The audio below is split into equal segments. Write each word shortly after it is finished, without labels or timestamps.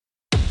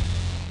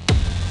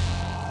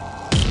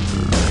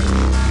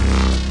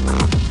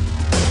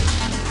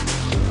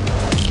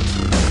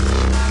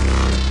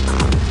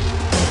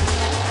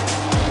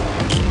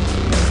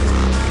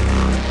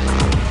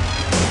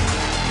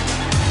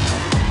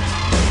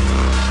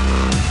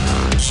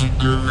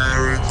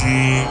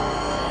Singularity.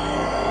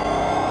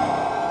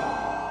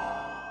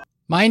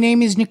 My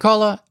name is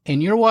Nicola,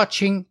 and you're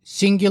watching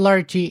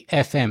Singularity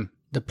FM,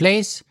 the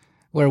place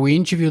where we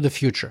interview the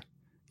future.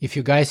 If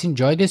you guys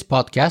enjoy this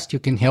podcast, you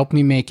can help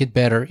me make it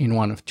better in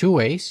one of two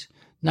ways.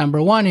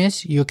 Number one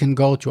is you can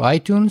go to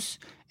iTunes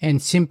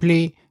and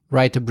simply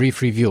write a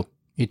brief review.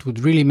 It would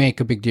really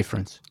make a big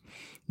difference.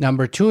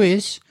 Number two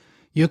is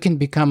you can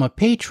become a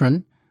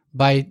patron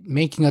by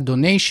making a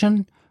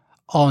donation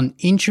on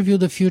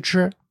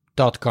interviewthefuture.com.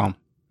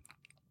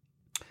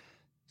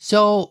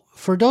 So,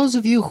 for those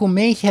of you who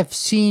may have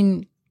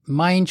seen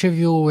my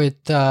interview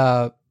with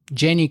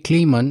Jenny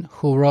Kleeman,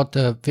 who wrote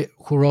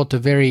a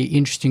very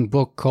interesting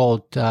book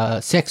called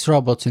Sex,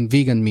 Robots, and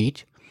Vegan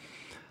Meat,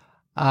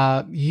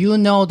 you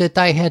know that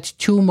I had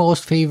two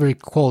most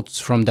favorite quotes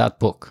from that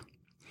book.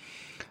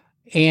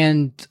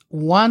 And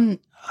one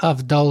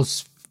of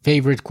those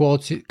favorite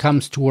quotes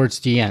comes towards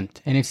the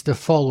end, and it's the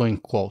following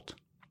quote.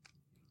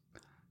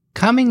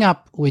 Coming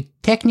up with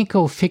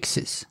technical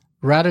fixes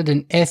rather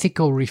than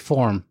ethical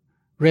reform,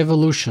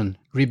 revolution,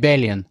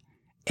 rebellion,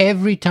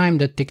 every time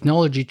that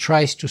technology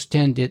tries to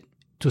stand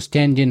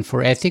in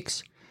for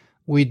ethics,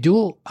 we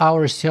do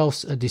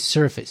ourselves a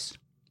disservice.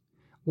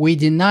 We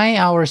deny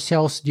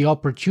ourselves the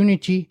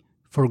opportunity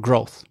for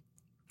growth.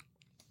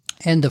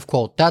 End of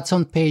quote. That's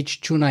on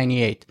page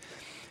 298.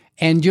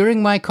 And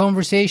during my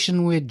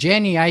conversation with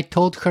Jenny, I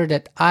told her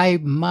that I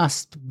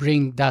must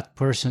bring that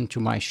person to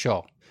my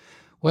show.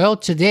 Well,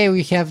 today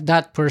we have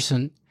that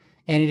person,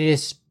 and it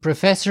is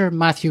Professor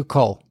Matthew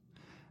Cole.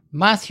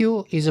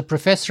 Matthew is a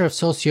professor of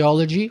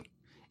sociology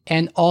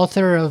and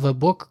author of a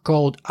book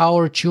called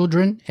Our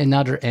Children and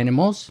Other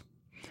Animals,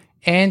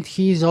 and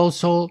he is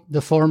also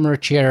the former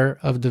chair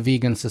of the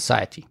Vegan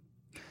Society.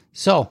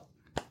 So,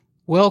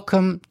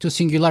 welcome to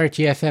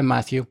Singularity FM,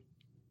 Matthew.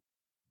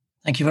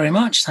 Thank you very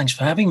much. Thanks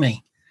for having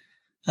me.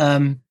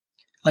 I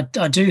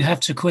do have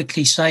to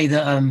quickly say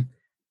that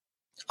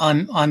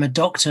I'm a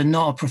doctor,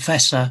 not a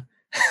professor.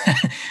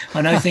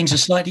 I know things are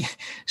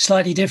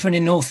slightly different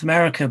in North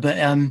America, but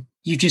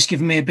you've just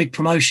given me a big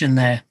promotion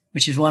there,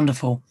 which is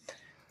wonderful.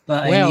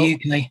 But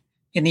in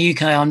the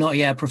UK, I'm not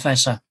yet a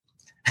professor.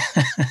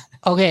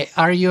 Okay,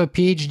 are you a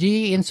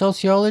PhD in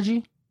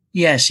sociology?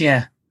 Yes,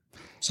 yeah.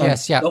 So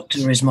yes, yeah.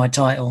 Doctor is my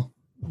title.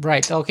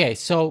 Right. Okay.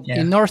 So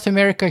in North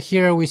America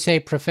here, we say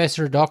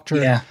professor, doctor.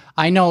 Yeah.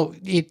 I know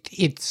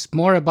it's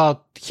more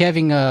about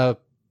having a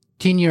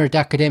tenured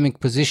academic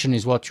position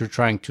is what you're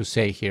trying to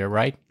say here,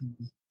 right?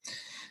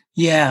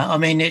 Yeah. I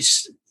mean,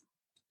 it's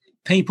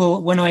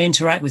people, when I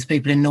interact with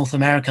people in North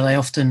America, they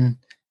often,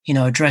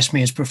 address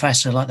me as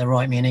professor, like they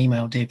write me an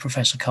email, dear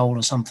Professor Cole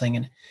or something.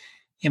 And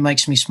it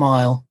makes me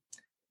smile.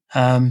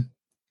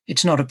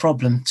 It's not a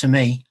problem to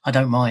me. I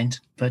don't mind,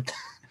 but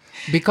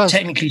because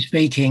technically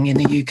speaking, in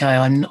the UK,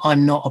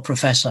 I'm not a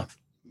professor.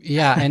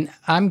 Yeah, and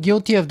I'm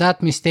guilty of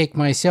that mistake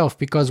myself,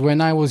 because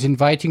when I was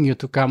inviting you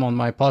to come on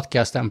my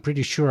podcast, I'm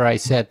pretty sure I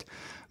said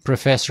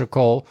Professor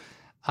Cole.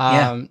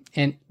 And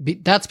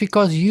that's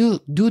because you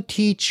do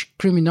teach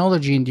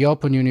criminology in the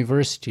Open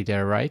University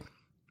there, right?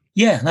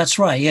 Yeah, that's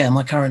right. Yeah,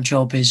 my current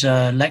job is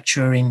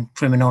lecturer in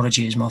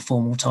criminology is my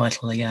formal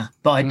title, yeah.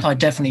 But I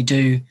definitely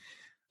do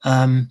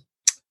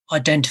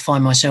identify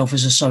myself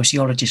as a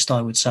sociologist,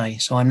 I would say.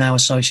 So I'm now a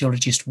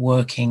sociologist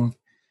working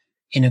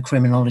in a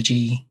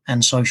criminology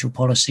and social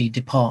policy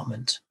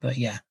department. But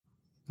yeah,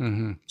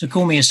 to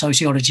call me a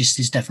sociologist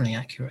is definitely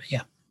accurate,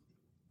 yeah.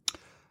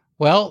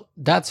 Well,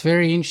 that's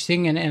very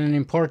interesting and an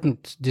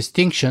important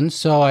distinction.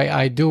 So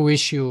I do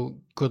wish you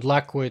good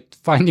luck with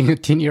finding a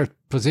tenured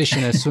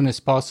position as soon as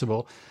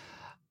possible.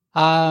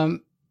 Let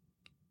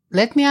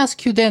me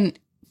ask you then,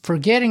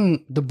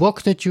 forgetting the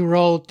book that you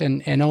wrote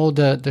and all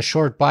the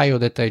short bio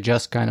that I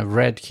just kind of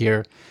read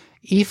here,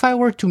 if I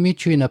were to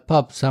meet you in a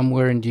pub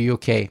somewhere in the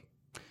UK,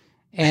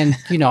 and,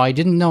 I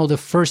didn't know the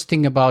first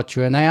thing about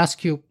you, and I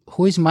ask you,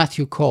 who is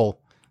Matthew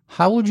Cole?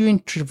 How would you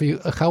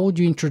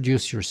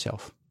introduce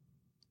yourself?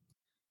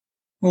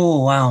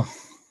 Oh, wow.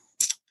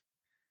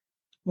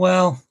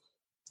 Well,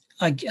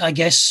 I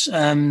guess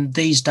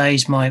these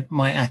days my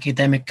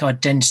academic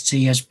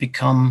identity has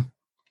become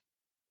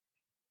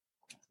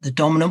the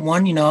dominant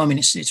one. I mean,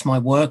 it's my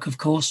work, of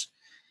course,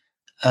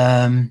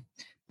 but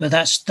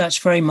that's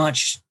very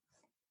much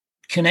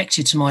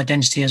connected to my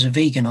identity as a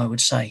vegan, I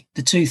would say.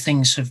 The two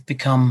things have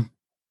become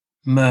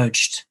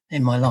merged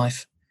in my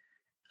life.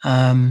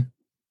 I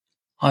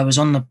was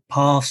on the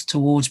path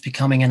towards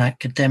becoming an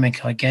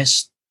academic, I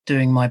guess,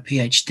 doing my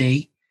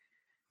PhD,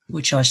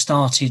 which I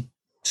started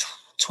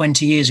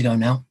 20 years ago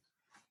now.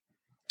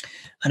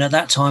 And at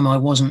that time, I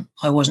wasn't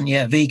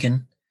yet a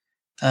vegan.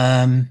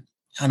 And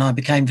I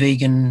became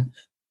vegan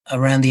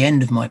around the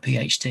end of my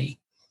PhD.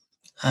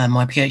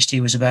 My PhD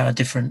was about a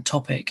different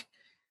topic.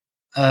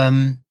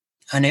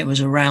 And it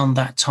was around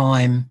that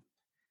time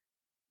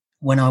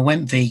when I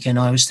went vegan,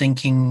 I was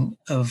thinking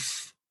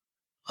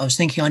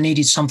I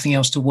needed something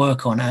else to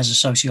work on as a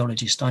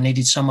sociologist. I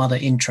needed some other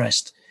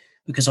interest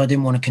because I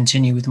didn't want to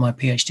continue with my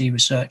PhD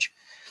research.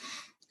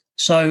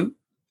 So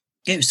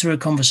it was through a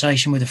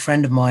conversation with a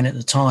friend of mine at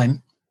the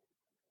time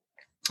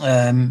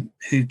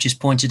who just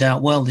pointed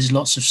out, well, there's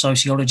lots of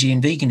sociology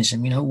in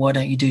veganism. Why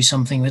don't you do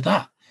something with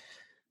that?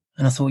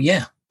 And I thought,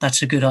 yeah,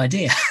 that's a good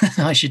idea.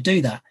 I should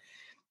do that.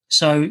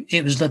 So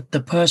it was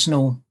the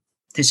personal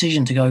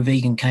decision to go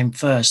vegan came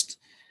first,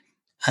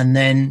 and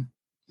then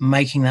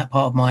making that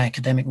part of my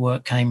academic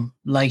work came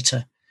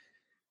later.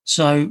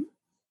 So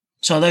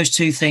those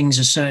two things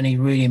are certainly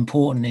really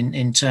important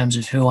in terms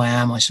of who I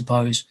am, I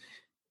suppose,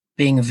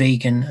 being a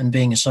vegan and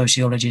being a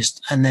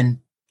sociologist, and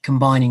then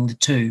combining the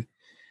two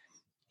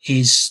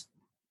is,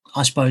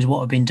 I suppose,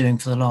 what I've been doing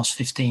for the last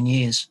 15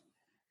 years.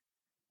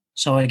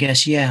 So I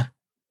guess, yeah,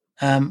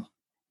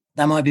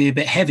 that might be a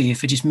bit heavy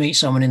if I just meet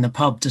someone in the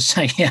pub to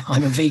say, yeah,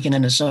 I'm a vegan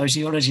and a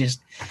sociologist.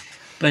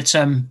 But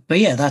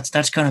yeah,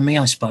 that's kind of me,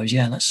 I suppose.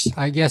 Yeah,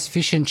 I guess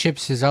fish and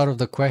chips is out of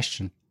the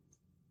question.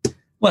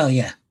 Well,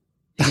 yeah,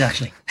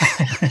 exactly.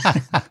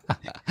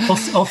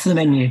 off the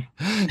menu.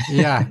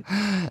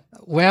 Yeah.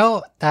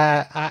 Well,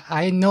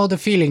 I know the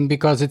feeling,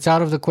 because it's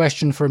out of the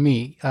question for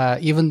me.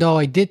 Even though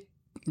I did,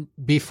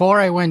 before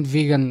I went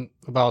vegan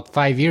about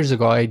 5 years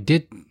ago, I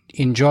did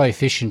enjoy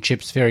fish and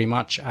chips very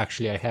much,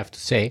 actually, I have to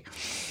say.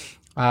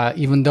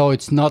 Even though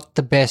it's not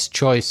the best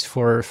choice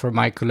for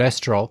my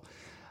cholesterol,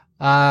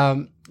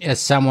 as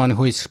someone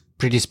who is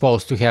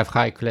predisposed to have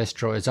high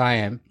cholesterol as I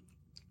am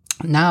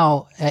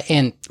now,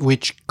 and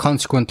which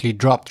consequently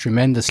dropped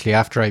tremendously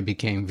after I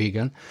became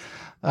vegan,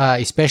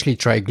 especially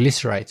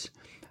triglycerides.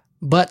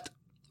 But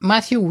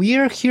Matthew, we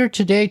are here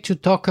today to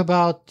talk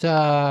about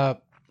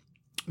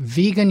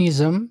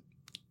veganism,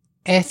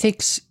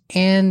 ethics,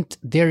 and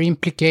their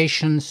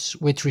implications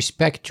with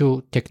respect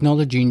to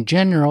technology in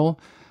general,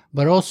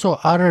 but also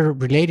other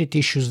related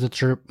issues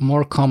that are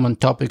more common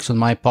topics on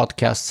my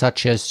podcast,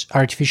 such as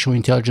artificial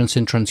intelligence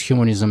and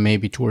transhumanism,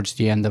 maybe towards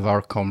the end of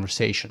our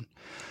conversation.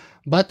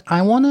 But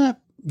I want to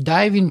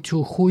dive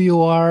into who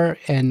you are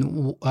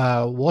and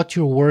what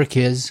your work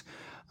is,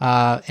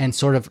 and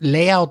sort of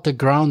lay out the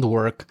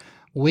groundwork,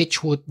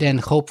 which would then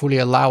hopefully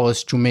allow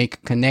us to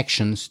make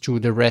connections to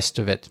the rest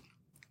of it.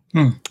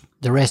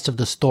 The rest of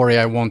the story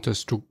I want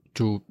us to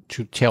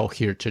tell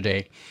here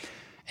today.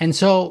 And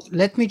so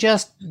let me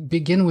just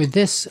begin with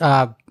this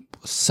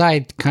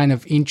side kind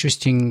of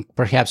interesting,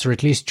 perhaps, or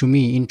at least to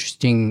me,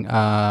 interesting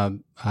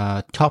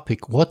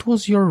topic. What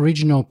was your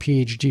original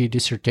PhD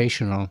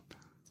dissertation on?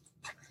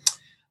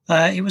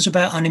 It was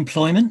about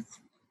unemployment.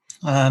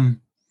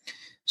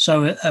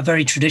 So a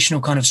very traditional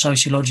kind of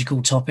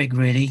sociological topic,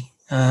 really.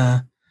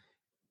 And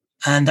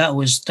that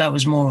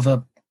was more of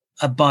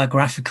a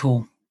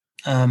biographical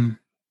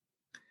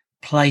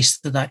place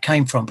that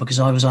came from, because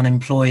I was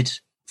unemployed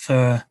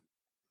for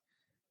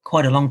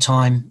quite a long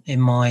time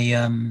in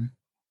my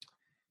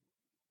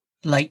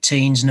late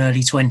teens and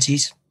early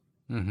 20s.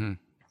 Mm-hmm.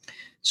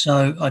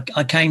 So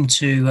I came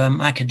to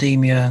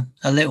academia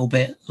a little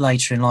bit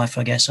later in life,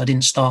 I guess. I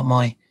didn't start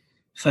my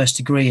first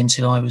degree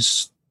until I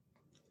was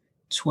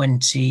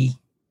 26.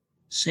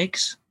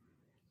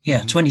 Yeah,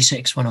 mm-hmm.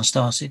 26 when I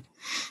started.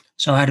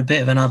 So I had a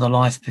bit of another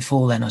life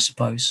before then, I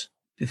suppose,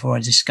 before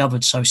I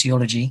discovered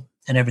sociology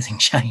and everything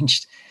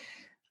changed.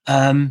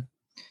 So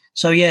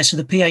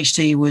the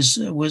PhD was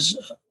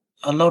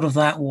a lot of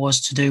that was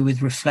to do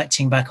with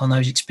reflecting back on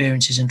those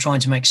experiences and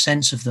trying to make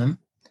sense of them,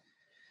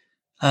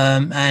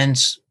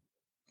 and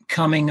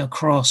coming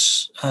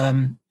across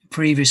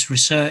previous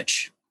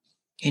research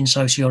in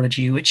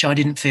sociology, which I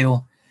didn't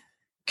feel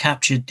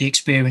captured the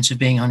experience of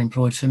being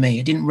unemployed for me.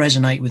 It didn't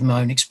resonate with my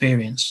own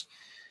experience.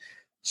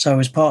 So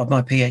as part of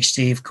my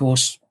PhD, of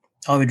course,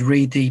 I would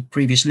read the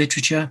previous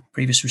literature,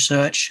 previous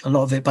research, a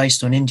lot of it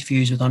based on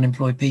interviews with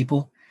unemployed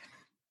people.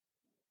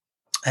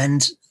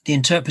 And the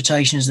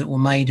interpretations that were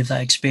made of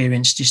that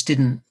experience just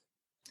didn't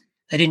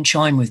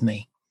chime with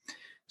me.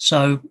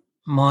 So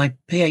my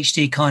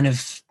PhD kind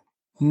of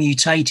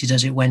mutated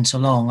as it went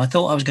along. I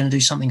thought I was going to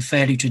do something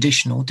fairly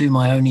traditional, do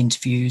my own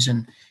interviews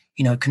and,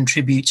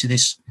 contribute to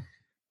this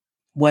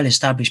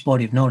well-established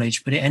body of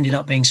knowledge, but it ended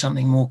up being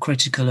something more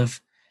critical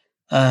of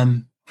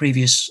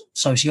previous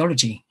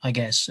sociology, I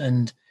guess,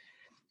 and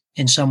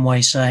in some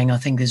way saying I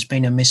think there's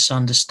been a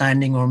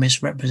misunderstanding or a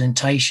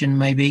misrepresentation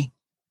maybe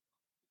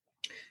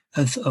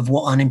of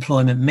what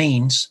unemployment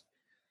means.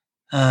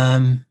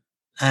 And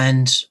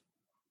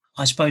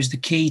I suppose the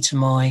key to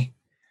my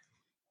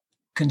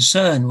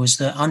concern was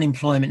that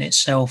unemployment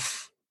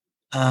itself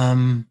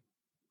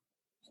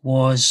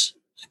was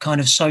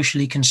kind of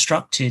socially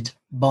constructed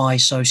by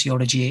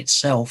sociology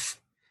itself,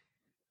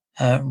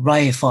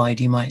 reified,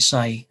 you might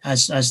say,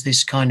 as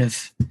this kind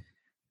of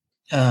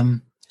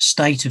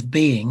state of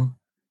being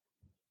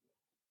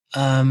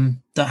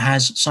that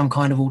has some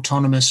kind of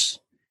autonomous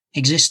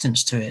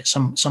existence to it,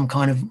 some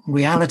kind of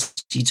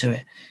reality to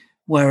it.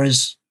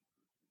 Whereas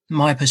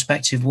my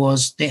perspective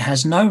was it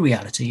has no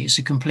reality. It's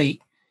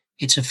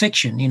a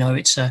fiction.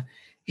 It's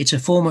a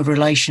form of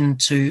relation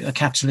to a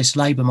capitalist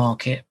labour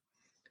market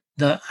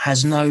that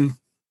has no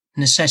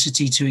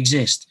necessity to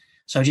exist.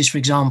 So just for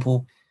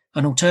example,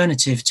 an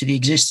alternative to the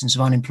existence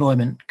of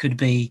unemployment could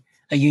be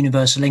a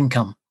universal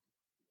income.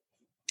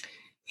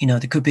 There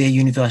could be a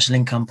universal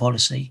income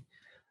policy.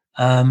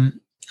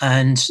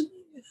 And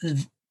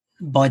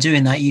by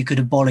doing that, you could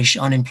abolish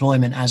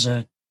unemployment as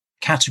a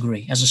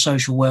category, as a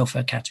social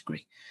welfare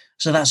category.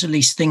 So that's at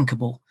least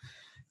thinkable.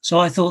 So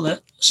I thought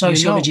that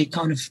sociology had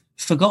kind of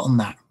forgotten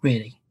that,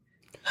 really.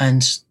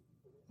 And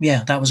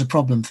yeah, that was a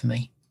problem for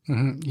me.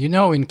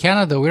 Mm-hmm. In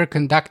Canada, we're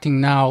conducting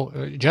now,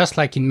 just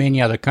like in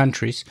many other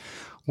countries,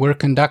 we're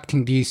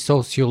conducting these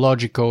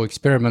sociological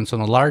experiments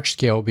on a large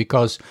scale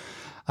because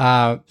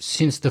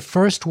since the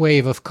first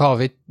wave of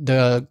COVID,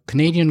 the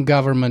Canadian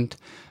government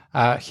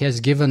has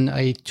given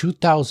a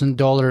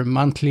 $2,000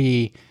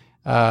 monthly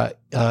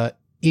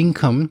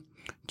income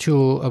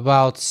to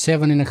about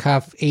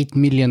 7.5, 8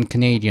 million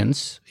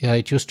Canadians.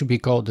 It used to be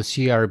called the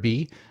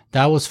CRB.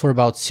 That was for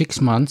about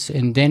 6 months,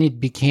 and then it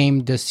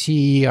became the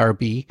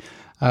CERB,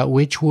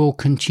 which will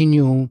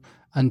continue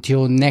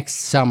until next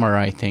summer,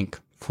 I think,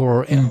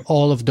 for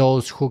all of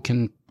those who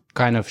can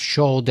kind of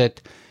show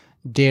that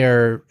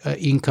their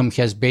income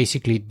has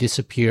basically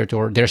disappeared,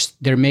 or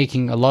they're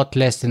making a lot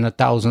less than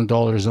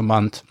 $1,000 a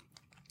month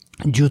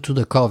due to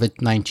the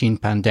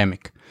COVID-19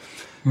 pandemic.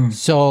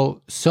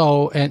 So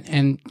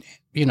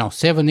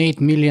 7-8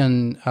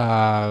 million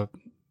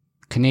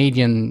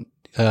Canadian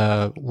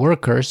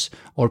workers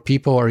or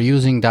people are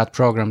using that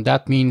program.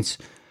 That means,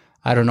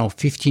 I don't know,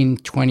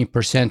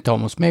 15-20%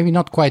 almost, maybe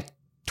not quite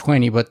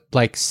 20, but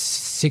like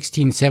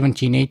 16,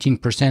 17,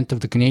 18% of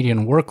the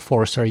Canadian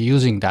workforce are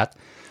using that.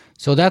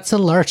 So that's a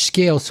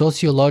large-scale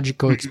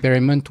sociological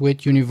experiment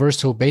with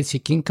universal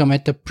basic income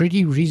at a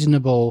pretty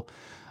reasonable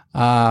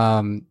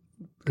level.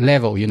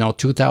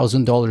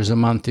 $2,000 a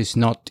month is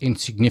not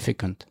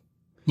insignificant.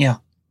 Yeah,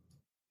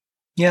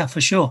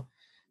 for sure.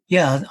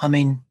 Yeah, I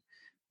mean,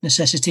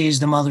 necessity is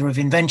the mother of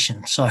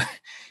invention. So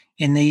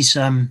in these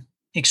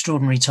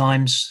extraordinary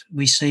times,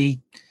 we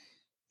see,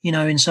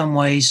 in some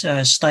ways,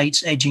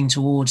 states edging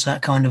towards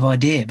that kind of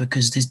idea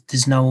because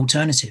there's no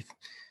alternative.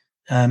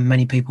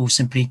 Many people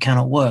simply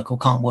cannot work or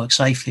can't work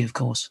safely, of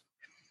course.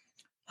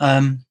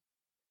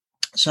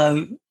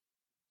 So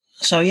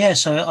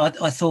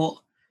I thought,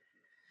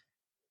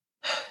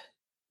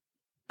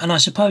 and I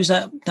suppose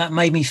that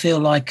made me feel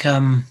like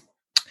a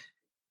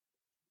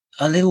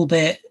little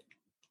bit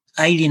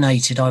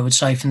alienated, I would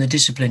say, from the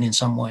discipline in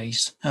some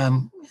ways,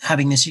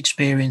 having this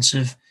experience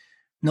of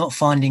not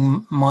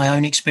finding my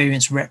own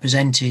experience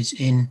represented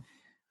in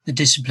the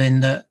discipline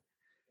that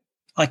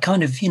I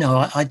kind of,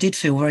 I did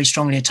feel very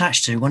strongly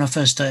attached to when I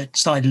first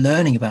started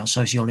learning about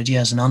sociology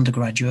as an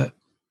undergraduate.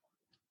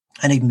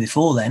 And even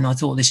before then, I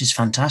thought, this is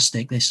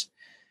fantastic. This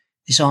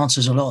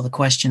answers a lot of the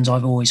questions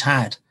I've always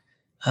had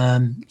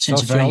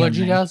since a very young age.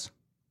 Sociology does?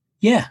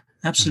 Yeah,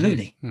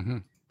 absolutely. Mm-hmm.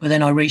 But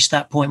then I reached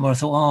that point where I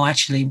thought,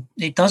 actually,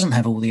 it doesn't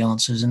have all the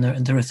answers, and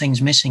there are things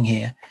missing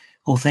here,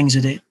 or things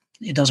that it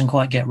doesn't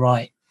quite get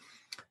right.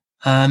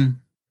 So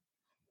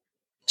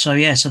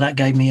that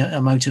gave me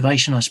a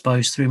motivation, I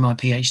suppose, through my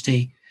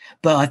PhD.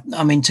 But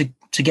I mean, to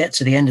get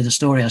to the end of the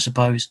story, I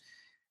suppose,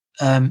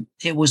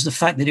 it was the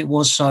fact that it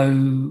was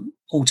so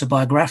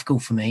autobiographical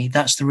for me.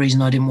 That's the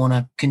reason I didn't want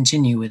to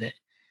continue with it,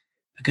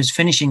 because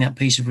finishing that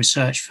piece of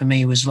research for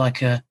me was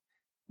like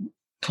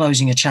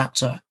closing a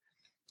chapter.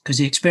 Because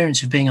the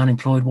experience of being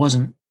unemployed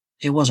wasn't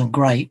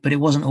great, but it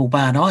wasn't all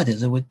bad either.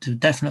 There were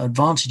definite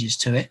advantages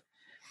to it.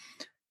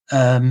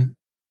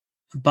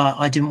 But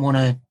I didn't want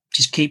to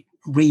just keep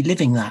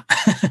reliving that.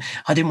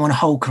 I didn't want a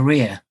whole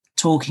career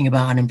talking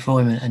about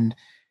unemployment and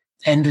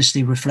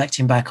endlessly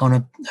reflecting back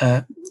on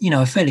a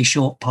fairly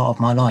short part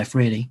of my life,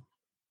 really.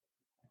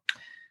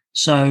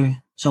 So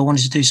I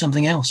wanted to do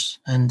something else,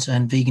 and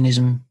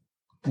veganism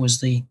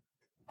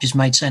just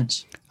made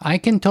sense. I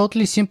can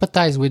totally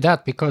sympathize with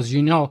that because,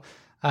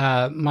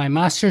 my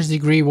master's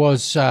degree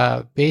was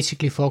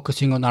basically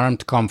focusing on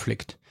armed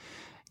conflict.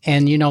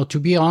 And, to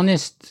be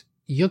honest,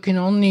 you can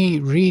only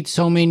read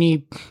so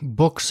many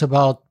books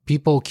about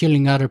people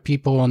killing other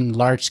people on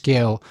large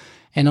scale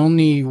and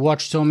only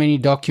watch so many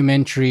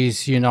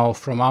documentaries,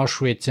 from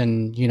Auschwitz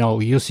and,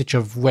 usage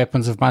of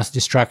weapons of mass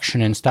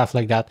destruction and stuff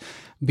like that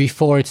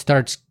before it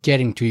starts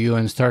getting to you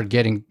and start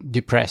getting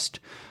depressed.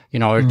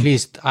 Or at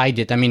least I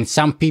did. I mean,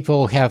 some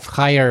people have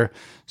higher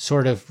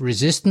sort of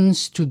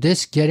resistance to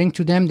this getting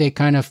to them. They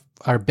kind of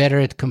are better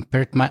at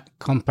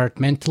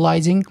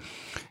compartmentalizing.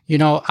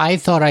 I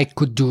thought I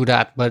could do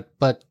that, but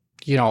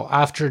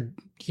after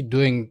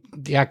doing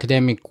the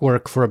academic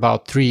work for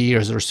about 3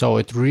 years or so,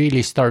 it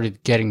really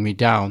started getting me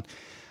down.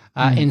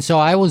 And so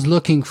I was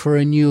looking for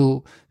a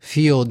new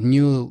field,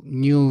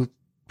 new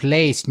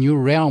place, new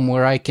realm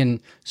where I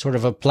can sort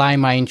of apply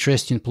my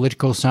interest in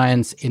political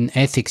science, in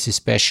ethics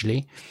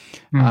especially.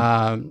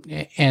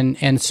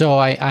 And so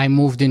I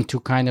moved into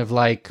kind of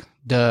like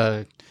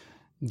the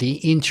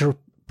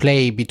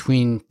interplay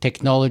between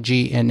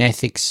technology and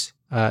ethics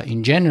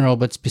in general,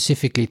 but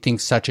specifically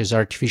things such as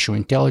artificial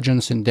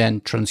intelligence and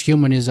then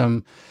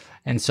transhumanism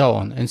and so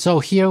on. And so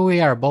here we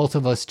are, both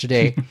of us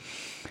today.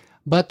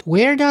 But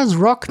where does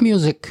rock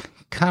music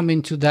come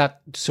into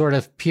that sort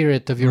of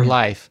period of your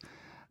life?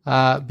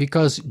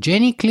 Because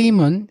Jenny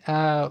Kleeman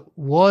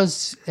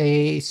was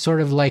a sort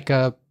of like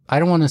I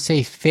don't want to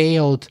say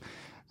failed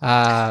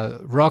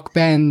rock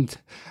band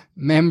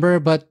member,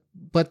 but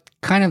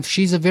kind of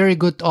she's a very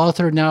good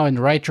author now and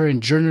writer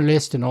and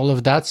journalist and all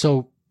of that.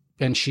 So,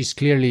 and she's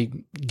clearly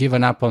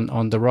given up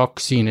on the rock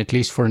scene, at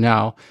least for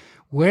now.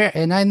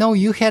 And I know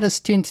you had a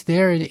stint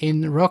there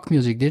in rock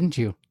music, didn't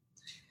you?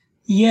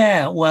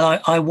 Yeah, well,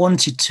 I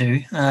wanted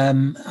to.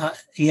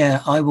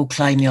 Yeah, I will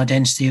claim the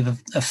identity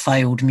of a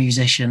failed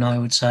musician, I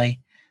would say.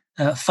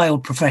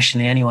 Failed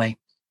professionally, anyway.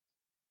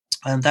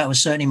 And that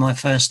was certainly my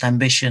first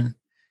ambition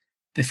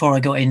before I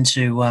got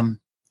into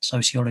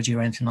sociology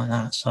or anything like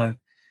that. So,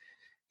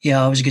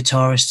 yeah, I was a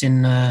guitarist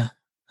in a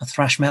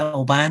thrash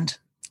metal band,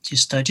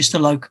 just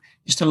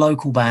a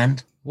local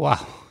band.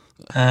 Wow.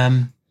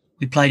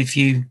 We played a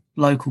few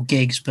local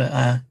gigs,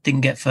 but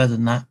didn't get further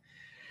than that.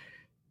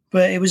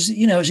 But it was,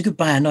 it was a good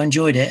band. I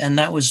enjoyed it, and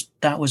that was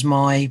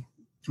my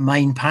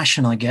main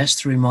passion, I guess,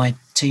 through my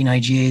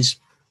teenage years.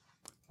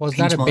 Was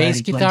that a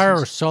bass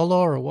guitar or solo,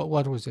 or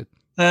what was it?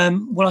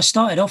 Well, I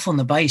started off on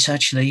the bass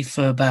actually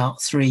for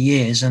about 3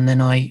 years, and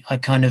then I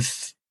kind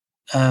of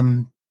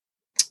I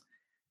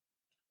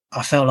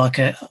felt like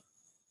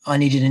I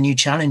needed a new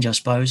challenge, I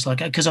suppose, like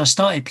because I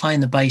started playing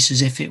the bass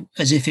as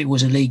if it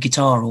was a lead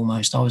guitar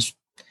almost. I was,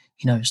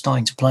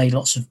 starting to play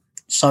lots of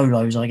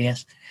solos, I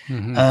guess.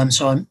 Mm-hmm.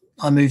 So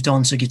I moved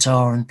on to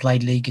guitar and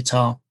played lead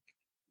guitar.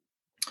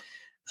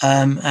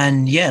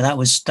 And yeah, that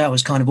was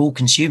kind of all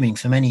consuming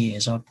for many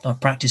years. I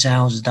practiced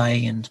hours a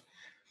day, and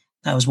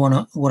that was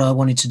what I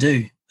wanted to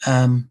do.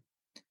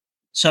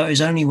 So it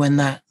was only when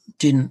that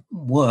didn't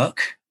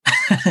work,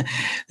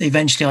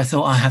 eventually I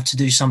thought I have to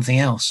do something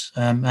else.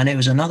 And it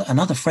was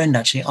another friend,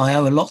 actually. I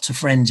owe a lot to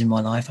friends in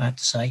my life, I have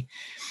to say.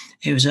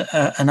 It was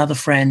another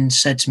friend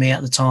said to me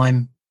at the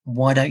time,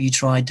 why don't you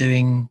try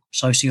doing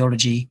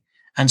sociology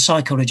and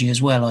psychology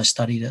as well? I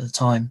studied at the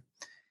time,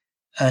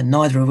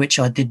 neither of which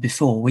I did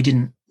before. We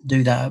didn't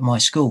do that at my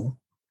school,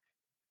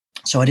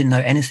 so I didn't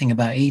know anything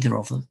about either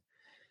of them.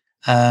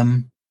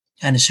 And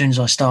as soon as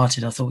I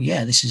started, I thought,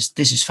 yeah, this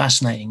is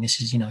fascinating.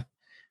 This is, and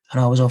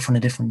I was off on a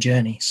different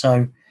journey.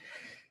 So,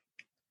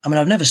 I mean,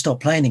 I've never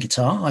stopped playing the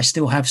guitar. I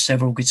still have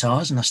several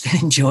guitars, and I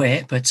still enjoy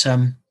it. But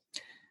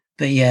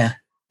yeah,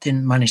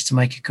 didn't manage to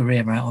make a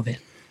career out of it.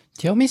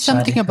 Tell me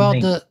something about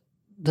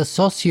the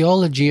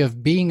sociology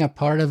of being a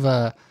part of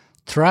a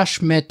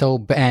thrash metal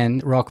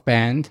band, rock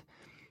band,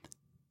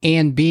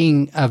 and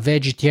being a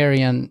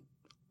vegetarian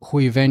who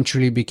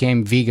eventually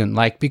became vegan.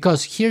 Like,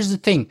 because here's the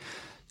thing,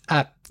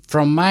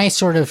 from my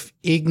sort of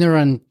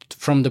ignorant,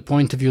 from the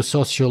point of view,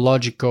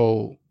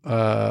 sociological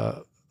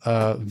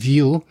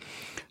view,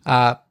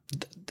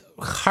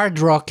 hard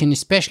rock and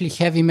especially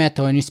heavy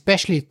metal and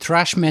especially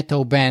thrash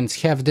metal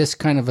bands have this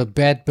kind of a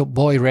bad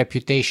boy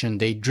reputation.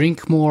 They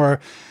drink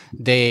more,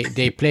 they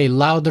play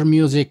louder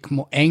music,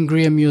 more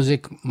angrier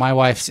music. My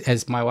wife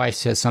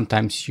says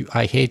sometimes,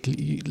 I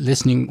hate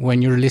listening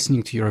when you're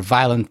listening to your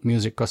violent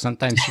music, because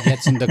sometimes she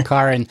gets in the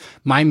car and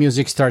my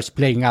music starts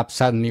playing up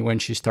suddenly when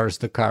she starts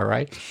the car,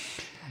 right?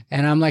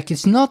 And I'm like,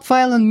 it's not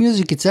violent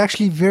music. It's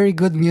actually very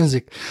good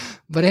music.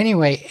 But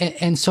anyway,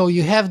 and so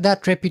you have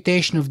that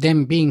reputation of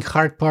them being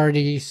hard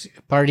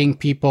partying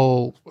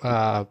people,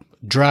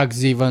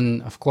 drugs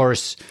even, of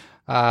course,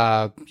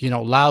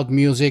 loud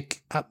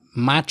music,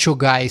 macho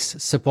guys,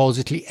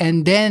 supposedly.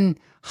 And then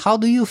how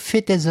do you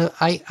fit as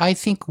I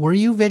think, were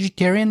you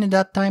vegetarian at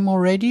that time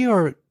already,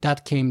 or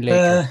that came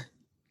later?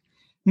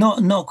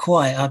 Not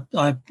quite.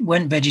 I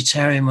went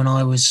vegetarian when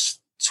I was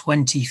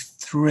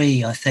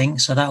 23, I think.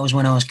 So that was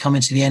when I was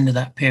coming to the end of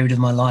that period of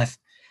my life.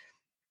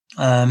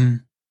 I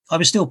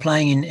was still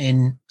playing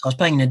I was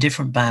playing in a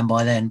different band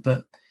by then,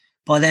 but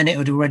by then it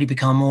had already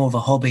become more of a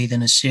hobby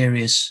than a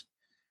serious.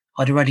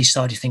 I'd already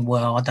started to think,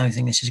 well, I don't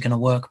think this is going to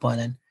work by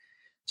then.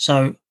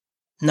 So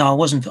no, I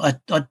wasn't.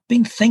 I'd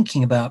been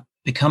thinking about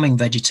becoming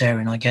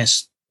vegetarian, I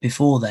guess,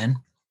 before then,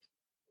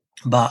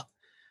 but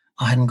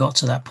I hadn't got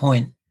to that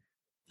point.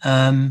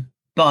 But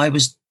I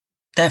was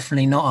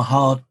definitely not a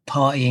hard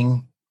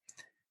partying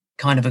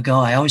kind of a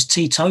guy. I was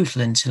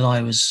teetotal until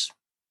I was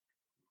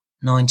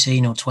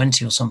 19 or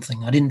 20 or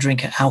something. I didn't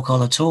drink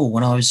alcohol at all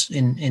when I was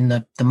in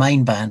the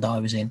main band that I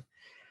was in.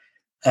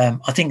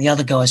 I think the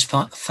other guys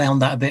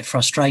found that a bit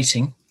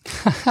frustrating.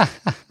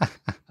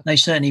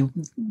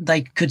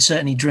 They could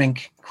certainly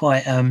drink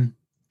quite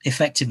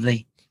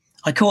effectively.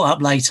 I caught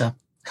up later.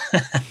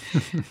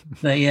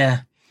 But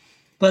yeah.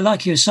 But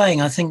like you were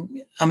saying, I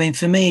mean,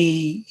 for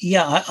me,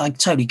 yeah, I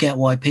totally get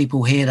why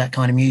people hear that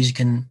kind of music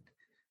and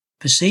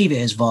perceive it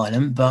as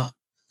violent, but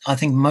I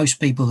think most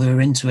people who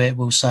are into it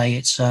will say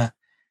it's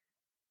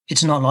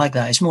not like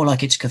that. It's more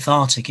like it's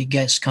cathartic. It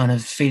gets kind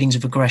of feelings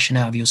of aggression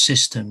out of your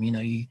system.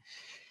 You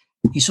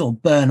sort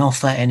of burn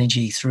off that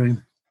energy through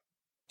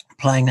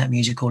playing that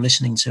music or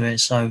listening to it.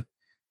 So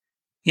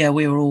yeah,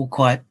 we were all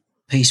quite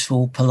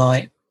peaceful,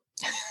 polite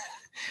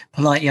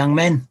young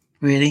men,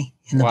 really,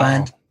 in the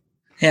band.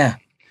 Yeah.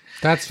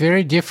 That's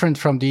very different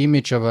from the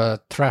image of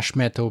a thrash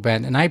metal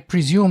band. And I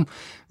presume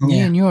me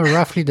and you are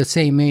roughly the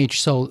same age,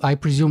 so I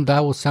presume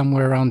that was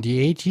somewhere around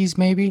the 80s,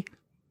 maybe?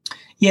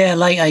 Yeah,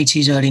 late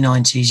 80s, early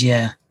 90s,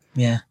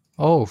 yeah.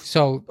 Oh,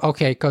 so,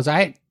 okay, because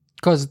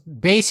because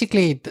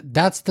basically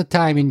that's the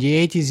time in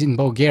the 80s in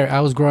Bulgaria.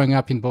 I was growing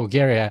up in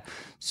Bulgaria.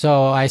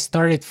 So I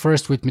started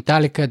first with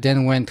Metallica,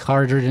 then went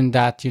harder than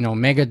that, you know,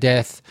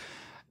 Megadeth,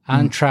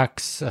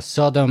 Anthrax,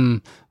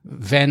 Sodom,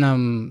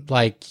 Venom,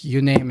 like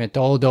you name it,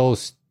 all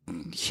those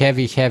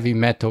heavy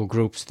metal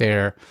groups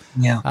there.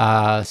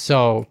 Yeah.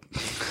 So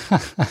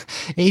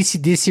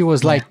AC/DC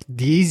was like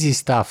the easy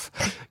stuff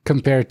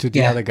compared to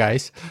the other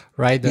guys,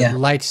 right? The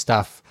light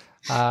stuff.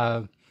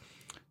 Very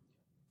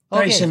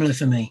similar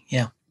for me.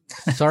 Yeah.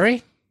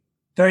 Sorry?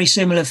 Very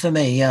similar for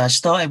me. Yeah. I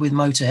started with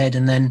Motorhead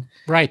and then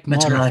Metallica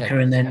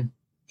Motorhead. and then,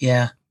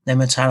 then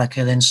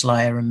Metallica, then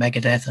Slayer and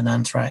Megadeth and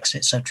Anthrax,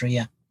 etc.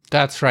 Yeah.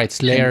 That's right.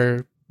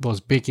 Slayer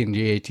was big in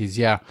the 80s.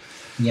 Yeah.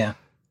 Yeah.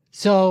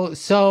 So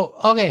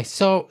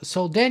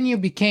then you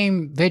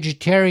became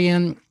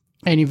vegetarian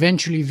and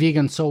eventually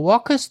vegan. So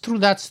walk us through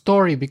that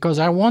story, because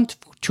I want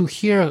to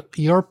hear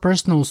your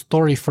personal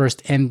story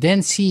first and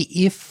then see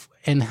if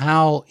and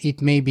how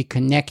it may be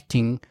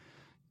connecting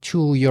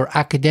to your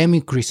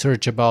academic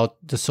research about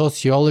the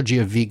sociology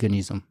of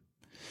veganism.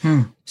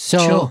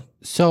 So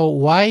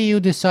why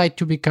you decide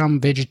to become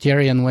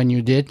vegetarian when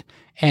you did,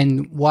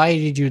 and why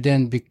did you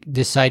then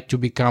decide to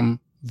become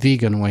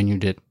vegan when you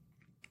did?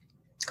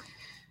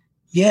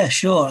 Yeah,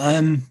 sure.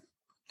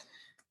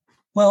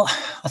 Well,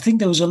 I think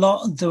there were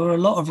a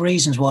lot of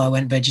reasons why I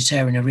went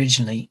vegetarian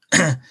originally.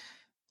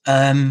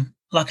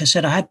 Like I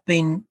said, I had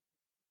been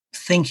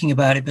thinking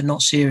about it, but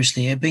not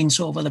seriously. It had been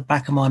sort of at the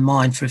back of my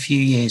mind for a few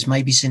years,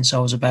 maybe since I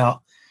was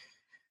about,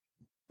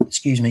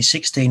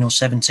 16 or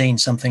 17,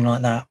 something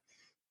like that.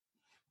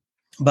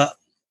 But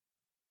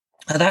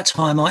at that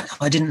time, I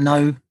didn't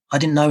know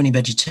any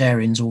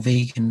vegetarians or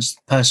vegans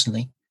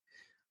personally.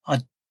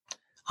 I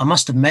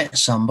must have met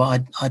some,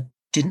 but I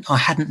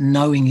hadn't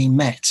knowingly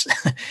met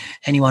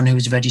anyone who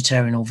was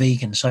vegetarian or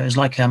vegan. So it was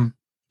like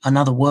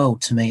another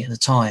world to me at the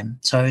time.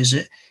 So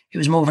it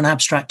was more of an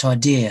abstract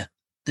idea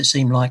that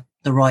seemed like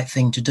the right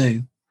thing to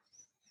do,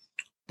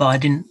 but I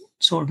didn't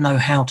sort of know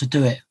how to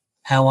do it,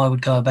 how I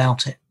would go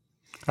about it.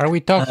 Are we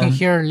talking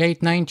here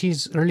late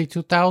 90s, early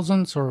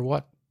 2000s, or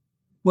what?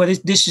 Well,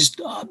 this is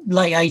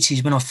late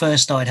 80s when I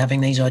first started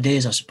having these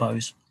ideas, I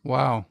suppose.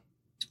 Wow.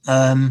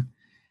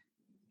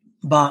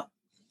 But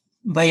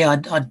yeah,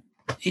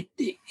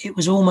 it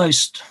was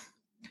almost.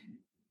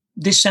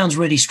 This sounds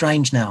really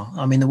strange now.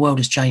 I mean, the world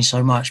has changed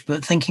so much,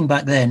 but thinking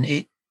back then,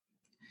 it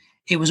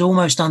was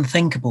almost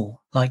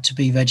unthinkable, like, to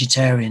be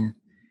vegetarian.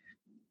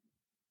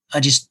 I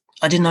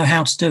didn't know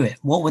how to do it.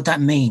 What would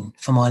that mean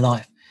for my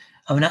life?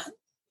 I mean,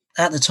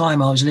 at the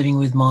time, I was living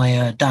with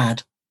my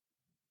dad,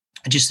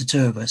 just the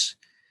two of us,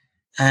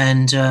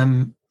 and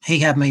he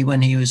had me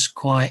when he was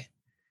quite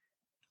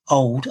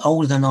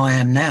older than I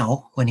am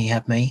now when he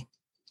had me,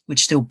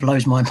 which still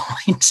blows my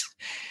mind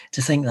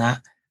to think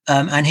that.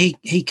 And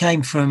he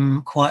came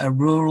from quite a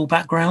rural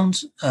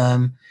background,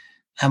 and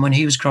when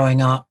he was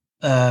growing up,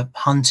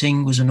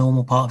 hunting was a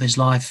normal part of his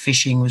life,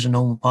 fishing was a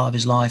normal part of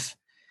his life.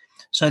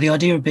 So the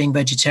idea of being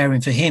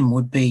vegetarian for him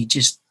would be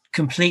just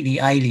completely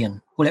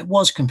alien. Well, it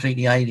was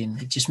completely alien.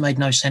 It just made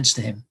no sense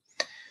to him.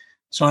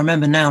 So I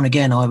remember now and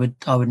again I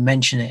would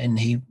mention it, and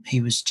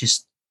he was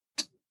just,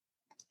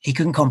 he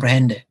couldn't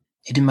comprehend it.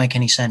 It didn't make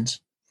any sense.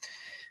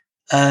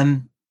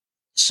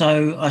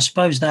 So I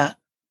suppose that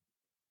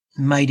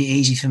made it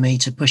easy for me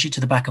to push it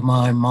to the back of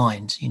my own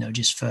mind,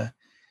 just for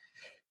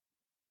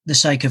the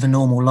sake of a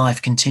normal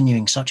life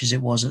continuing, such as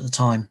it was at the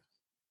time.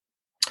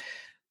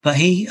 But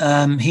he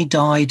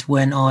died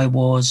when I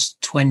was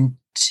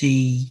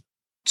 22.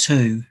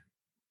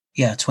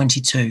 Yeah,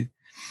 22.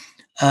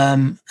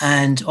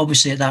 And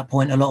obviously at that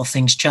point, a lot of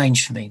things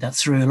changed for me. That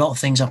threw a lot of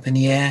things up in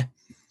the air.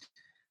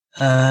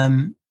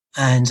 And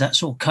that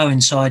sort of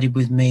coincided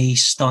with me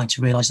starting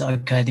to realize that,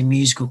 okay, the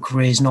musical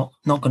career is not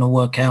going to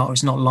work out, or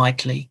it's not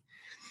likely.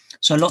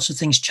 So lots of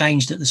things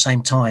changed at the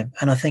same time.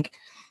 And I think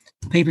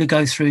people who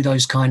go through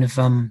those kind of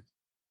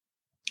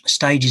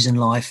stages in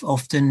life,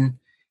 often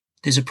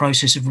there's a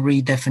process of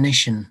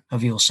redefinition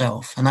of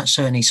yourself. And that's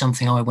certainly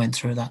something I went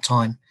through at that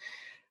time.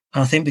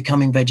 And I think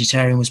becoming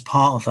vegetarian was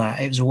part of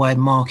that. It was a way of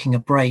marking a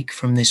break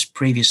from this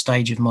previous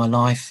stage of my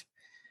life,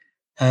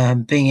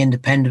 being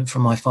independent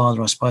from my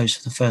father, I suppose,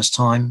 for the first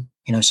time.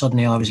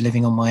 Suddenly I was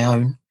living on my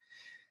own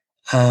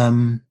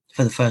for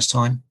the first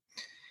time.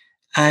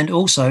 And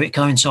also it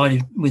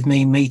coincided with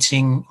me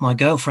meeting my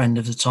girlfriend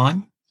of the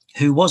time,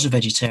 who was a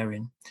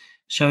vegetarian.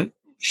 So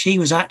she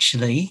was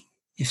actually,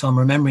 if I'm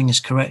remembering this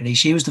correctly,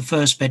 she was the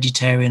first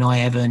vegetarian I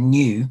ever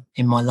knew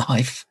in my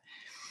life,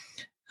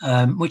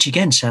 which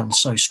again sounds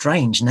so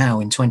strange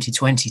now in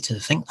 2020 to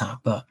think that.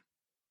 But,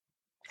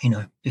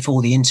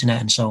 before the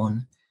internet and so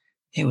on,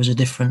 it was a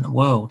different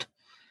world.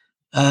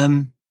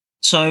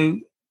 So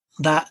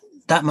that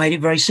made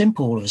it very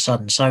simple all of a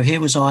sudden. So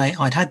here was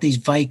I'd had these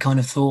vague kind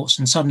of thoughts,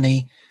 and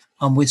suddenly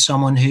I'm with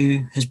someone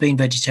who has been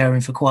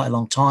vegetarian for quite a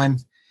long time.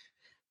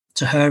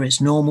 To her, it's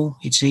normal,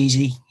 it's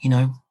easy,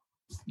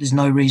 there's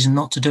no reason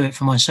not to do it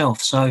for myself.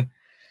 So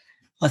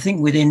I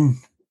think within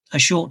a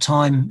short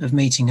time of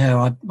meeting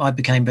her, I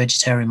became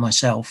vegetarian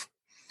myself.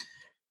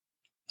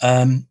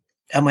 And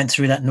went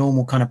through that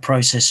normal kind of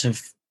process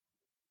of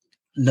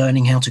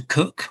learning how to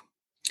cook,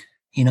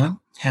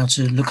 how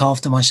to look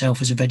after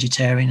myself as a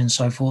vegetarian and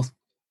so forth.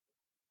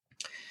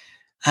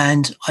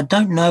 And I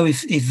don't know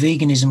if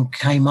veganism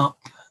came up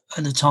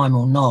at the time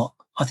or not.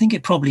 I think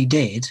it probably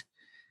did.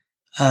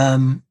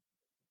 And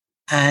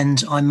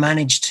I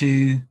managed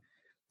to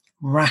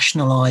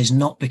rationalize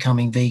not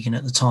becoming vegan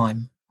at the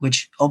time,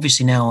 which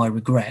obviously now I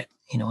regret.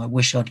 I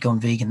wish I'd gone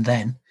vegan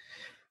then.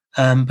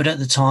 But at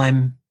the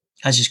time,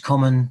 as is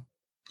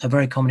a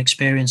very common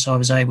experience, I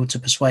was able to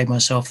persuade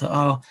myself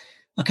that,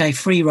 okay,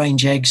 free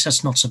range eggs,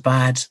 that's not so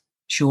bad,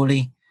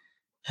 surely.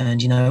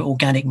 And,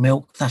 organic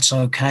milk, that's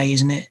okay,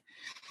 isn't it?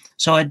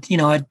 So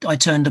I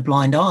turned a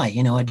blind eye.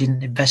 I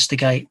didn't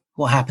investigate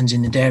what happens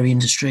in the dairy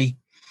industry.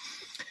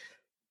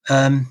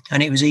 And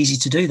it was easy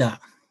to do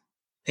that.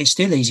 It's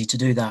still easy to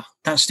do that.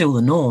 That's still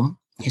the norm,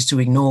 is to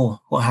ignore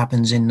what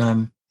happens in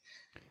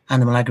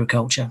animal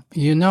agriculture.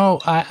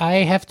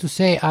 I have to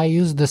say I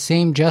use the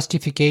same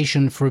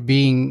justification for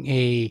being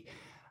a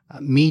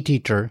meat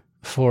eater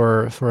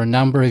for a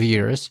number of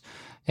years.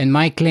 And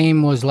my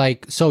claim was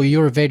like, so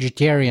you're a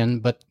vegetarian,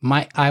 but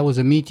I was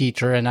a meat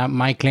eater, and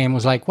my claim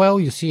was like, well,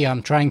 you see,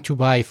 I'm trying to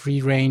buy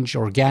free-range,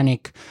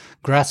 organic,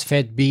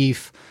 grass-fed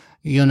beef,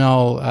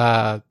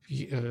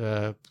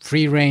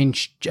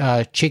 free-range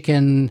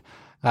chicken,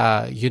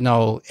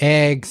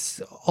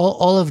 eggs,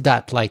 all of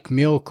that, like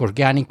milk,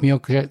 organic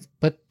milk.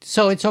 But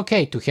so it's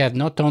okay to have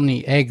not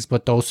only eggs,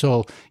 but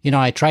also,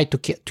 I tried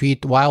to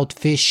eat wild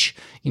fish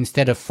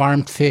instead of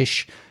farmed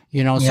fish.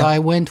 So I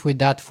went with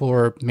that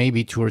for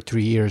maybe 2 or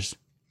 3 years.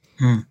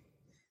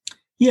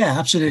 Yeah,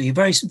 absolutely.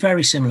 Very,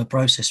 very similar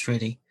process,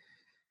 really.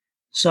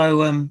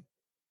 So,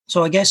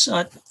 so I guess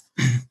I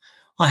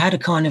had a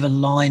kind of a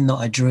line that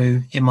I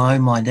drew in my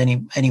own mind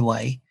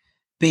anyway,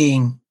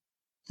 being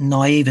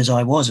naive as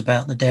I was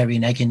about the dairy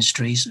and egg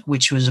industries,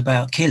 which was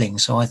about killing.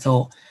 So I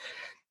thought,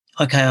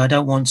 okay, I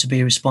don't want to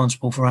be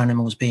responsible for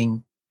animals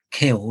being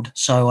killed.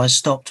 So I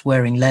stopped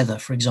wearing leather,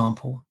 for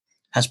example,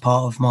 as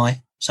part of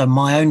so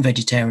my own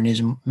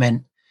vegetarianism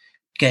meant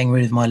getting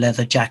rid of my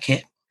leather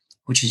jacket,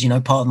 which is,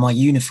 part of my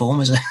uniform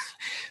as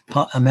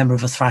a member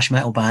of a thrash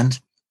metal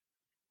band.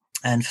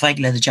 And fake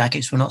leather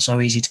jackets were not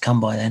so easy to come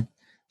by then,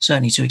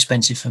 certainly too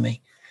expensive for me.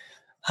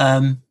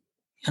 And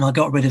I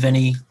got rid of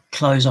any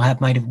clothes I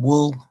had made of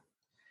wool,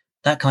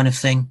 that kind of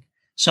thing.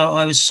 So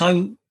I was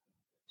so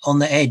on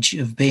the edge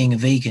of being a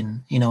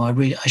vegan.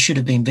 I should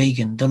have been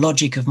vegan. The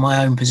logic of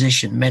my own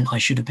position meant I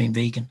should have been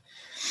vegan.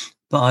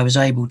 But I was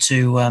able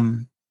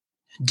to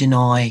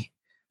deny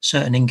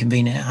certain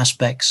inconvenient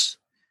aspects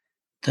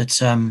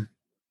that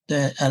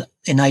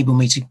enable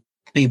me to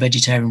be a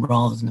vegetarian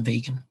rather than a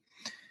vegan.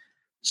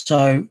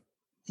 So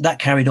that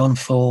carried on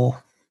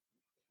for,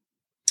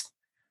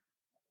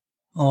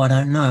 I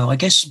don't know, I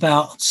guess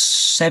about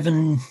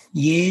 7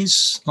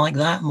 years, like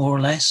that, more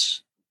or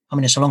less. I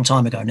mean, it's a long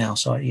time ago now,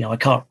 so I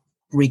can't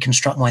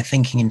reconstruct my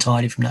thinking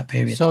entirely from that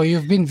period. So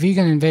you've been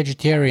vegan and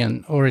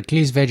vegetarian, or at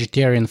least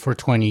vegetarian, for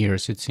 20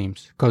 years, it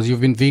seems, because you've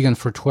been vegan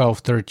for 12,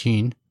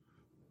 13.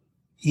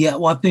 Yeah,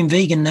 well, I've been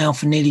vegan now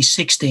for nearly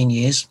 16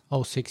 years.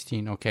 Oh,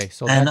 16, okay.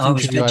 So and that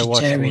interview I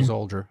watched was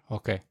older.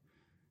 Okay.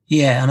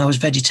 Yeah, and I was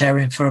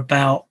vegetarian for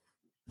about,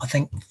 I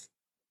think,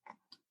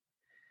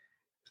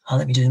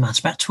 let me do the maths,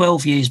 about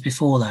 12 years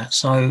before that.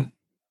 So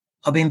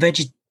I've been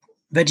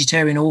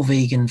vegetarian or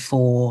vegan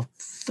for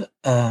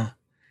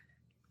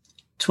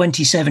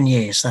 27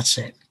 years. That's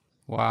it.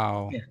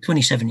 Wow. Yeah,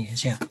 27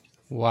 years, yeah.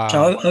 Wow.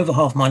 So over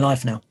half my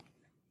life now.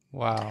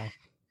 Wow.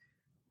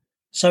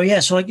 So,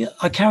 yeah, so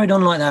I carried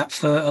on like that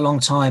for a long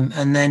time.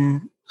 And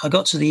then I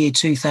got to the year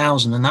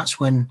 2000, and that's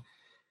when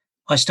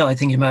I started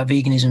thinking about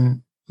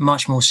veganism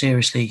much more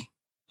seriously.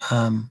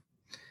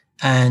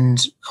 And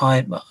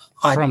I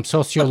from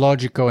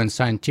sociological and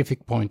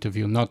scientific point of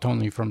view, not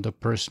only from the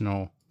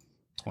personal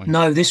point.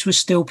 No, this was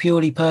still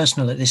purely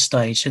personal at this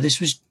stage. So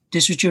this was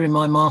during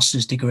my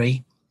master's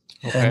degree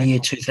in the year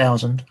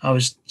 2000. I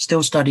was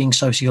still studying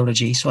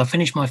sociology. So I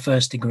finished my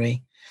first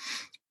degree.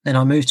 Then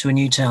I moved to a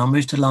new town,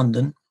 moved to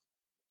London.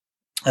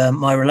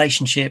 My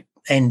relationship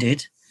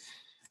ended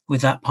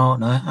with that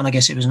partner. And I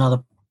guess it was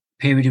another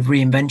period of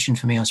reinvention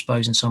for me, I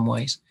suppose, in some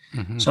ways.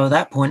 Mm-hmm. So at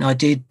that point, I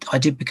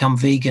did become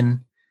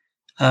vegan.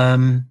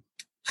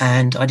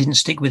 And I didn't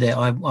stick with it.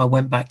 I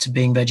went back to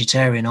being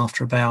vegetarian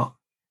after about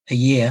a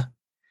year.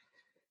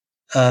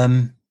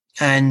 And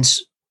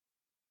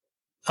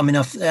I mean,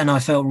 I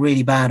felt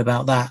really bad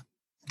about that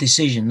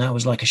decision. That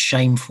was like a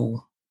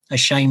shameful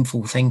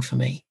thing for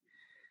me.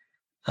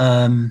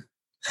 And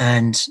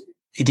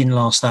it didn't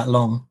last that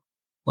long.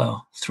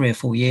 Well, 3 or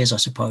 4 years, I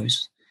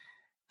suppose,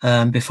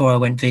 before I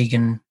went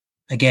vegan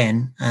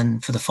again,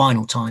 and for the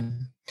final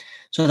time.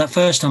 So that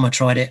first time I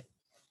tried it,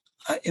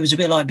 it was a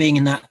bit like being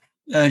in that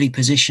early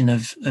position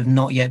of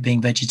not yet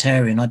being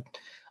vegetarian.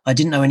 I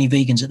didn't know any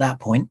vegans at that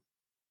point.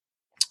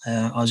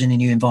 I was in a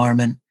new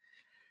environment.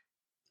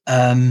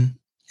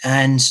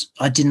 And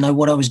I didn't know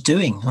what I was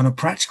doing on a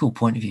practical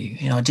point of view.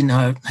 I didn't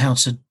know how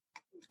to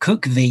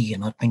cook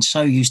vegan. I'd been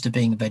so used to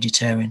being a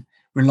vegetarian,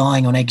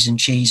 relying on eggs and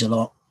cheese a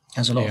lot,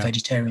 as a lot of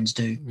vegetarians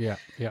do. Yeah,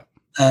 yeah.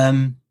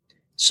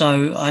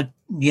 So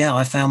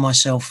I found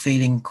myself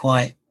feeling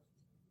quite,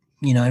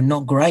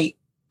 not great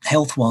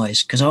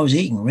health-wise, because I was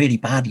eating really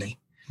badly.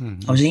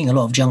 Mm-hmm. I was eating a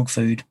lot of junk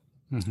food,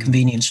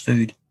 convenience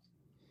food.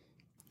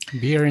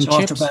 Beer and so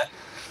chips?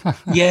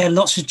 Yeah,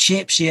 lots of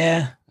chips,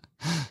 yeah.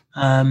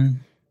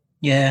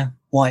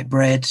 White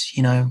bread,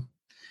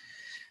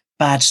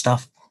 bad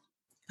stuff.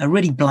 A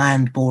really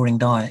bland, boring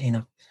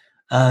diet,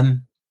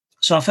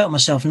 So I felt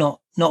myself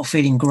not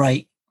feeling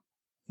great,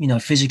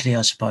 physically,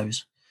 I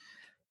suppose,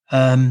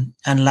 and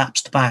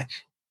lapsed back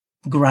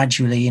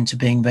gradually into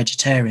being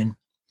vegetarian,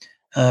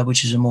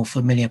 which is a more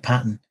familiar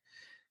pattern.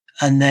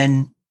 And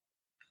then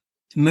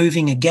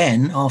moving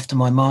again after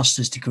my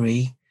master's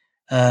degree,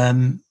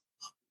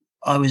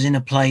 I was in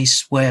a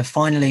place where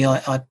finally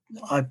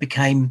I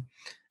became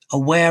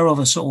aware of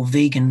a sort of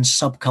vegan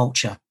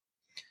subculture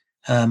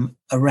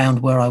around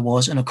where I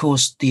was. And of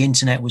course, the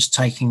internet was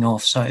taking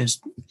off. So it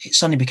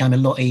suddenly became a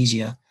lot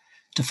easier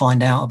to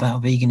find out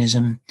about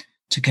veganism,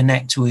 to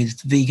connect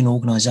with vegan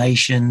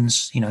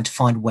organizations, to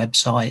find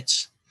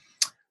websites.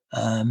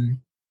 It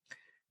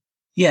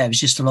was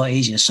just a lot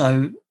easier.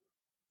 So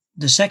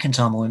the second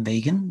time I went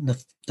vegan,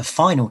 the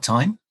final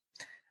time,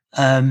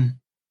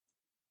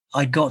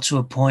 I got to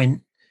a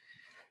point,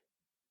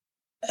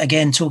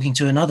 again, talking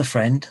to another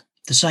friend,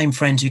 the same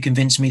friend who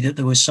convinced me that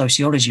there was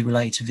sociology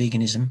related to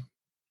veganism.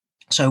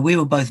 So we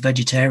were both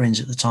vegetarians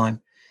at the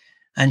time.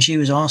 And she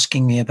was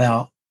asking me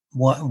about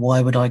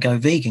why would I go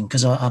vegan?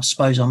 Because I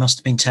suppose I must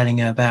have been telling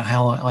her about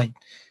how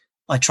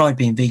I tried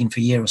being vegan for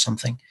a year or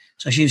something.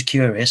 So she was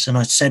curious, and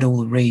I said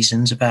all the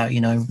reasons about,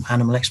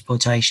 animal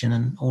exploitation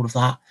and all of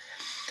that.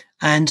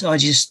 And I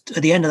just,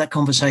 at the end of that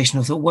conversation,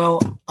 I thought,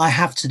 well, I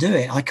have to do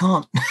it. I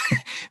can't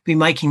be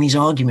making these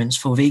arguments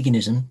for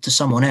veganism to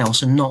someone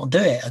else and not do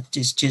it.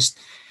 It's just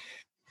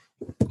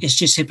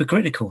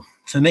hypocritical.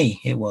 For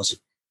me, it was.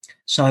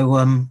 So,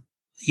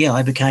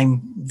 I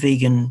became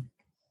vegan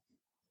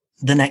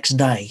the next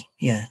day.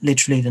 Yeah,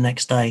 literally the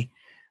next day.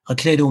 I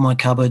cleared all my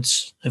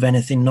cupboards of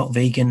anything not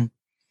vegan,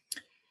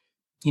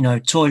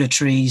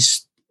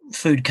 toiletries,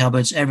 food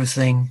cupboards,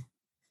 everything.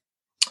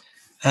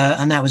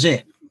 And that was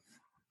it.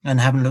 And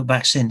haven't looked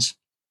back since.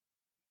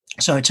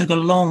 So it took a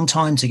long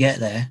time to get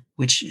there,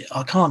 which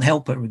I can't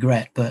help but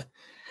regret, but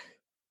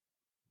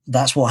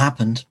that's what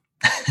happened.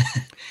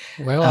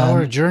 Well,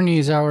 our journey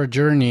is our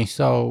journey.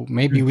 So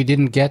maybe we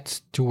didn't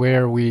get to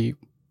where we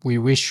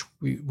wish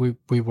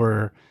we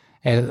were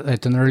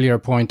at an earlier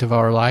point of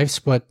our lives,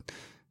 but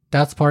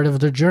that's part of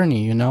the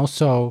journey,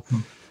 So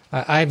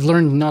I've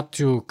learned not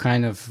to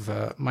kind of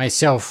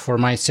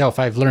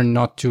I've learned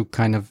not to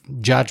kind of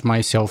judge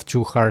myself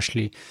too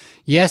harshly.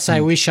 Yes, I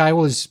wish I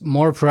was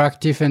more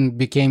proactive and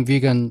became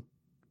vegan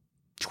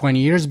 20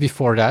 years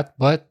before that,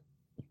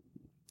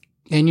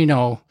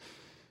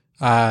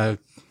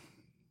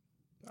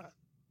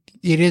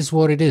 it is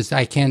what it is.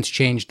 I can't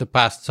change the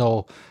past.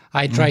 So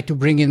I try to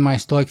bring in my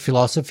Stoic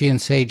philosophy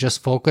and say,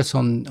 just focus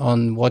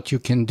on what you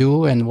can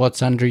do and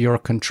what's under your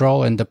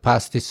control. And the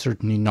past is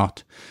certainly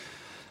not.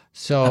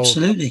 So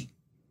absolutely.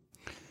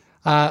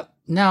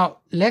 Now,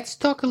 let's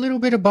talk a little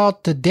bit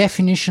about the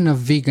definition of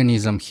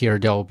veganism here,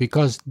 though,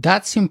 because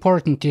that's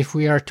important if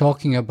we are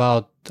talking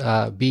about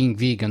being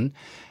vegan.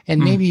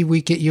 And maybe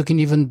you can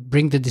even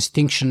bring the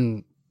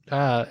distinction,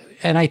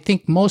 and I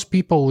think most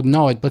people would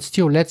know it, but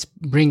still, let's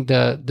bring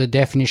the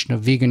definition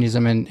of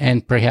veganism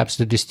and perhaps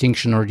the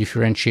distinction or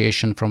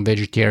differentiation from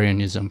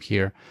vegetarianism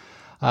here.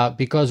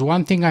 Because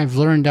one thing I've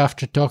learned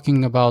after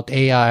talking about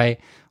AI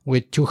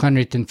with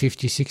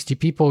 250, 60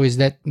 people is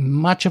that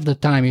much of the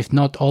time, if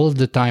not all of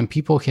the time,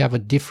 people have a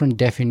different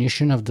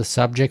definition of the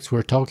subjects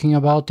we're talking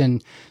about.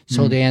 And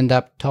so they end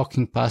up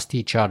talking past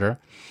each other.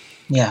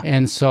 Yeah.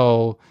 And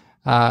so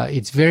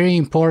it's very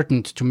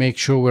important to make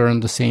sure we're on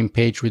the same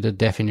page with the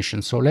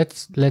definition. So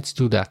let's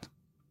do that.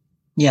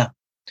 Yeah,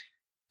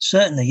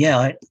 certainly. Yeah,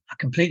 I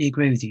completely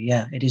agree with you.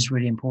 Yeah, it is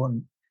really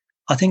important.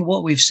 I think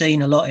what we've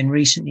seen a lot in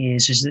recent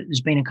years is that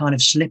there's been a kind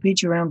of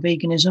slippage around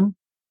veganism,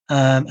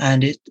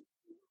 and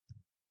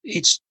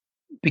it's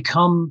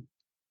become,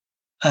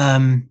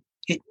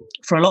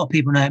 for a lot of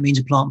people now, it means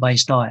a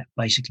plant-based diet,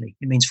 basically.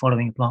 It means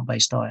following a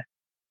plant-based diet.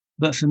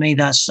 But for me,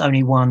 that's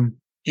only one.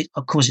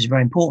 Of course, it's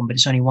very important, but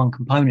it's only one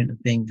component of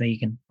being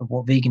vegan, of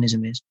what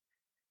veganism is.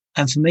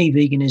 And for me,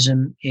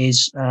 veganism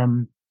is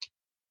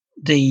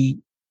the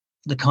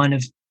kind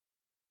of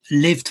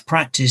lived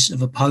practice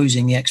of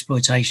opposing the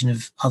exploitation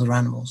of other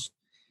animals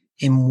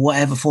in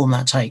whatever form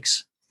that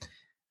takes.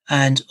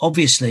 And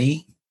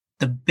obviously,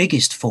 the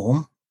biggest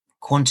form,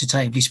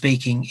 quantitatively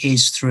speaking,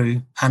 is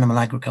through animal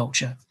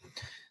agriculture.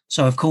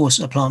 So, of course,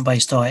 a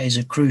plant-based diet is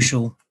a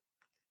crucial,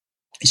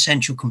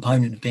 essential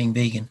component of being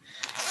vegan.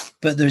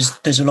 But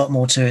there's a lot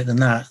more to it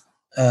than that.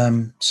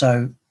 And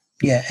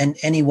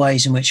any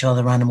ways in which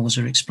other animals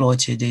are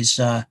exploited is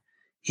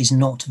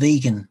not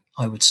vegan,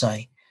 I would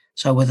say.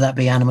 So whether that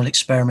be animal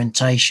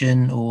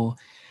experimentation or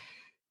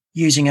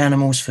using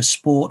animals for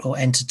sport or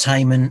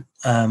entertainment,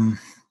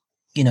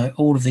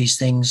 all of these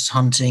things,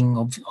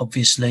 hunting,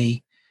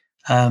 obviously,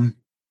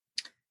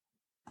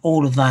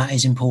 all of that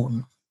is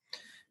important.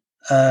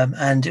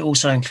 And it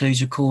also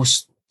includes, of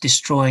course,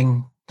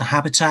 destroying the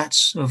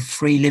habitats of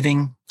free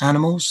living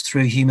animals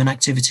through human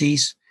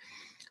activities.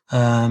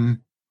 All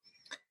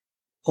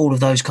of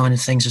those kind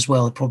of things as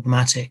well are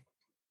problematic.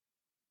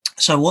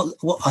 So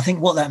what I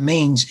think what that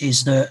means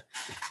is that,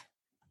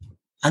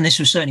 and this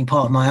was certainly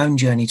part of my own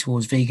journey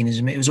towards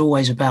veganism, it was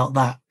always about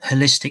that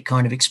holistic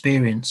kind of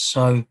experience.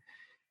 So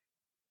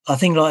I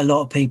think like a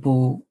lot of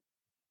people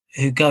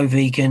who go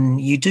vegan,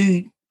 you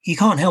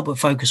can't help but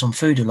focus on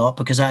food a lot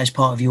because that is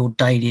part of your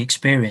daily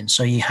experience.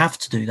 So you have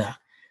to do that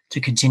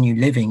to continue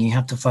living. You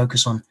have to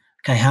focus on,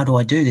 okay, how do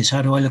I do this?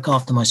 How do I look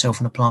after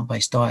myself on a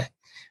plant-based diet?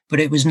 But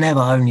it was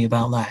never only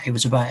about that. It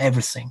was about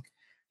everything.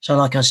 So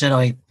like I said,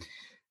 I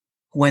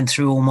went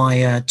through all my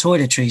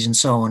toiletries and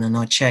so on, and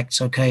I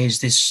checked, okay, is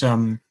this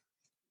no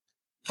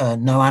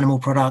animal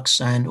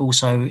products? And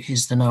also,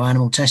 is there no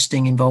animal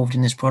testing involved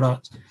in this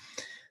product?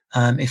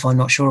 If I'm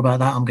not sure about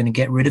that, I'm going to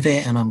get rid of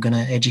it and I'm going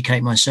to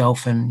educate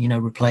myself and,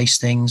 replace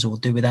things or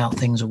do without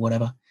things or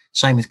whatever.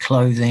 Same with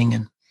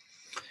clothing.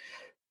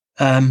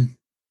 And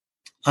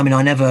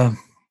I never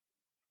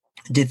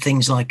did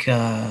things like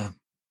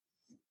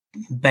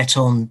bet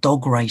on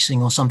dog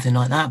racing or something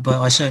like that, but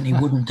I certainly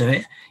wouldn't do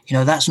it.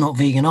 That's not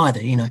vegan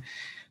either,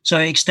 So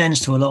it extends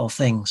to a lot of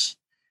things.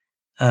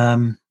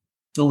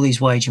 All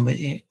these ways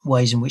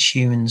in which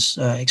humans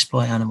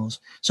exploit animals.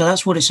 So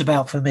that's what it's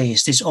about for me.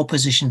 It's this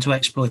opposition to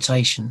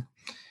exploitation.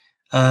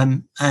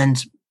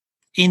 And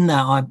in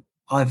that,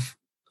 I've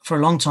for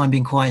a long time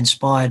been quite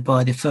inspired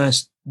by the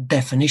first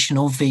definition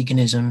of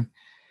veganism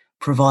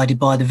provided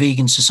by the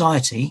Vegan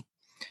Society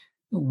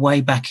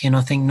way back in, I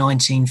think,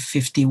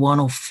 1951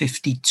 or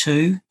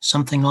 52,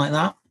 something like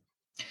that.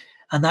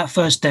 And that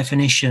first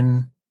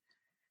definition,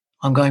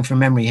 I'm going from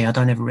memory here, I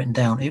don't have it written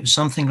down. It was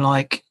something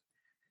like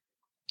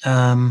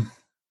the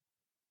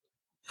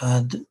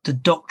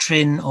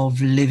doctrine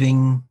of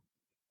living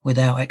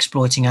without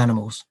exploiting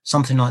animals,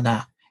 something like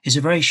that. It's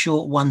a very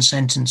short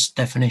one-sentence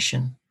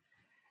definition.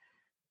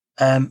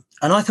 And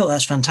I thought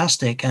that's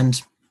fantastic.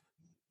 And,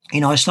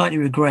 I slightly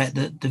regret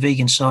that the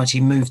Vegan Society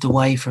moved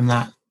away from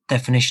that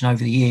definition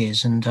over the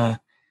years. And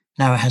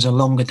now it has a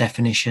longer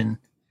definition,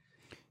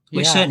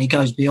 which certainly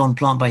goes beyond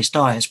plant-based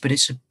diets. But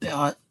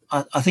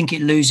I think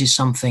it loses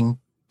something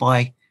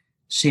by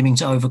seeming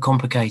to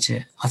overcomplicate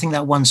it. I think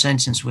that one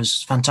sentence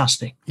was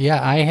fantastic.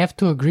 Yeah, I have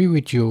to agree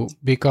with you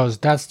because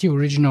that's the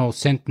original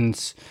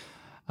sentence.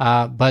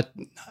 But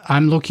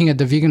I'm looking at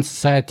the Vegan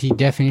Society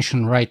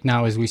definition right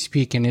now as we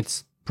speak, and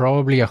it's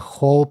probably a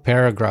whole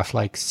paragraph,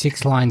 like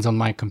 6 lines on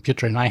my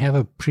computer, and I have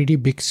a pretty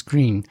big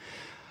screen.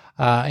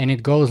 And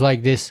it goes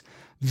like this: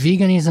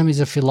 veganism is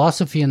a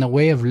philosophy and a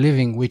way of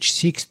living which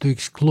seeks to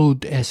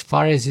exclude, as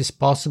far as is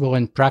possible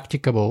and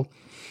practicable,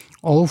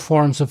 all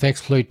forms of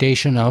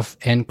exploitation of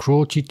and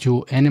cruelty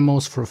to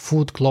animals for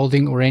food,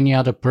 clothing, or any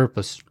other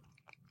purpose,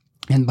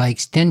 and by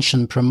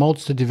extension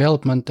promotes the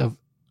development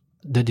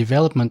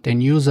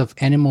and use of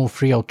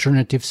animal-free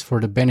alternatives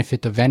for the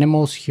benefit of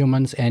animals,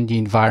 humans, and the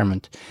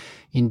environment.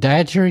 In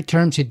dietary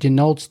terms, it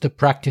denotes the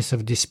practice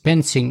of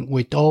dispensing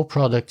with all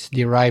products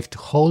derived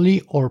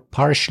wholly or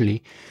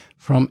partially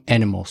from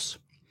animals.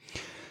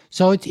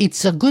 So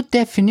it's a good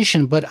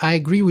definition, but I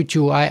agree with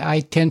you.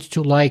 I tend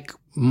to like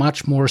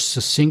much more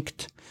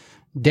succinct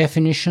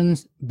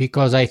definitions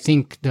because I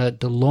think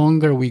the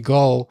longer we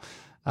go,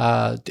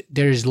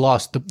 there is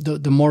loss.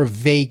 The more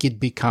vague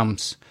it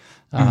becomes.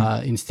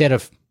 Instead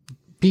of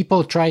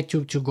people try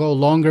to go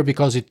longer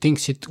because it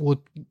thinks it would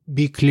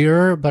be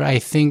clearer, but I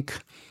think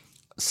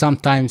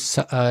sometimes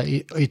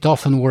it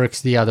often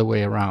works the other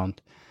way around.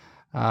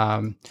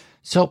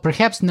 So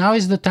perhaps now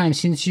is the time,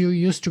 since you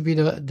used to be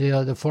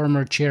the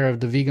former chair of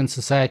the Vegan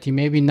Society,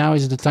 maybe now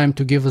is the time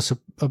to give us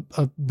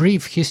a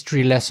brief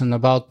history lesson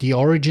about the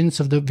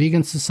origins of the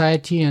Vegan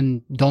Society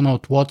and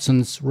Donald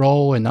Watson's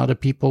role and other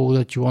people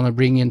that you want to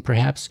bring in,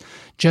 perhaps,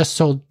 just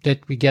so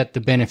that we get the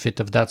benefit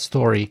of that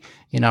story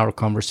in our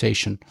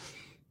conversation.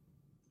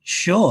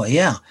 Sure,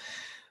 yeah.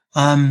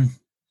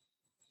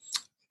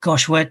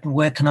 Gosh,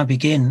 where can I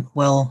begin?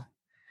 Well,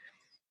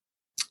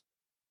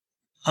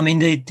 I mean,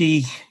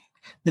 the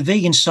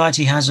Vegan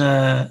Society has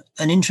an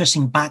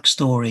interesting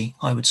backstory,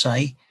 I would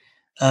say,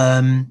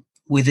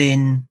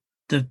 within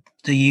the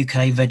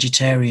UK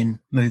vegetarian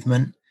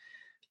movement.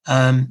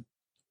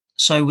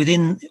 So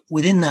within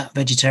that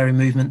vegetarian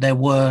movement, there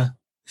were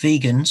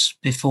vegans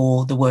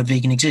before the word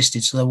vegan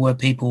existed. So there were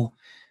people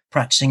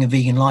practicing a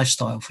vegan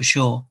lifestyle for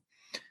sure.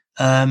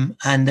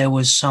 And there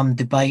was some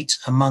debate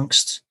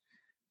amongst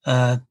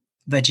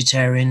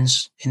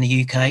vegetarians in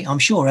the UK. I'm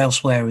sure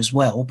elsewhere as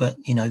well, but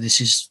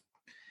this is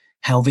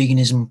how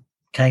veganism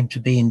came to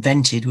be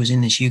invented, was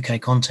in this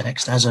UK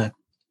context as a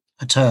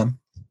term.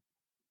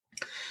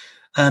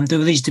 There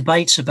were these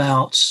debates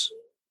about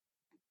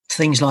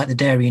things like the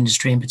dairy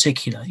industry in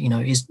particular.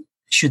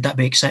 Should that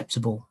be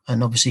acceptable?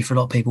 And obviously for a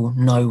lot of people,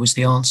 no was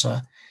the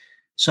answer.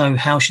 So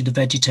how should the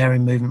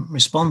vegetarian movement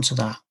respond to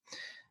that?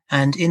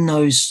 And in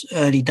those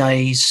early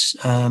days,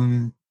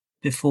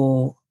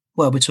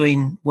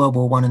 between World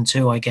War I and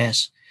II, I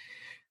guess,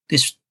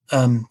 this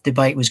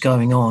debate was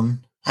going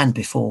on, and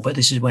before, but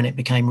this is when it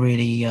became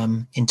really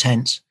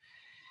intense.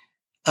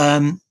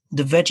 The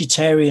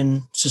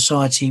vegetarian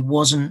society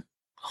wasn't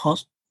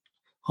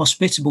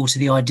hospitable to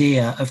the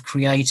idea of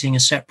creating a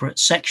separate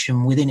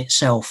section within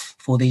itself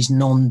for these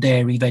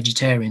non-dairy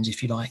vegetarians,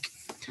 if you like.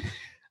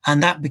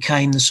 And that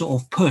became the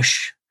sort of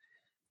push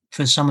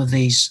for some of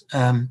these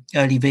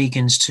early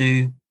vegans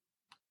to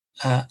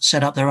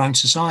set up their own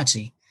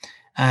society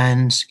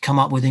and come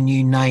up with a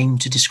new name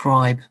to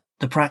describe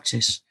the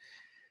practice.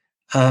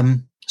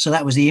 So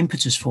that was the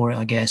impetus for it,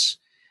 I guess.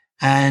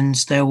 And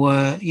there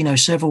were,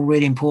 several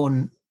really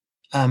important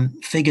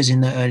figures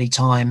in the early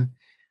time.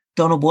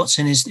 Donald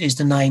Watson is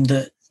the name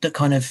that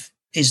kind of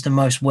is the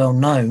most well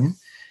known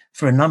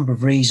for a number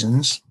of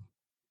reasons.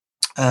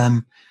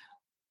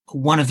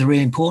 One of the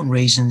really important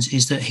reasons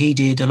is that he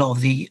did a lot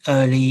of the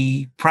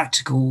early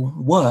practical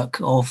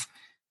work of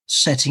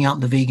setting up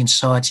the vegan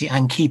society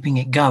and keeping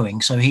it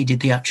going. So he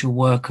did the actual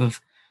work of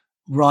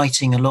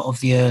writing a lot of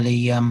the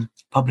early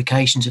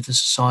publications of the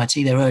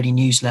society, their early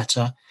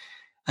newsletter,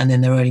 and then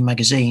their early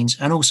magazines,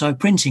 and also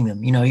printing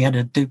them. He had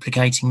a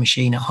duplicating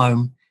machine at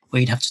home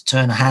where you'd have to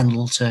turn a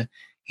handle to,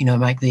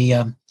 make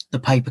the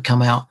paper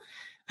come out,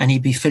 and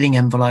he'd be filling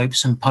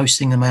envelopes and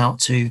posting them out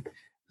to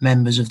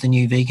members of the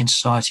new vegan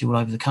society all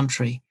over the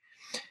country.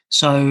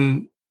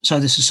 So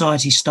the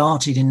society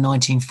started in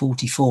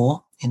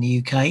 1944 in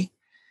the UK,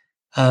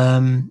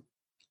 and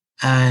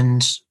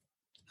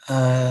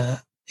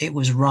it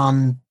was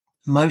run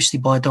mostly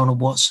by Donald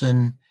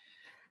Watson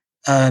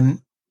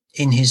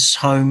in his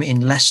home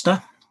in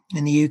Leicester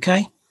in the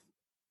UK.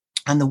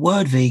 And the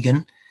word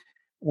vegan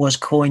was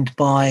coined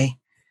by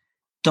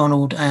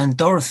Donald and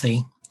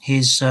Dorothy,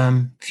 his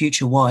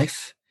future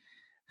wife.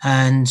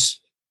 And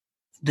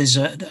there's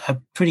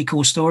a pretty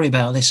cool story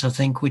about this, I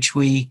think, which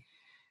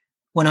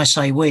when I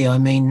say we, I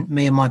mean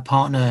me and my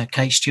partner,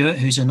 Kate Stewart,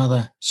 who's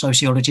another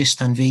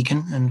sociologist and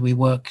vegan, and we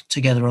work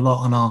together a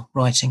lot on our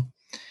writing.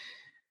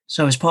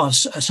 So as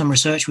part of some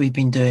research we've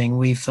been doing,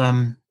 we've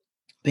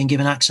been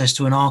given access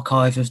to an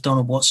archive of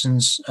Donald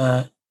Watson's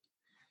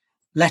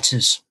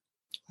letters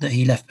that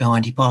he left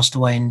behind. He passed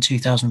away in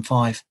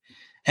 2005.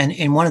 And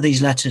in one of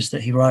these letters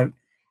that he wrote,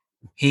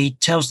 he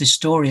tells this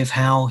story of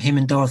how him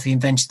and Dorothy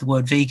invented the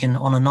word vegan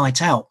on a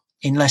night out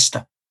in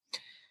Leicester.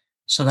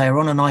 So they were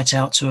on a night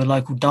out to a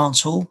local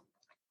dance hall,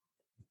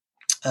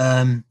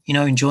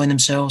 enjoying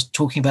themselves,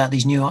 talking about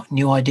these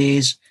new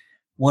ideas.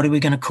 What are we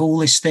going to call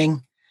this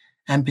thing?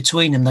 And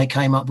between them, they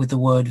came up with the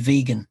word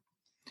vegan.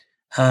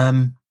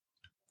 And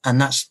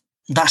that's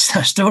that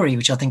story,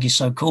 which I think is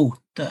so cool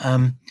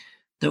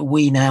that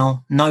we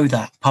now know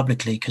that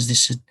publicly, because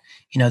this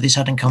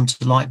hadn't come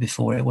to light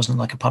before. It wasn't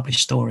like a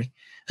published story,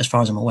 as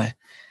far as I'm aware.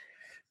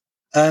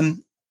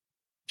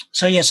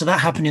 So that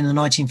happened in the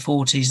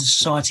 1940s. The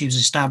society was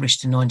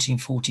established in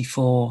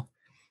 1944.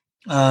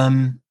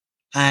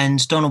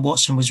 And Donald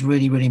Watson was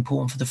really, really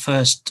important for the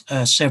first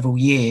several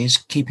years,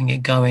 keeping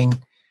it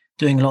going,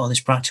 doing a lot of this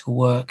practical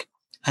work.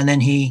 And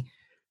then he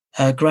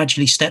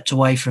gradually stepped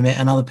away from it,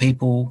 and other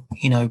people,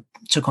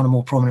 took on a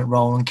more prominent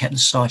role and kept the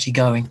society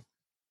going.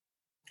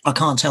 I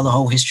can't tell the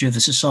whole history of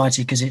the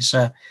society because it's,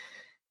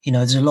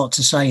 there's a lot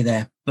to say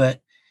there.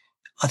 But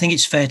I think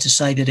it's fair to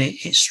say that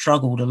it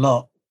struggled a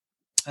lot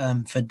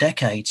for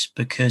decades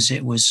because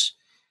it was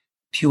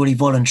purely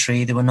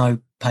voluntary. There were no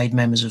paid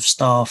members of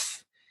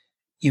staff.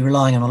 You're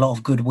relying on a lot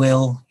of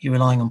goodwill. You're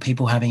relying on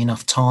people having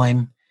enough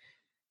time,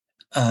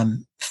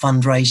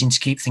 fundraising to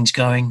keep things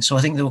going. So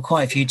I think there were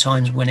quite a few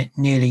times when it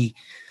nearly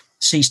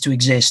ceased to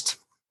exist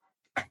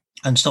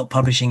and stopped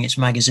publishing its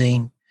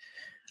magazine.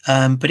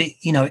 But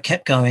it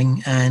kept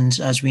going, and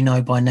as we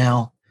know by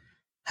now,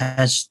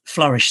 has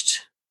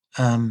flourished,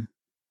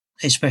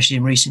 especially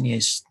in recent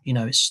years.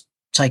 It's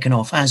taken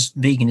off, as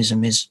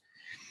veganism is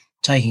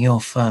taking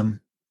off in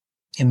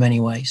many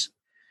ways.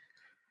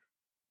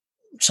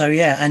 So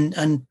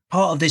and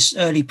part of this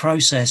early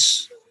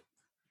process,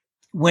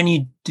 when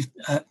you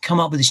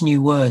come up with this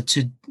new word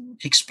to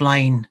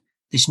explain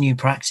this new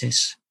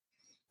practice,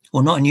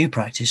 or not a new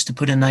practice, to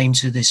put a name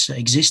to this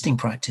existing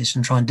practice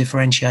and try and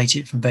differentiate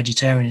it from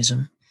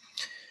vegetarianism.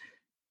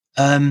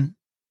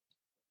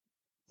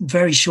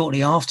 Very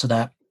shortly after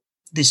that,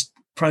 this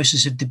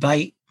process of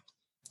debate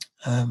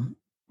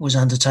was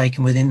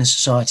undertaken within the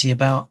society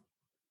about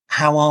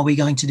how are we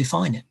going to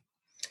define it.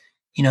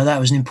 That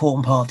was an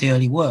important part of the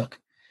early work.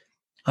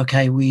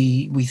 Okay,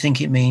 we think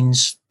it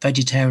means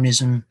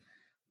vegetarianism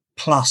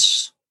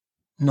plus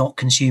not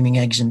consuming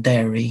eggs and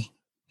dairy.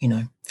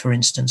 For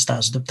instance,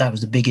 that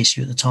was the big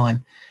issue at the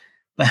time.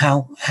 But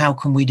how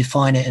can we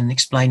define it and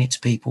explain it to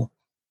people?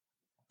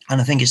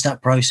 And I think it's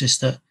that process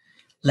that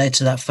led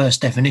to that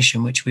first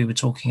definition, which we were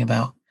talking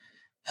about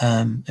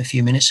a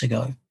few minutes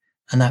ago,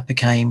 and that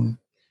became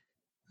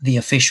the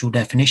official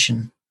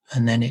definition.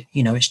 And then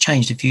it's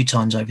changed a few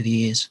times over the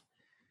years,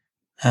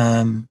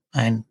 and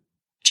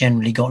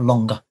generally got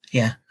longer.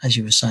 Yeah, as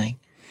you were saying.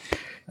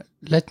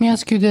 Let me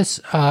ask you this: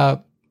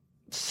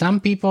 some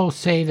people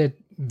say that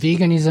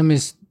veganism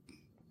is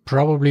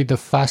probably the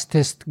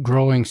fastest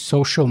growing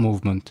social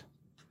movement.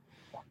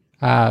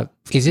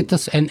 Is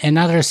it and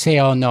others say,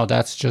 oh no,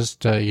 that's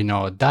just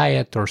a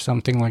diet or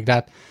something like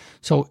that.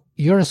 So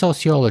you're a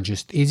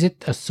sociologist. Is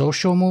it a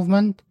social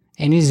movement,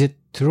 and is it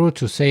true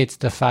to say it's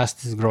the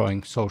fastest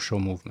growing social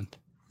movement?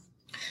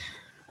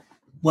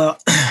 Well,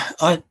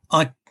 I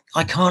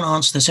can't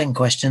answer the second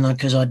question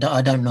because I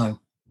don't know,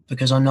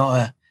 because I'm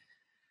not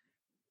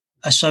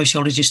a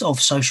sociologist of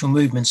social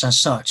movements as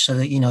such. So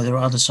that there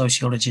are other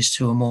sociologists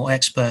who are more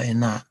expert in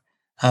that.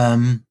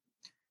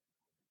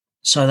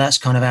 So that's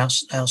kind of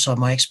outside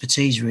my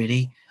expertise,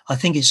 really. I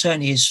think it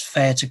certainly is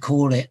fair to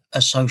call it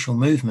a social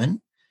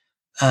movement.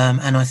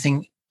 And I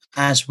think,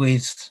 as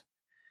with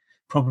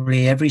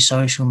probably every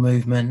social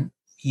movement,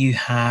 you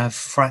have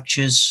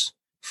fractures,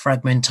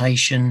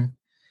 fragmentation,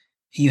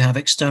 you have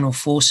external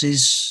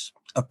forces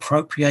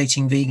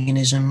appropriating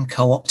veganism,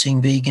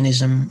 co-opting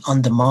veganism,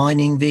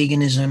 undermining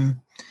veganism,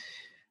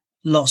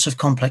 lots of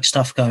complex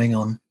stuff going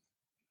on.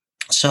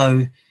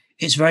 So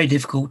it's very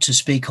difficult to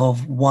speak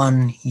of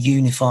one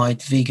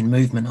unified vegan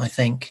movement, I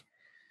think.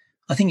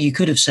 I think you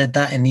could have said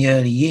that in the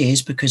early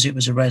years because it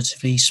was a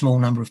relatively small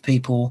number of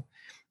people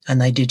and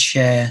they did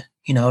share,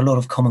 a lot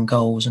of common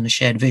goals and a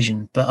shared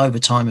vision. But over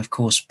time, of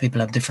course, people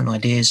have different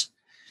ideas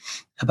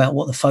about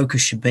what the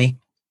focus should be.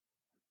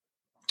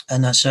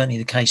 And that's certainly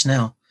the case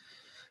now.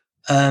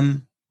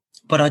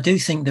 But I do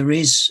think there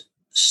is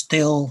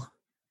still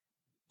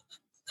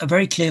a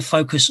very clear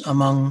focus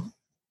among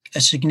a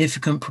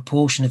significant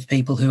proportion of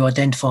people who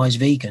identify as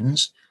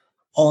vegans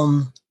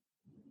on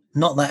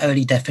not that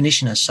early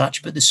definition as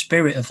such, but the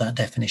spirit of that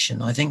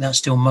definition. I think that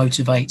still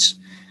motivates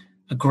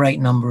a great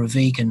number of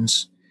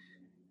vegans.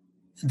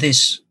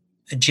 This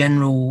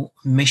general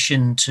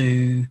mission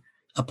to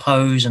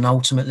oppose and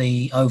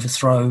ultimately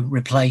overthrow,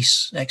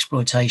 replace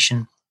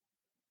exploitation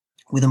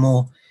with a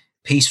more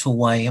peaceful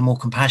way, a more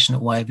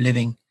compassionate way of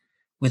living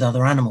with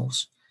other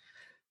animals.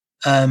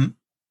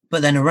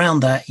 But then around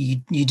that,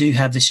 you do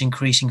have this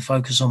increasing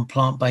focus on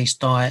plant-based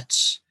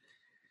diets,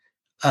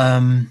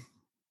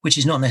 which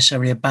is not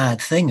necessarily a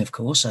bad thing, of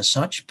course, as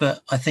such.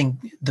 But I think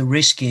the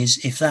risk is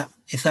if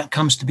that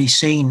comes to be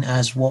seen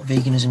as what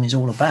veganism is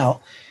all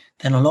about,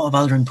 then a lot of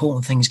other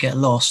important things get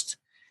lost.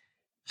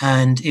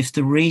 And if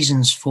the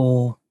reasons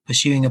for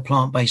pursuing a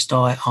plant-based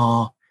diet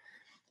are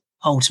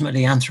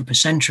ultimately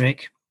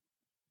anthropocentric,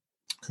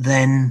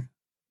 then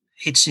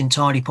it's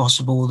entirely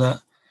possible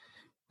that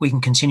we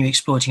can continue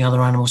exploiting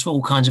other animals for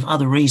all kinds of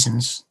other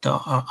reasons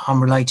that are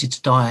unrelated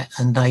to diet,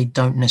 and they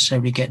don't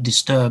necessarily get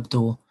disturbed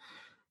or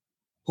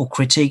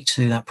critiqued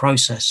through that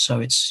process. So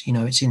it's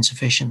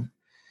insufficient.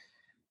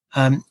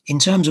 In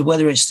terms of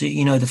whether it's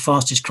the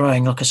fastest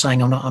growing, like I was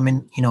saying, I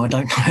don't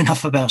know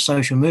enough about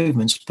social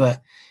movements,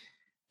 but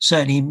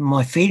certainly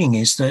my feeling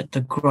is that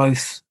the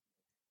growth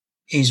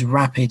is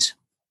rapid,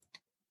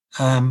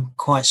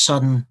 quite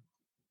sudden.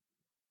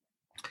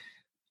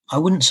 I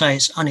wouldn't say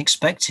it's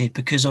unexpected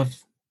because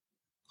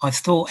I've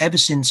thought ever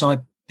since I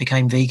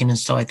became vegan and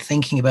started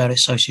thinking about it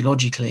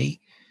sociologically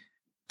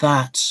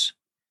that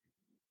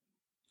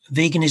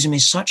veganism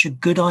is such a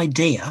good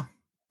idea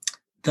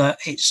that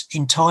it's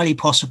entirely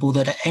possible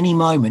that at any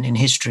moment in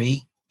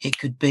history it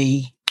could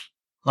be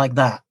like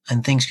that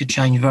and things could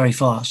change very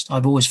fast.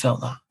 I've always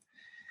felt that.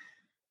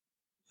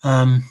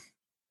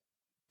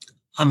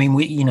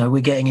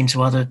 We're getting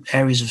into other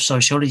areas of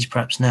sociology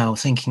perhaps now,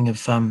 thinking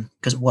of I'm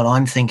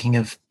thinking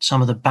of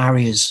some of the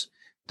barriers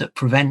that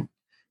prevent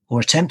or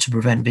attempt to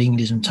prevent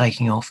veganism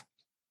taking off,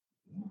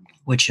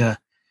 which are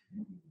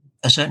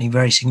certainly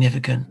very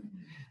significant.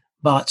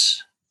 But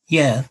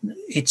yeah,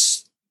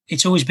 it's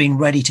always been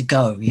ready to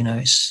go.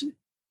 It's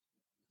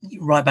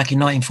right back in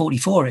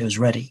 1944 it was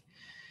ready.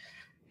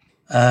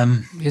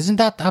 Isn't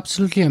that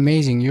absolutely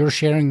amazing? You're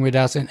sharing with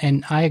us,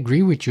 and I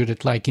agree with you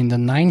that like in the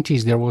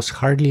 90s, there was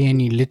hardly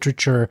any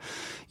literature.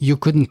 You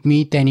couldn't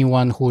meet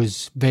anyone who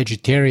is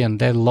vegetarian,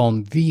 let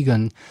alone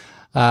vegan.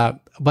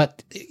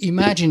 But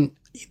imagine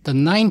the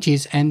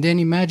 90s, and then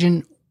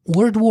imagine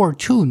World War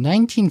II,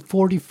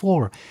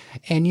 1944,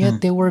 and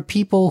yet there were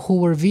people who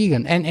were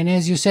vegan. And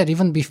as you said,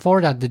 even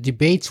before that, the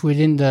debates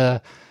within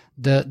the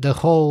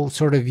whole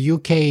sort of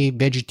UK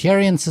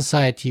vegetarian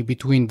society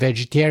between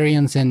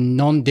vegetarians and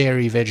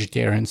non-dairy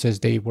vegetarians, as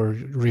they were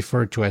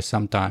referred to as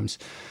sometimes.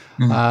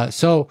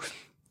 So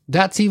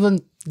that's even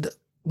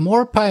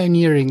more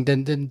pioneering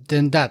than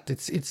that.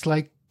 It's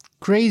like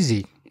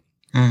crazy.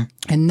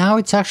 And now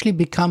it's actually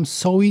become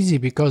so easy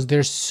because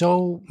there's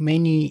so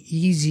many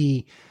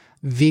easy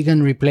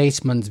vegan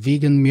replacements,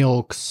 vegan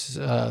milks,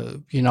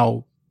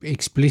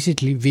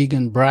 explicitly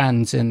vegan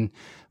brands and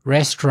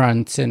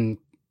restaurants, and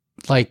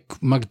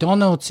like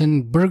McDonald's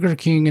and Burger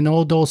King and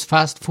all those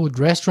fast food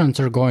restaurants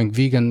are going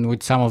vegan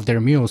with some of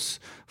their meals,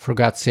 for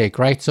God's sake,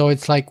 right? So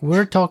it's like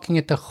we're talking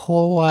at a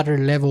whole other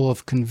level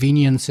of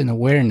convenience and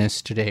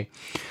awareness today.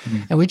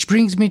 And which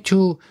brings me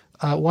to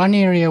one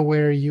area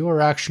where you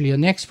are actually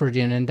an expert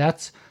in, and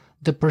that's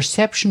the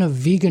perception of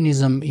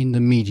veganism in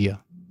the media.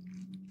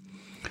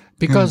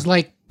 Because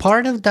like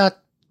part of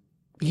that,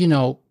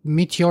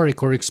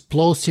 meteoric or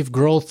explosive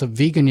growth of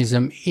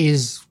veganism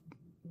is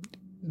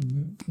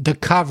the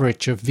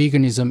coverage of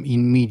veganism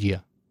in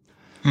media.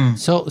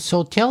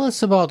 So tell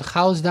us about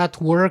how's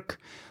that work?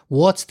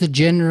 What's the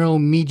general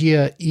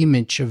media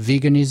image of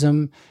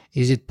veganism?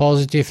 Is it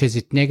positive? Is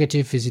it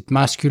negative? Is it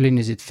masculine?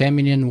 Is it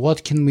feminine?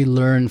 What can we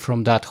learn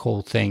from that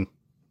whole thing?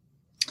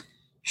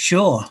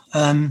 Sure.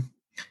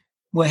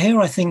 Well, here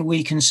I think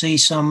we can see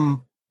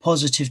some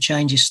positive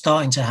changes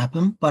starting to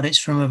happen, but it's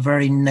from a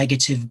very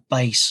negative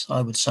base,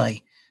 I would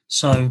say.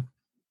 So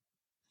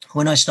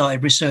when I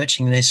started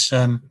researching this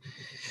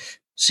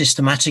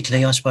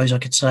systematically, I suppose I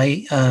could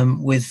say,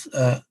 with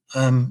a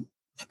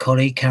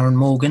colleague, Karen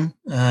Morgan,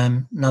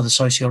 another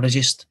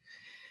sociologist,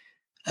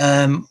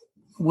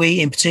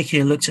 we in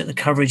particular looked at the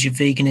coverage of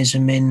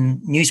veganism in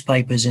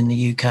newspapers in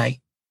the UK.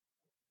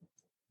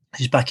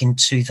 This is back in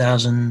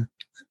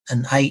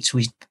 2008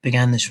 we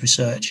began this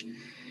research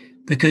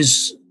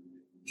because,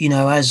 you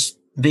know, as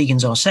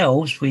vegans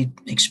ourselves, we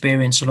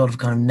experience a lot of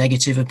kind of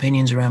negative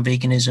opinions around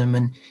veganism,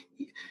 and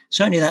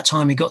certainly at that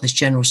time we got this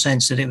general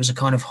sense that it was a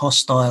kind of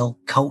hostile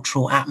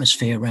cultural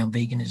atmosphere around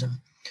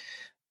veganism.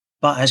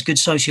 But as good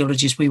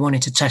sociologists, we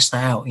wanted to test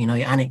that out. You know,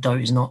 your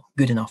anecdote is not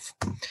good enough.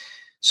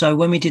 So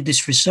when we did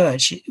this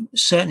research,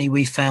 certainly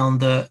we found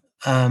that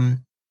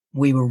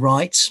we were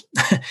right.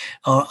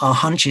 Our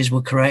hunches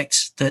were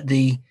correct, that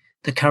the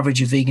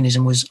coverage of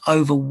veganism was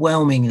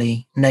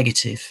overwhelmingly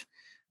negative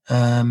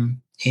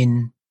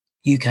in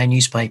UK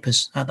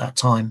newspapers at that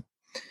time.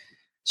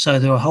 So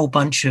there were a whole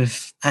bunch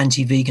of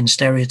anti-vegan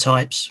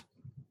stereotypes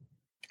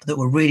that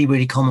were really,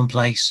 really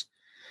commonplace,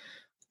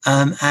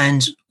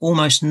 and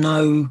almost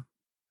no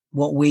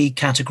what we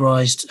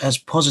categorized as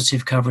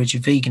positive coverage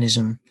of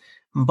veganism.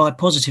 And by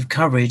positive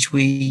coverage,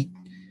 we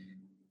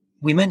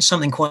meant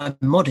something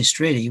quite modest,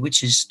 really,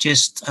 which is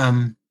just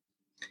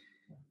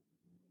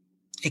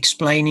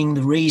explaining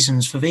the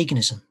reasons for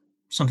veganism,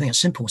 something that's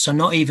simple. So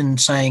not even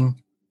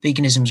saying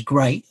veganism's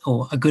great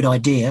or a good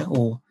idea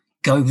or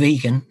go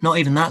vegan, not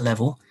even that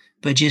level,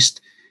 but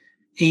just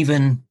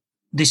even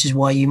this is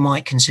why you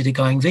might consider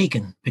going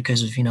vegan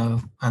because of, you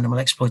know, animal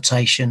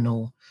exploitation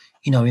or,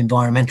 you know,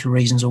 environmental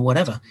reasons or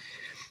whatever.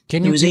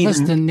 Can you give us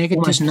the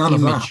negative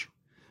image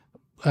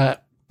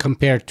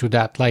compared to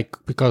that? Like,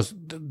 because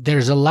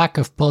there's a lack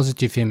of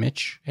positive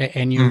image,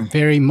 and your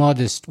very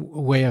modest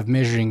way of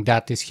measuring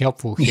that is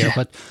helpful here. Yeah.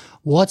 But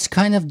what's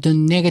kind of the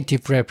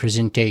negative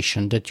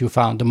representation that you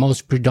found, the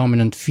most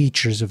predominant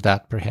features of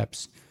that,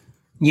 perhaps?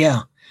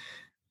 Yeah,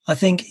 I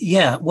think,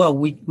 yeah, well,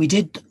 we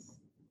did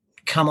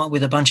come up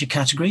with a bunch of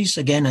categories,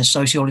 again, as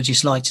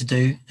sociologists like to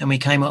do, and we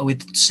came up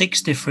with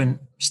 6 different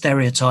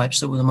stereotypes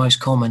that were the most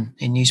common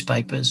in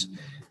newspapers.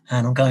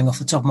 And I'm going off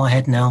the top of my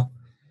head now.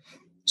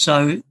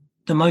 So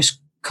the most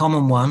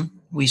common one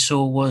we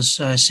saw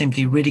was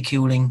simply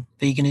ridiculing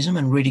veganism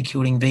and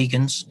ridiculing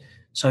vegans.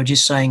 So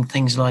just saying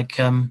things like,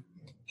 you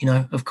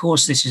know, of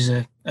course, this is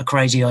a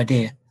crazy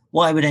idea.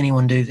 Why would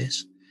anyone do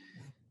this?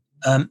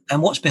 And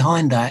what's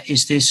behind that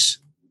is this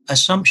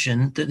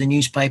assumption that the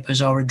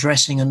newspapers are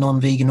addressing a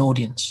non-vegan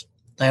audience.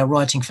 They are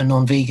writing for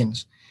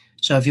non-vegans.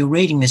 So if you're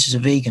reading this as a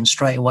vegan,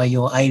 straight away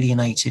you're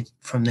alienated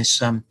from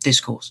this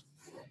discourse.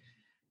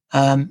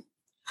 And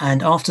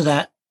after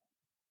that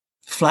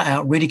flat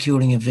out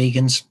ridiculing of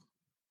vegans,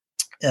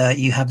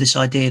 you have this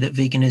idea that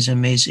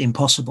veganism is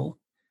impossible,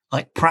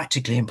 like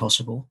practically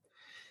impossible.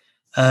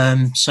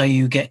 So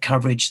you get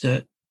coverage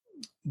that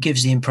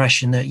gives the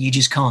impression that you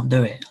just can't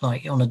do it.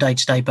 Like on a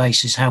day-to-day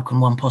basis, how can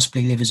one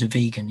possibly live as a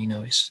vegan? You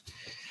know,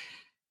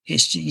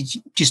 it's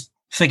just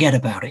forget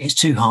about it. It's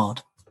too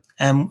hard.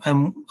 And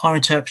our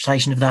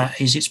interpretation of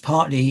that is it's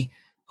partly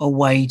a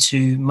way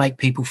to make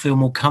people feel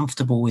more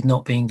comfortable with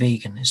not being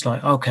vegan. It's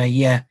like, okay,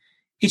 yeah,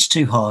 it's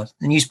too hard.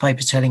 The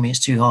newspaper's telling me it's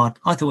too hard.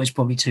 I thought it's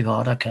probably too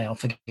hard. Okay, I'll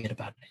forget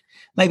about it.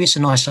 Maybe it's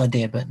a nice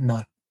idea, but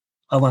no,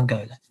 I won't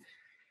go there.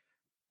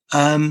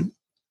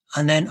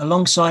 And then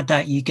alongside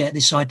that, you get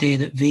this idea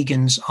that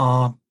vegans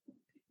are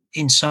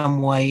in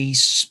some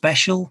ways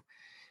special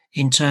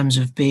in terms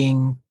of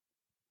being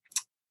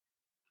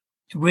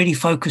really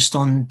focused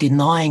on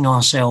denying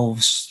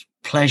ourselves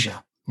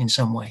pleasure in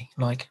some way,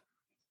 like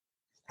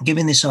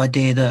giving this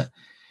idea that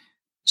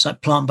it's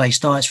like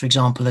plant-based diets, for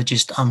example, are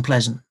just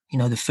unpleasant. You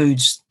know, the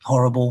food's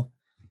horrible.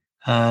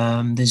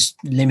 There's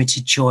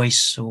limited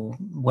choice or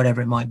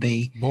whatever it might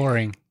be.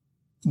 Boring,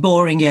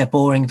 yeah,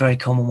 boring, very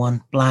common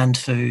one. Bland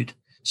food.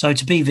 So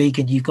to be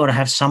vegan, you've got to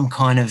have some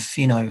kind of,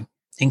 you know,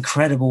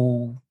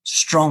 incredible,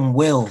 strong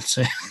will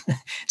to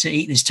to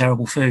eat this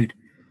terrible food.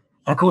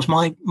 Of course,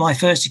 my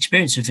first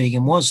experience of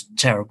vegan was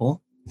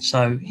terrible.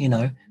 So, you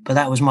know, but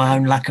that was my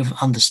own lack of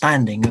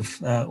understanding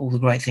of all the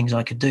great things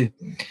I could do.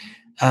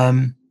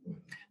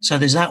 So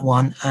there's that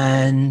one.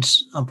 And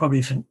I'm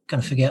probably going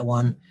to forget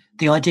one.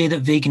 The idea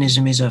that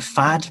veganism is a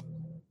fad,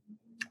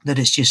 that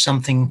it's just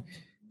something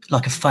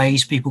like a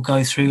phase people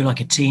go through, like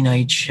a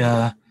teenage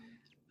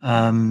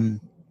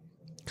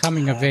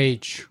coming of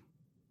age.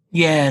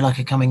 Yeah, like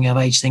a coming of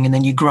age thing. And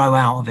then you grow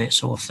out of it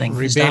sort of thing.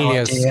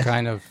 Rebellious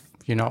kind of,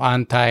 you know,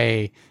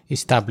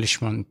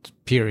 anti-establishment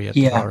period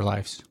of our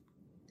lives.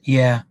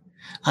 Yeah.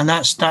 And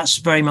that's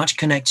very much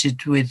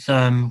connected with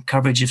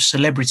coverage of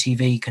celebrity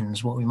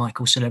vegans, what we might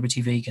call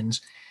celebrity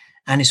vegans,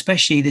 and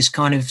especially this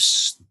kind of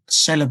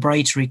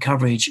celebratory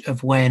coverage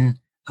of when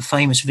a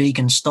famous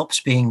vegan stops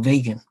being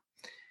vegan.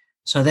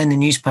 So then the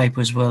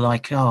newspapers were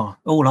like, oh,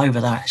 all over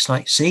that. It's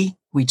like, see,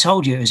 we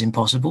told you it was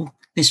impossible.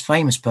 This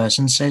famous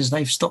person says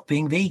they've stopped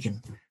being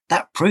vegan.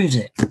 That proves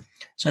it.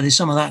 So there's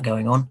some of that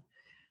going on.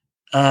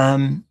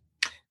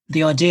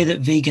 The idea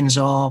that vegans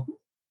are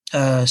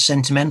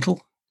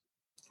sentimental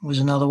was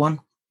another one,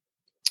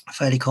 a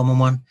fairly common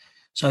one.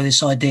 So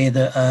this idea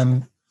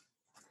that,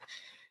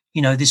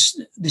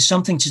 there's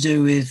something to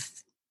do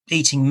with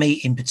eating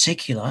meat in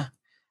particular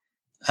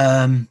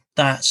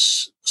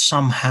that's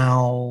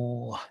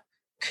somehow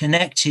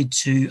connected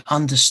to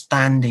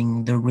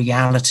understanding the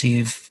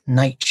reality of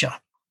nature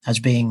as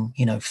being,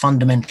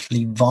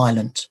 fundamentally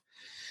violent,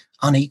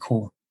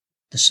 unequal,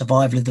 the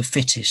survival of the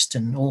fittest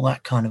and all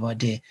that kind of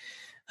idea.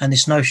 And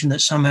this notion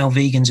that somehow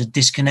vegans are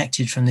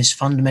disconnected from this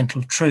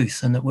fundamental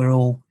truth and that we're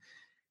all,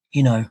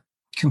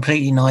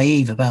 completely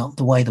naive about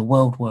the way the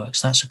world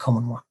works. That's a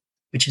common one,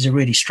 which is a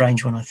really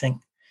strange one, I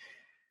think.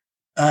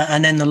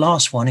 And then the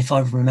last one, if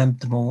I've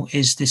remembered them all,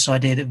 is this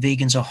idea that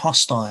vegans are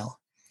hostile,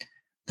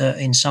 that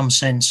in some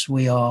sense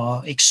we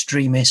are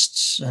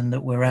extremists and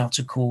that we're out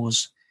to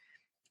cause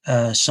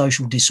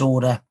social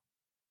disorder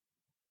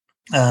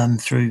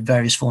through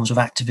various forms of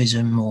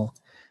activism or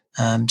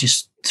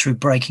just through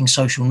breaking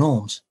social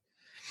norms.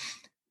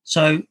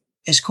 So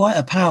it's quite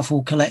a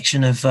powerful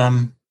collection of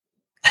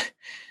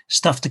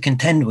stuff to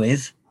contend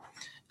with.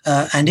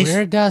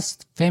 Where does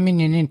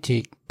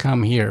femininity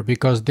come here?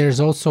 Because there's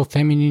also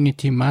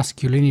femininity,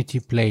 masculinity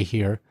play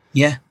here.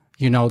 Yeah.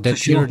 That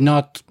sure. You're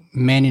not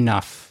man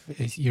enough.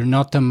 You're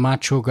not a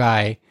macho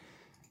guy.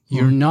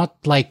 You're not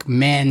like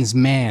man's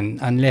man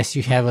unless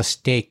you have a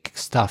steak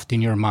stuffed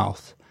in your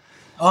mouth.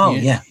 Oh,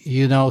 yeah.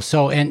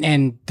 So,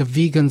 and the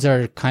vegans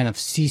are kind of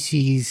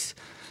sissies,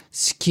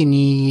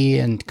 skinny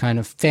and kind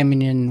of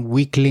feminine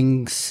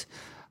weaklings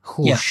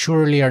who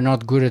surely are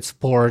not good at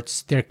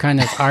sports. They're kind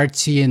of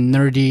artsy and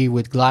nerdy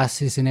with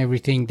glasses and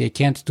everything. They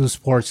can't do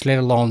sports, let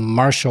alone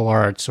martial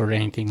arts or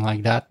anything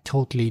like that.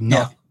 Totally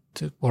not.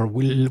 Or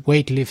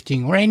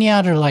weightlifting or any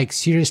other like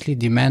seriously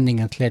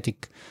demanding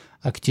athletic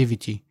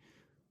activity.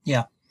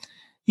 Yeah.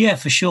 Yeah,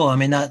 for sure. I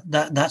mean,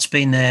 that's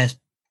been there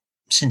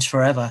since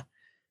forever.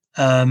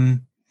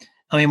 One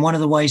of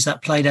the ways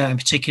that played out in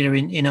particular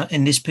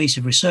in this piece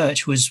of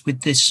research was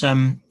with this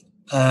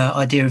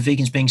idea of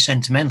vegans being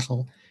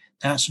sentimental.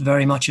 That's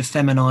very much a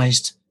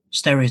feminized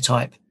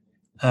stereotype.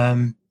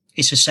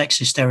 It's a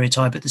sexist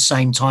stereotype at the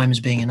same time as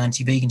being an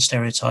anti-vegan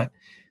stereotype.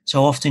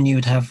 So often you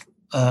would have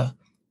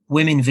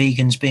women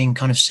vegans being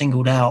kind of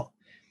singled out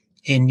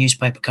in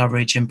newspaper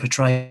coverage and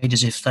portrayed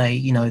as if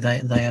they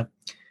are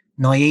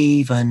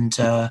naive and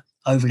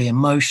overly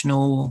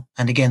emotional.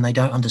 And again, they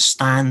don't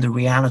understand the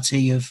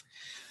reality of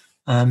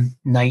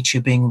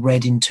nature being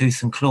red in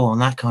tooth and claw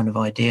and that kind of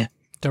idea.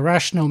 The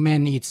rational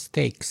man eats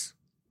steaks.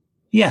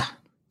 Yeah,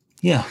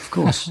 of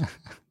course.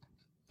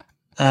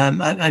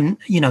 And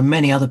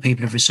many other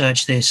people have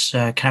researched this.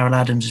 Carol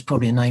Adams is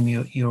probably a name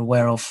you're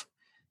aware of.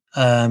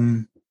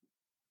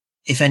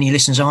 If any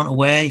listeners aren't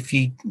aware, if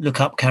you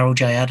look up Carol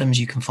J. Adams,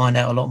 you can find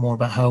out a lot more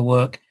about her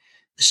work.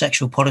 The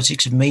Sexual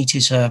Politics of Meat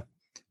is her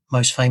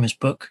most famous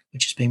book,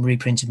 which has been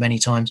reprinted many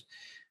times.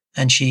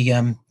 And she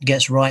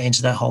gets right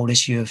into that whole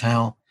issue of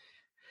how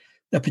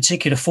a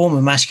particular form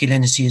of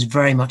masculinity is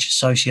very much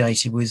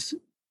associated with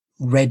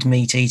red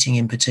meat eating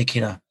in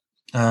particular.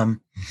 So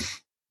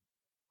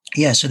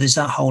there's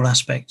that whole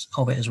aspect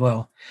of it as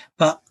well.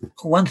 But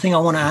one thing I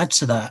want to add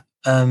to that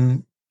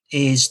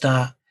is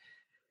that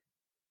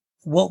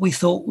what we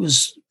thought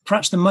was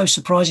perhaps the most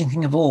surprising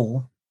thing of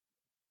all,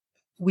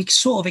 we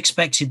sort of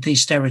expected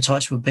these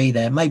stereotypes would be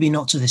there, maybe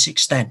not to this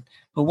extent.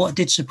 But what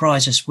did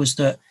surprise us was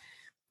that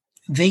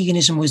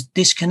veganism was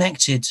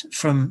disconnected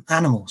from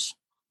animals.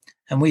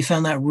 And we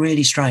found that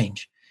really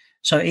strange.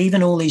 So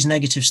even all these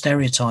negative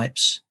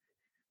stereotypes,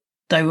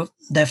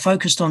 they're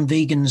focused on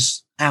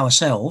vegans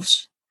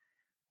ourselves.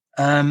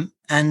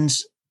 And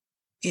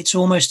it's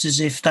almost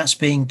as if that's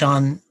being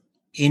done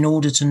in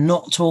order to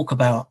not talk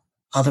about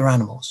other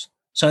animals.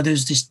 So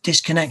there's this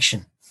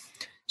disconnection.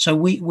 So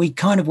we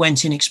kind of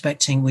went in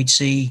expecting we'd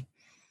see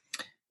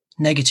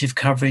negative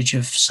coverage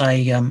of,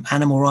 say,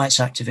 animal rights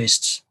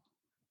activists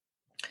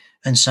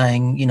and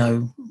saying,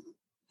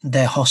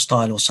 they're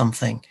hostile or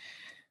something.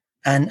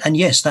 And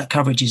yes, that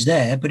coverage is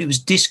there, but it was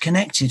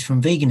disconnected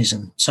from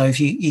veganism. So if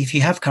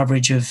you have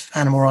coverage of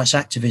animal rights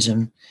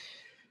activism,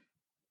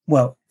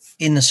 well,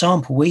 in the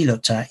sample we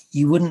looked at,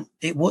 it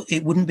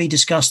wouldn't be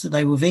discussed that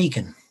they were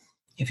vegan,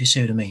 if you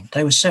see what I mean.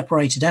 They were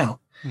separated out.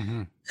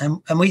 Mm-hmm.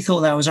 And we thought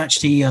that was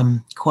actually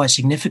quite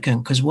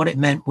significant, because what it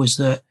meant was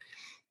that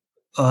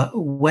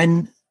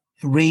when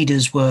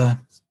readers were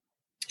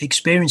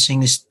experiencing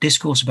this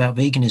discourse about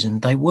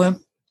veganism, they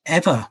weren't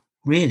ever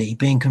really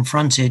being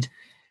confronted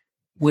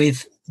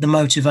with the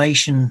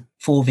motivation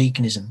for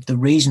veganism, the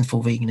reason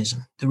for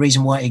veganism, the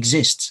reason why it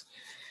exists.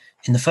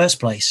 in the first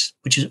place,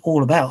 which is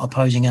all about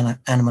opposing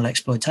animal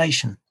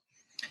exploitation.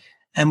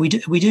 And we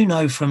do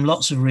know from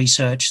lots of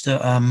research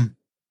that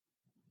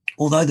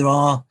although there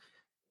are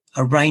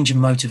a range of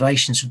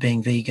motivations for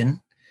being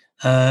vegan,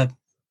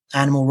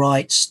 animal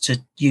rights,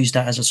 to use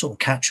that as a sort of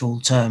catch-all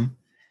term,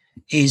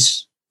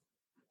 is,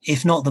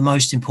 if not the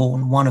most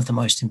important, one of the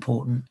most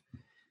important,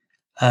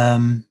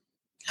 and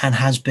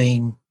has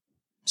been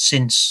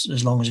since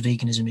as long as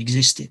veganism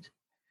existed.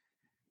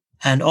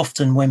 And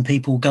often when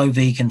people go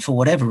vegan for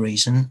whatever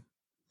reason,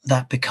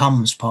 that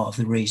becomes part of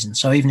the reason.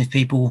 So even if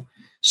people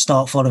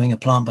start following a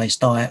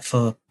plant-based diet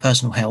for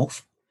personal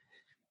health,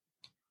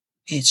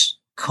 it's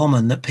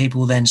common that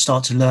people then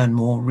start to learn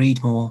more,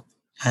 read more,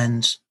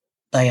 and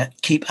they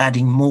keep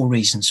adding more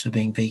reasons for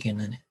being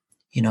vegan, and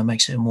it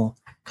makes it a more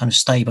kind of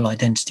stable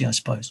identity, I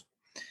suppose.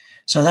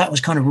 So that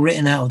was kind of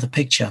written out of the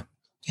picture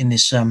in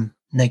this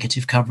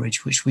negative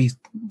coverage, which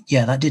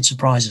that did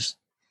surprise us.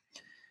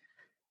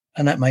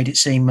 And that made it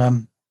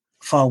seem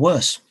far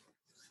worse,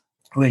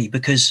 really,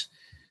 because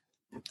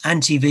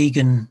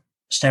anti-vegan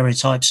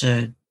stereotypes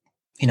are,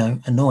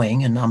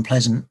 annoying and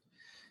unpleasant.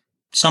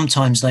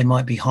 Sometimes they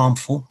might be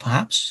harmful,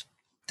 perhaps,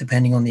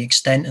 depending on the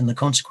extent and the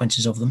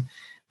consequences of them,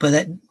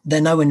 but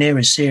they're nowhere near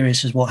as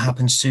serious as what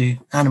happens to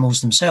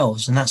animals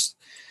themselves. And that's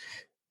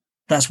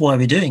why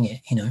we're doing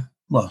it,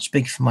 Well,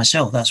 speaking for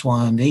myself, that's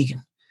why I'm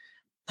vegan.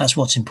 That's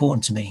what's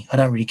important to me. I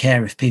don't really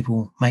care if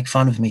people make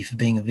fun of me for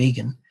being a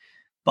vegan,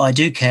 but I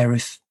do care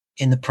if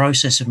in the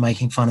process of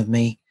making fun of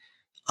me,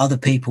 other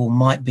people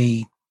might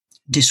be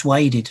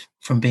dissuaded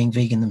from being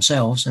vegan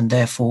themselves, and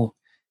therefore,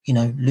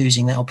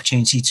 losing that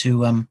opportunity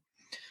to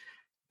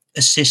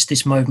assist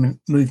this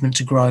movement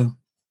to grow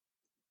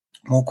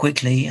more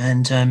quickly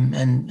and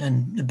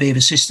be of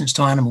assistance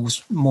to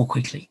animals more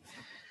quickly.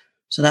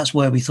 So that's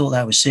where we thought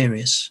that was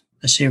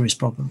a serious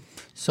problem.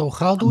 So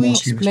how do we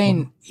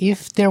explain,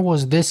 if there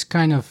was this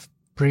kind of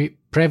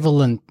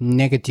prevalent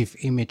negative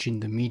image in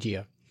the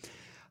media,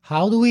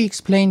 how do we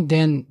explain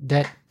then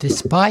that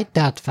despite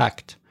that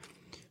fact,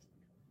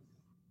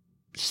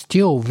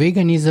 still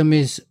veganism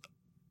is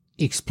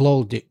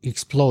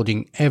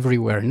exploding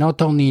everywhere,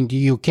 not only in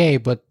the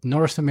UK, but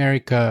North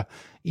America,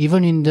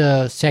 even in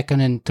the second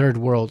and third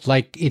world?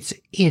 Like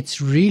it's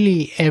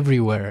really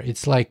everywhere.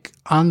 It's like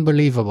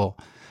unbelievable.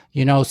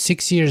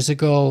 6 years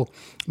ago,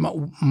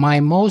 my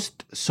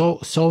most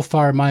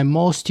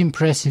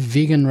impressive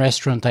vegan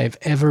restaurant I've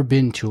ever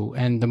been to,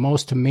 and the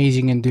most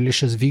amazing and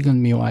delicious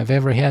vegan meal I've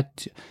ever had,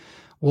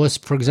 was,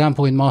 for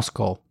example, in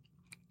Moscow.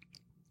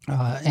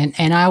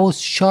 And I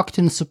was shocked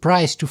and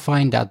surprised to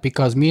find that,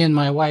 because me and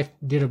my wife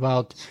did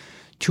about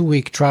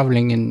 2-week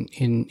traveling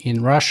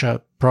in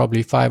Russia,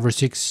 probably 5 or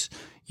 6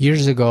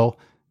 years ago.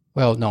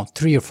 Well, no,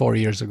 3 or 4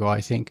 years ago, I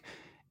think.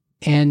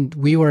 And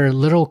we were a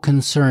little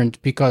concerned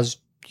because,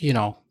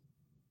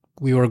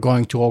 we were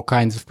going to all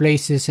kinds of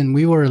places, and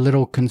we were a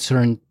little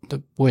concerned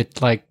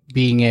with like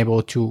being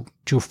able to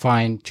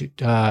find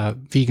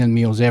vegan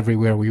meals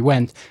everywhere we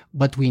went.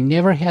 But we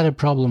never had a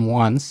problem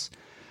once.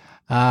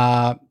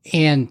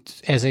 And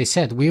as I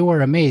said, we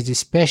were amazed,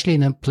 especially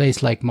in a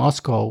place like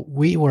Moscow.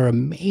 We were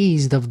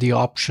amazed of the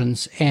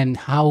options and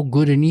how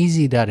good and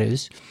easy that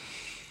is.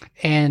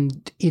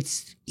 And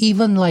it's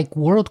even like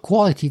world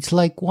quality. It's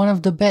like one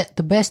of the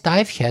best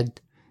I've had,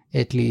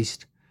 at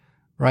least.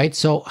 Right?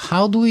 So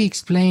how do we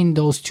explain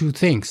those two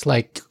things?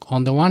 Like,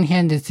 on the one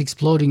hand, it's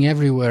exploding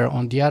everywhere.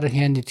 On the other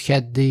hand, it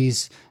had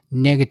these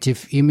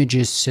negative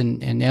images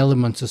and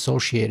elements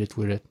associated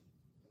with it.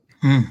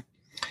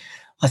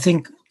 I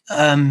think,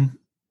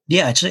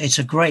 it's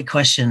a great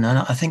question. And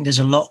I think there's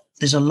a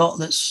lot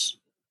that's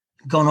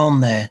gone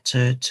on there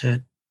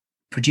to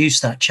produce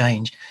that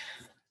change.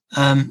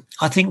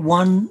 I think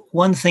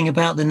one thing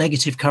about the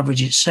negative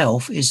coverage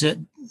itself is that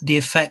the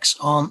effects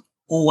aren't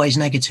always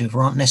negative,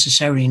 or aren't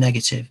necessarily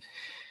negative,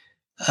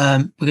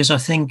 because I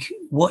think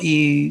what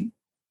you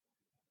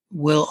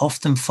will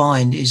often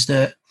find is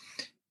that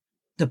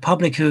the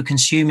public who are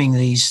consuming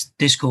these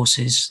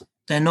discourses,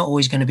 they're not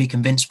always going to be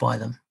convinced by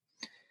them,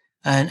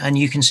 and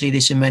you can see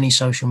this in many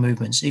social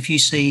movements. If you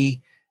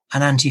see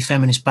an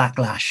anti-feminist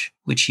backlash,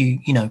 which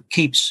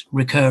keeps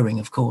recurring,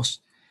 of course,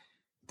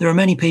 there are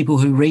many people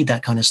who read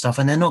that kind of stuff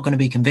and they're not going to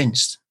be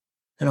convinced.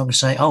 They're not going to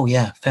say, "Oh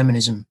yeah,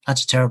 feminism,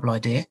 that's a terrible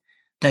idea."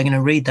 They're going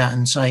to read that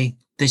and say,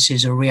 this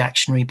is a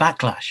reactionary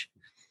backlash.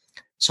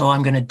 So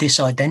I'm going to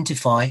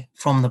disidentify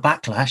from the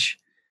backlash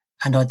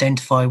and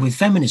identify with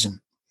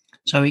feminism.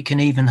 So it can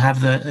even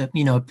have a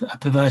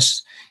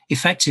perverse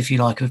effect, if you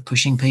like, of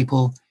pushing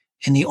people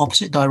in the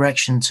opposite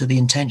direction to the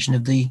intention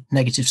of the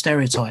negative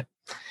stereotype.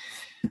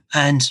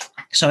 And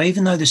so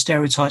even though the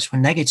stereotypes were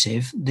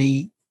negative,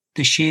 the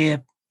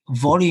sheer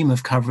volume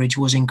of coverage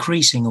was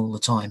increasing all the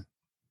time.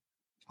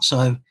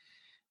 So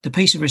the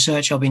piece of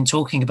research I've been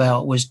talking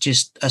about was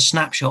just a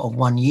snapshot of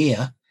 1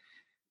 year.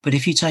 But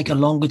if you take a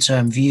longer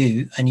term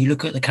view and you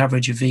look at the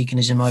coverage of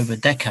veganism over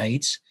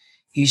decades,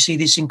 you see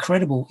this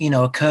incredible,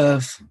 a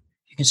curve.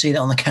 You can see that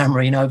on the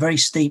camera, very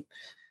steep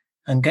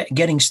and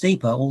getting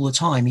steeper all the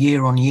time,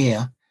 year on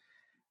year.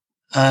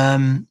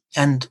 And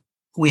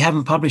we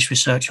haven't published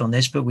research on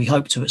this, but we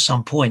hope to at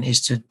some point, is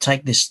to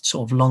take this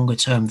sort of longer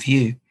term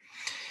view.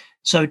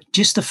 So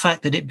just the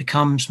fact that it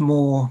becomes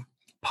more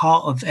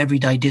part of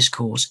everyday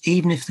discourse,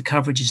 even if the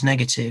coverage is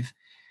negative,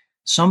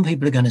 some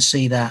people are going to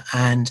see that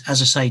and,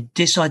 as I say,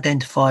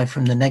 disidentify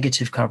from the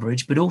negative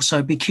coverage, but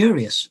also be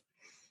curious.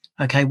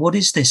 Okay, what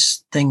is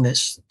this thing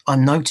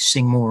I'm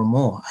noticing more and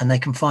more? And they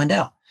can find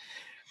out.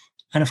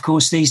 And of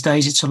course, these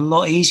days, it's a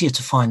lot easier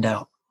to find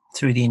out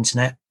through the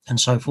internet and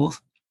so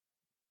forth.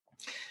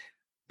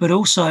 But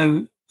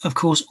also, of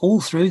course,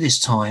 all through this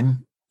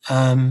time,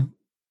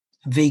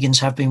 vegans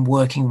have been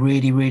working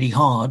really, really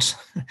hard,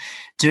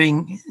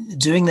 doing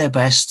their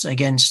best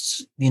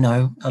against,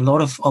 a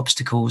lot of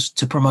obstacles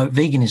to promote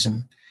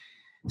veganism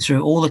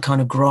through all the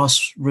kind of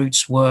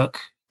grassroots work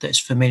that's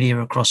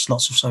familiar across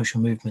lots of social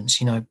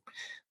movements,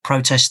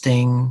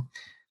 protesting,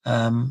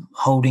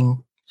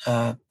 holding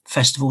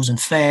festivals and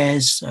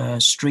fairs,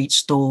 street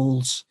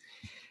stalls,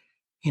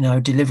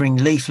 delivering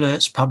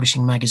leaflets,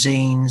 publishing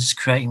magazines,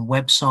 creating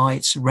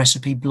websites,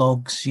 recipe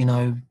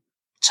blogs,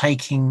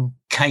 taking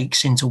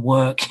cakes into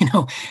work,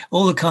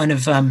 all the kind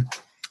of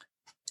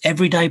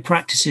everyday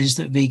practices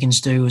that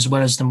vegans do, as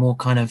well as the more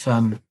kind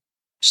of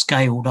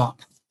scaled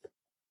up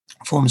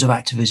forms of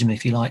activism,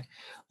 if you like.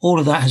 All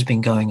of that has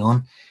been going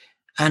on.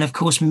 And of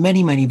course,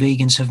 many, many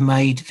vegans have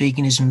made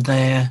veganism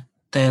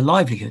their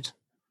livelihood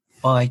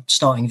by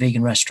starting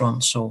vegan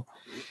restaurants or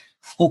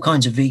all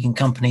kinds of vegan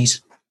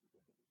companies,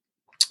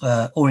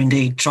 or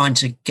indeed trying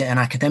to get an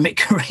academic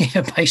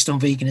career based on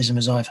veganism,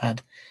 as I've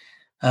had.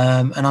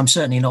 And I'm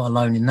certainly not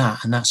alone in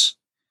that. And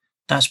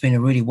that's been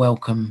a really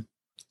welcome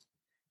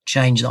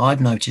change that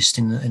I've noticed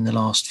in the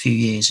last few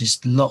years, is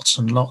lots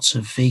and lots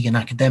of vegan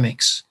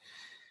academics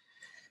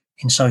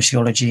in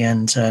sociology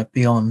and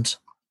beyond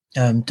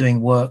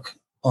doing work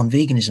on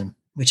veganism,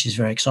 which is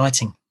very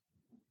exciting.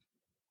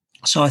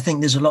 So I think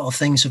there's a lot of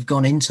things have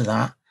gone into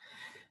that.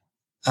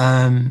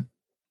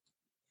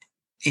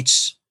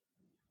 It's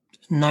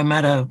no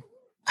matter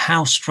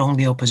how strong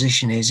the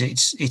opposition is,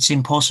 it's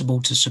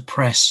impossible to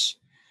suppress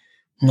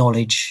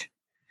knowledge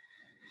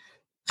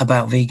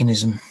about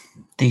veganism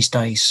these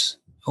days,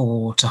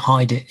 or to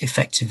hide it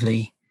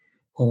effectively,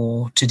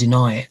 or to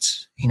deny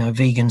it.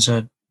 Vegans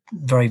are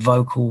very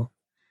vocal,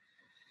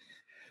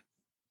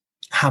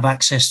 have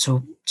access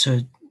to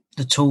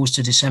the tools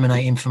to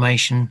disseminate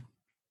information.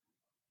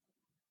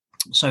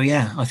 So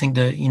yeah, I think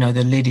the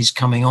lid is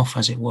coming off,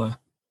 as it were.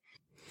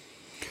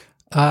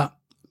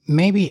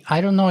 Maybe,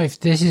 I don't know if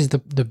this is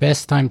the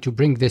best time to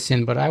bring this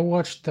in, but I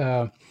watched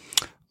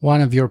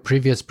one of your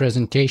previous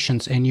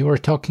presentations, and you were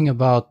talking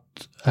about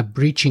a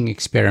breaching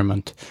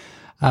experiment.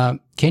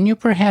 Can you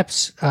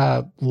perhaps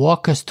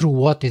walk us through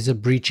what is a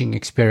breaching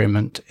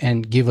experiment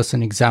and give us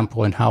an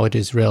example and how it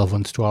is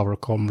relevant to our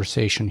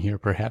conversation here,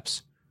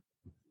 perhaps?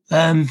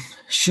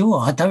 Sure.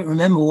 I don't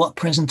remember what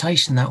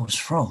presentation that was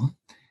from,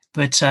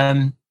 but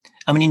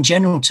in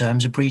general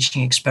terms, a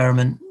breaching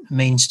experiment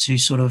means to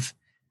sort of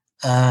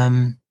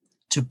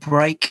to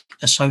break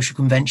a social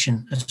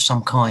convention of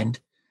some kind,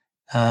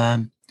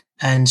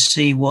 and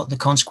see what the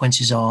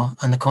consequences are.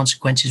 And the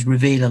consequences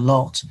reveal a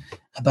lot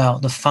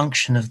about the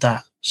function of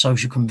that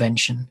social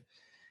convention.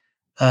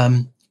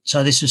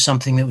 So this was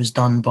something that was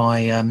done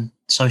by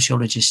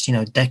sociologists,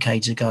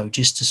 decades ago,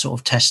 just to sort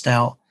of test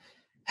out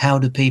how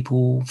do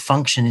people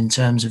function in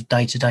terms of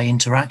day-to-day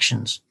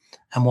interactions,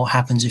 and what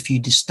happens if you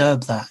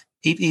disturb that,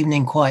 even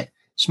in quite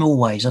small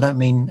ways. I don't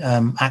mean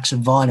acts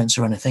of violence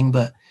or anything,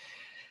 but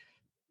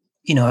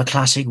a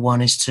classic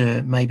one is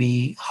to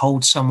maybe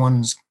hold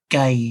someone's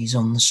gaze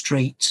on the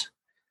street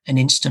an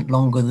instant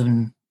longer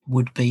than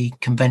would be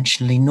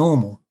conventionally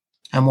normal.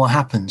 And what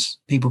happens?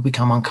 People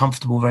become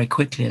uncomfortable very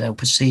quickly. They'll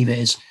perceive it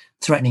as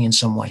threatening in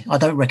some way. I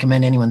don't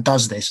recommend anyone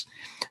does this,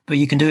 but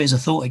you can do it as a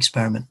thought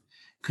experiment,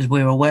 because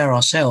we're aware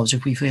ourselves,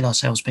 if we feel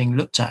ourselves being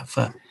looked at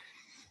for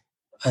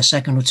a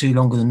second or two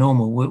longer than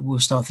normal, we'll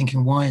start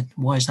thinking, why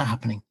is that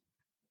happening?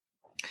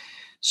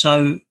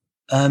 So,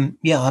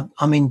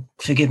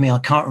 forgive me, I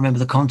can't remember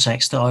the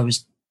context that I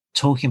was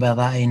talking about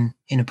that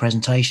in a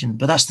presentation,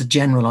 but that's the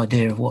general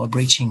idea of what a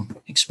breaching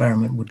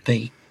experiment would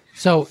be.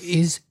 So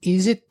is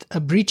it a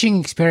breaching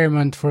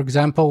experiment, for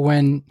example,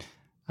 when,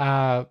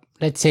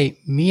 let's say,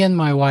 me and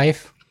my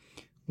wife,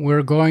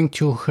 we're going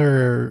to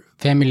her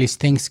family's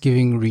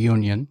Thanksgiving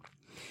reunion,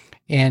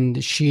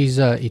 and she's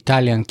an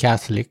Italian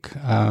Catholic,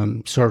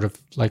 sort of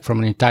like from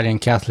an Italian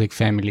Catholic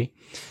family,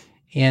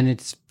 and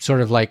it's sort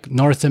of like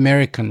North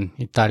American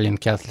Italian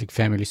Catholic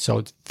family, so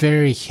it's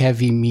very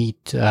heavy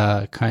meat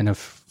kind of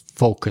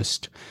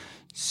focused.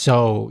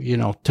 So,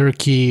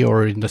 turkey,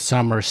 or in the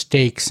summer,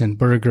 steaks and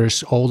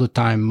burgers all the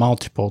time,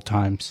 multiple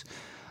times,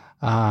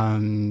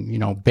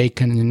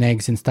 bacon and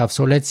eggs and stuff.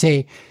 So let's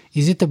say,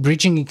 is it a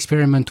breaching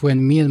experiment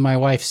when me and my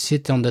wife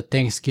sit on the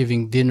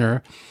Thanksgiving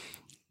dinner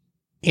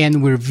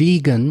and we're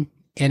vegan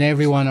and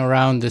everyone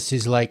around us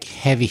is like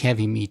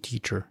heavy meat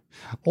eater?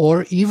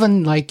 Or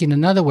even like in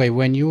another way,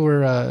 when you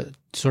were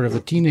sort of a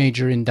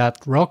teenager in that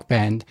rock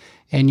band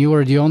and you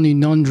were the only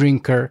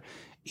non-drinker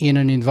in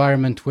an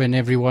environment when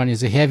everyone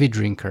is a heavy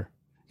drinker.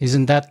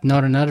 Isn't that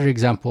not another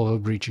example of a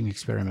breaching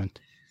experiment?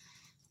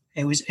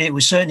 It was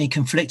certainly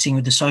conflicting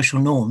with the social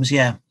norms.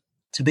 Yeah,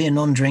 to be a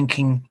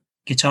non-drinking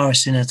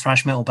guitarist in a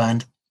thrash metal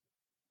band,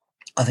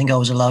 I think I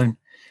was alone.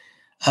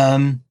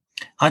 I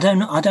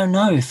don't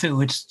know if it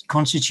would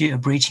constitute a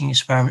breaching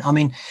experiment. I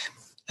mean,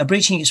 a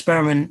breaching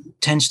experiment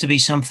tends to be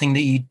something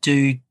that you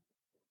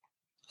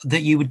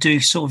would do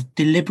sort of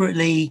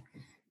deliberately,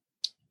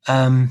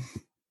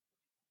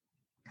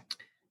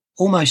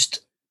 almost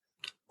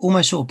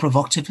sort of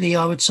provocatively,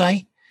 I would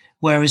say.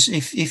 Whereas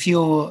if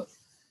you're,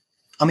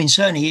 I mean,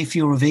 certainly if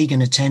you're a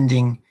vegan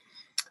attending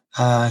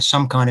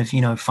some kind of,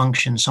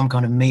 function, some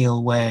kind of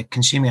meal where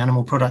consuming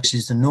animal products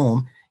is the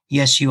norm,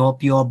 yes, you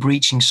are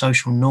breaching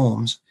social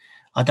norms.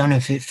 I don't know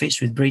if it fits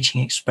with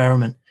breaching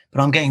experiment,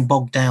 but I'm getting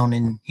bogged down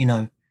in,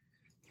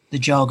 the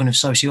jargon of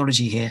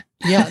sociology here.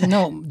 Yeah,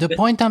 no, the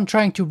point I'm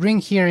trying to bring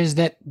here is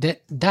that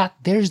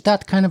there's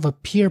that kind of a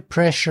peer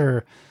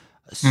pressure,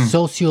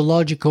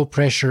 sociological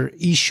pressure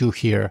issue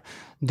here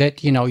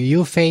that,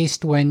 you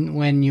faced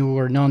when you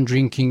were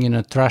non-drinking in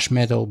a thrash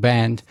metal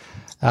band.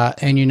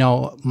 And,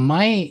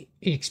 my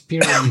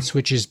experience,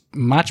 which is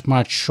much,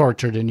 much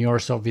shorter than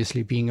yours,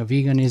 obviously being a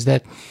vegan, is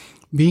that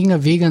being a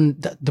vegan,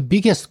 the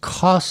biggest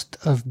cost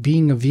of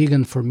being a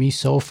vegan for me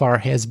so far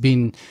has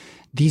been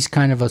these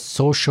kind of a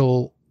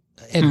social,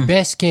 at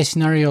best case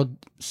scenario,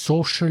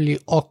 socially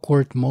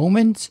awkward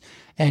moments,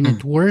 and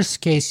at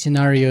worst case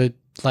scenario,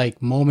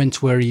 like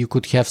moments where you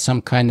could have some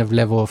kind of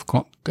level of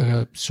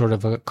sort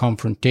of a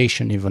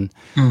confrontation, even,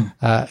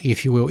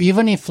 if you will.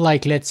 Even if,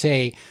 like, let's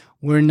say,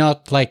 we're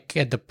not like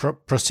at the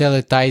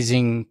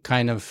proselytizing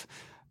kind of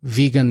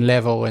vegan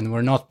level, and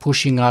we're not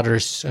pushing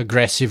others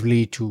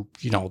aggressively to,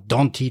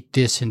 don't eat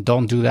this and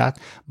don't do that,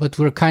 but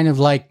we're kind of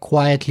like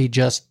quietly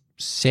just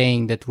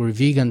saying that we're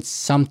vegan.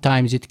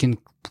 Sometimes it can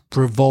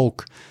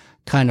provoke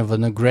kind of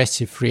an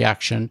aggressive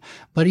reaction.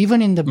 But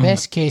even in the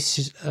best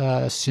case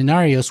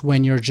scenarios,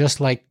 when you're just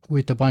like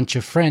with a bunch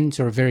of friends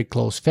or very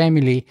close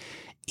family,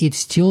 it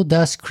still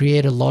does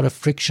create a lot of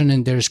friction,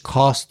 and there's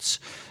costs,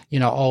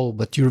 oh,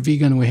 but you're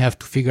vegan, we have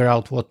to figure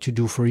out what to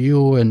do for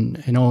you,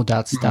 and all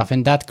that stuff.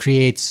 And that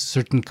creates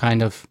certain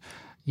kind of,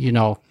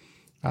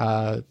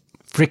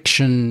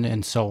 friction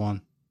and so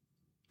on.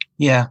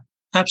 Yeah,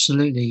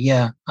 absolutely.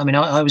 Yeah. I mean,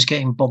 I was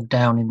getting bogged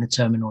down in the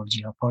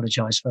terminology. I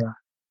apologize for that,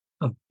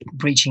 of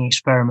breaching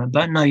experiment.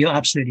 But no, you're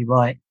absolutely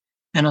right.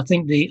 And I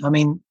think the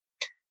early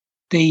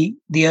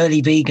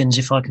vegans,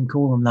 if I can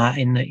call them that,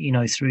 in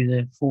the, through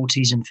the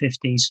 40s and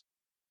 50s,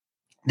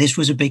 this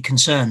was a big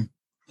concern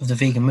of the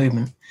vegan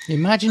movement.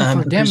 Imagine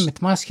for them,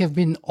 it must have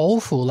been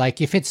awful. Like,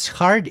 if it's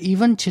hard,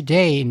 even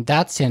today, in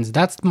that sense,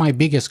 that's my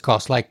biggest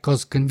cost. Like,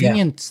 because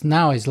convenience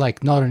now is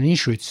like not an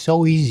issue. It's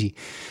so easy.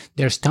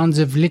 There's tons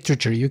of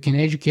literature. You can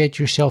educate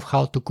yourself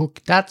how to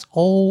cook. That's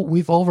all.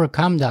 We've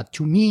overcome that.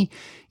 To me,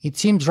 it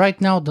seems right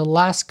now the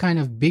last kind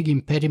of big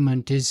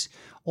impediment is,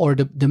 or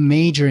the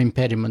major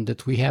impediment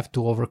that we have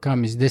to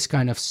overcome, is this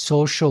kind of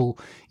social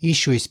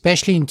issue,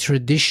 especially in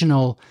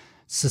traditional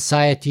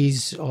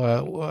societies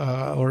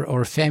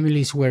or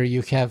families where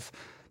you have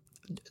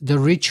the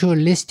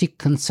ritualistic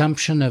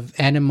consumption of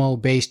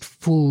animal-based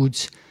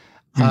foods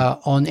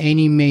on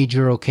any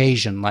major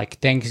occasion, like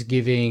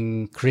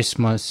Thanksgiving,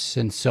 Christmas,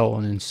 and so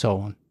on and so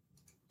on.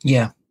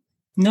 Yeah.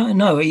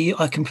 No,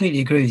 I completely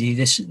agree with you.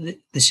 This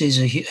is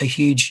a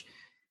huge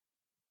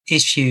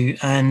issue,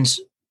 and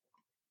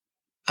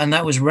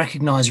that was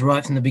recognized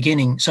right from the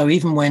beginning. So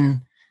even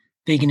when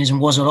veganism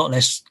was a lot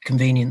less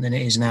convenient than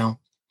it is now,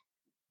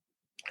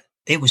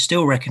 it was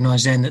still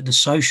recognized then that the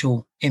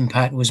social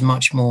impact was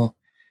much more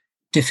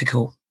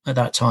difficult at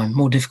that time,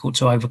 more difficult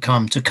to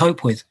overcome, to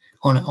cope with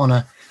on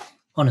a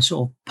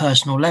sort of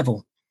personal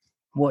level.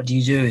 What do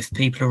you do if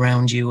people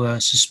around you are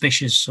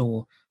suspicious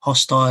or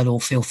hostile or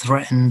feel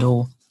threatened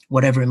or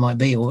whatever it might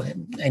be, or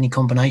any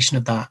combination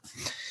of that?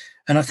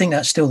 And I think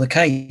that's still the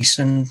case,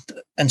 and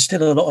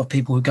still a lot of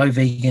people who go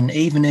vegan,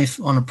 even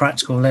if on a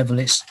practical level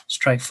it's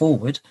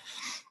straightforward,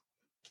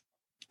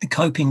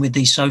 coping with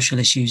these social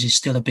issues is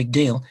still a big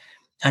deal.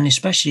 And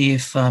especially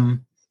if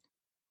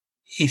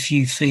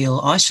you feel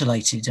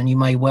isolated, and you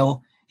may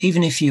well,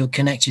 even if you're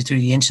connected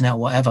through the internet or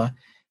whatever,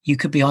 you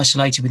could be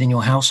isolated within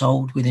your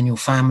household, within your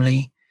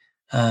family.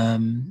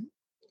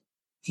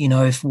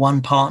 If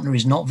one partner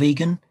is not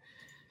vegan,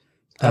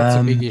 that's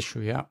a big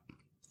issue. Yeah.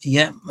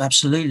 Yeah,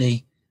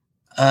 absolutely.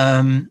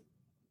 And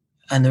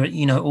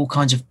there, all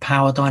kinds of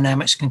power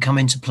dynamics can come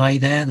into play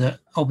there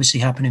that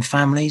obviously happen in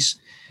families,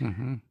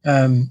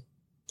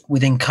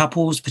 within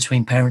couples,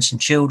 between parents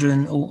and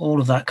children, all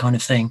of that kind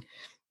of thing.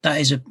 That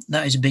is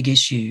a big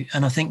issue.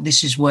 And I think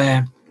this is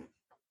where,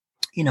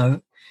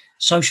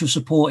 social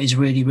support is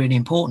really, really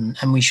important.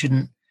 And we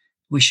shouldn't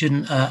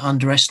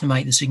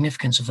underestimate the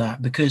significance of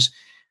that, because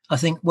I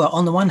think, well,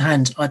 on the one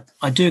hand,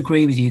 I do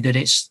agree with you that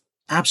it's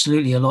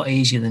absolutely a lot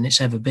easier than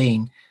it's ever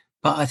been.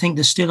 But I think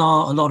there still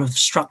are a lot of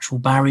structural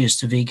barriers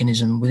to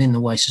veganism within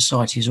the way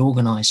society is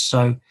organized.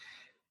 So,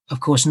 of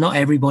course, not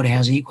everybody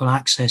has equal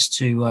access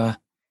to a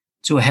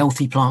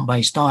healthy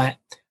plant-based diet.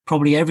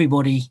 Probably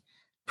everybody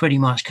pretty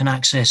much can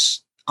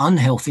access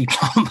unhealthy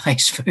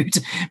plant-based food,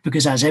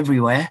 because that's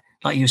everywhere,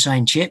 like you were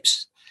saying,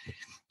 chips.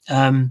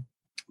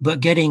 But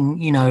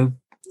getting,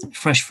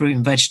 fresh fruit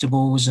and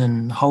vegetables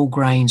and whole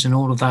grains and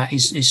all of that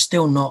is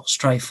still not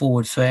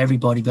straightforward for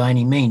everybody by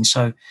any means.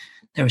 So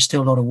there is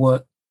still a lot of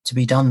work to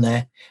be done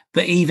there.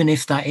 But even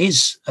if that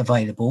is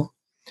available,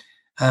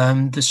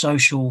 the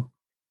social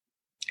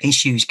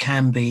issues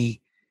can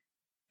be,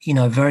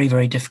 very,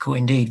 very difficult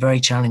indeed, very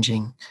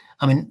challenging.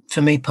 I mean,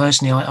 for me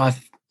personally, I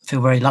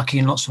feel very lucky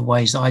in lots of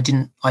ways that I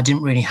didn't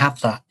really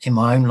have that in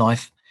my own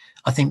life.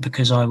 I think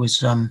because I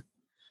was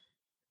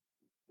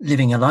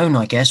living alone,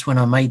 I guess, when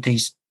I made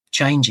these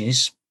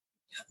changes,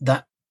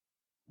 that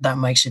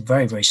makes it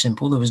very, very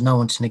simple. There was no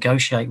one to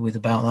negotiate with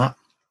about that.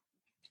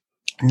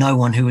 No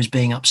one who was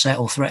being upset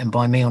or threatened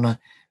by me on a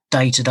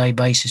day-to-day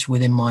basis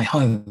within my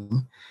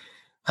home.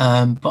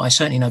 But I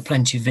certainly know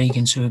plenty of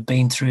vegans who have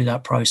been through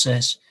that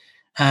process.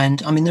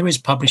 And I mean, there is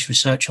published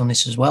research on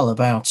this as well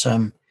about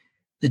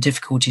the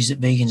difficulties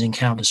that vegans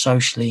encounter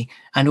socially,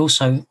 and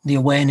also the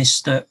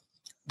awareness that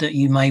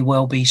you may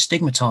well be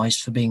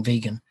stigmatized for being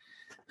vegan.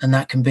 And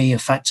that can be a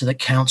factor that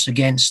counts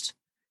against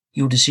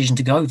your decision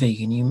to go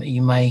vegan.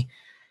 You may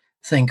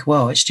think,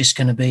 well, it's just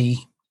going to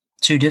be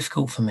too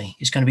difficult for me.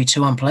 It's going to be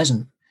too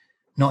unpleasant,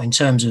 not in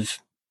terms of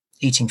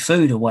eating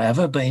food or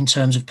whatever, but in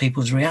terms of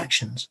people's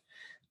reactions.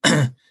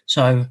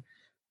 So,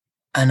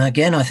 and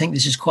again, I think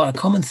this is quite a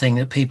common thing,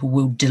 that people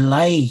will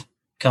delay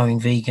going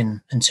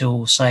vegan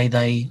until, say,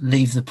 they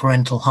leave the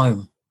parental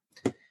home,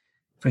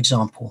 for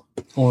example,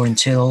 or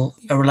until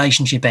a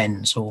relationship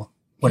ends or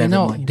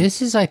whatever.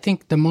 This is, I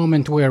think, the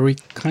moment where we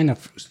kind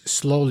of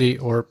slowly,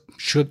 or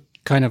should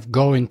kind of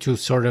go into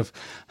sort of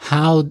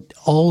how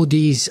all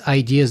these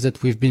ideas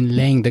that we've been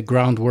laying the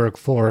groundwork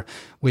for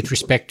with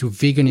respect to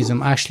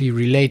veganism actually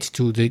relate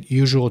to the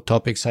usual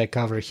topics I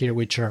cover here,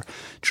 which are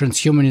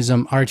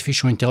transhumanism,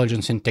 artificial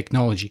intelligence, and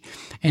technology.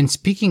 And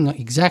speaking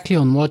exactly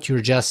on what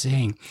you're just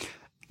saying,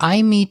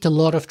 I meet a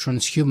lot of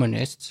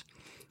transhumanists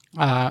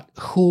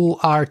who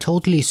are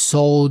totally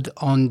sold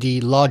on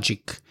the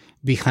logic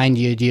behind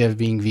the idea of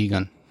being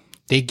vegan.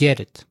 They get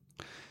it.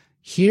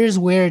 Here's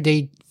where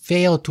they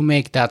fail to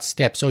make that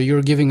step. So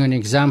you're giving an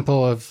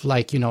example of,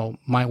 like,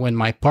 when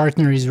my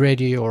partner is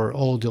ready, or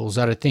all those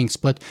other things.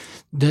 But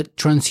the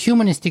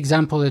transhumanist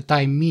example that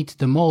I meet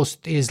the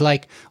most is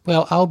like,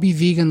 well, I'll be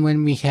vegan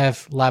when we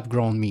have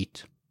lab-grown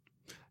meat,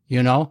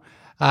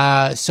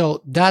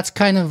 So that's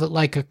kind of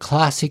like a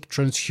classic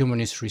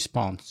transhumanist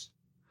response.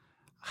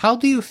 How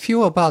do you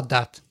feel about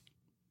that?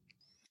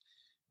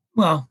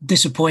 Well,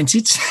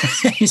 disappointed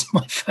is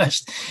my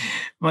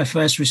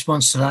first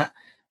response to that.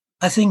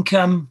 I think,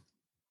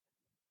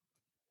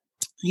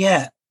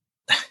 yeah,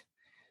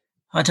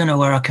 I don't know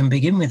where I can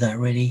begin with that,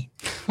 really.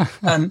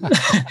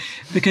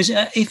 Because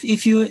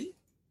if you,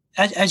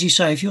 as you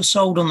say, if you're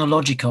sold on the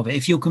logic of it,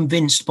 if you're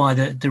convinced by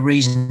the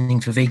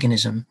reasoning for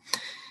veganism,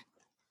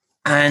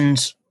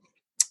 and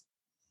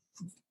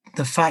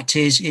the fact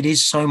is, it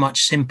is so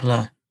much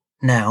simpler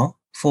now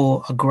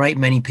for a great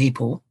many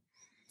people,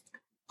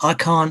 I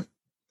can't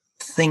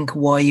think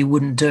why you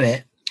wouldn't do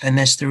it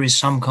unless there is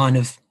some kind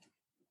of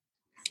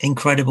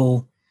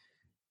incredible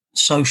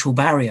social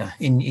barrier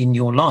in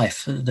your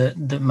life,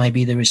 that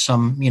maybe there is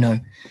some,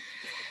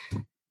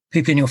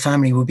 people in your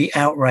family will be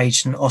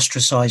outraged and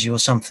ostracize you or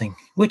something,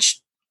 which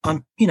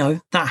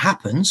that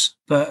happens,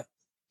 but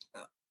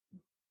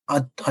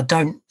I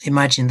don't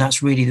imagine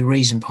that's really the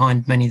reason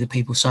behind many of the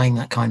people saying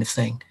that kind of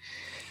thing.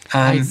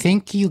 I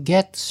think you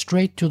get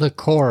straight to the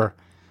core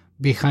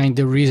behind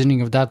the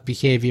reasoning of that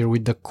behavior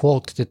with the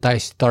quote that I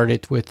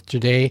started with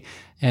today,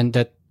 and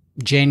that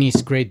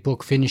Jenny's great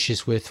book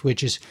finishes with,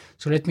 which is,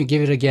 so let me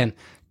give it again: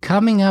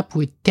 coming up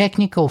with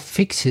technical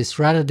fixes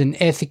rather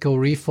than ethical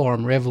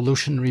reform,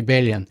 revolution,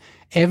 rebellion.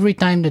 Every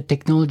time the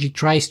technology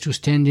tries to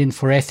stand in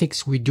for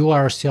ethics, we do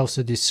ourselves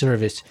a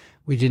disservice.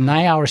 We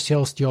deny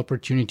ourselves the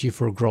opportunity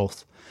for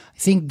growth. I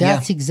think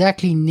that's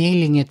exactly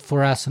nailing it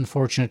for us,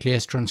 unfortunately,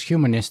 as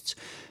transhumanists.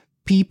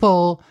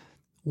 People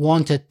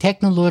want a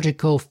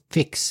technological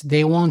fix.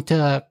 They want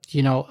a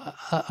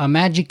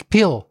magic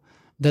pill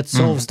that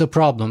solves the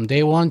problem.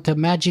 They want a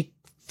magic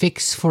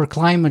fix for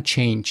climate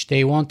change.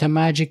 They want a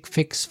magic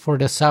fix for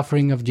the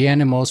suffering of the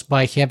animals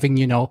by having,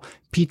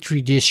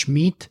 petri dish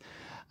meat,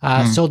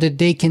 so that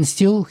they can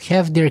still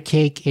have their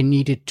cake and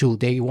eat it too.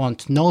 They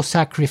want no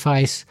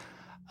sacrifice.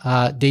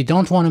 They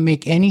don't want to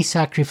make any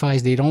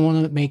sacrifice. They don't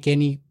want to make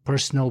any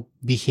personal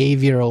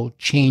behavioral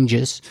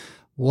changes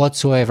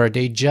whatsoever.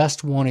 They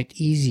just want it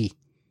easy.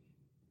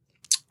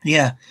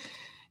 Yeah.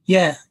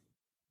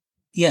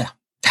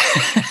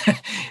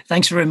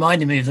 Thanks for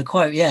reminding me of the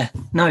quote. Yeah,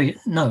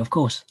 no, of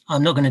course,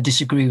 I'm not going to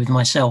disagree with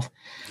myself.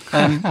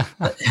 I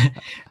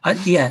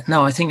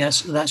think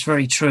that's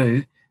very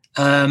true.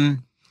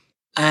 And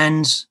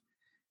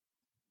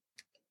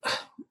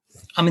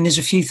I mean, there's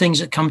a few things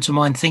that come to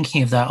mind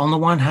thinking of that. On the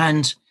one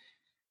hand,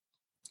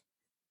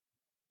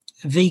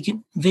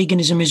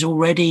 veganism is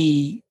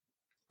already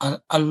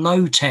a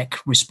low-tech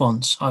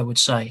response, I would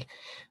say,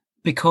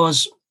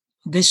 because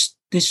this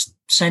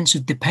sense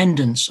of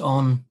dependence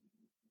on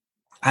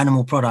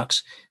animal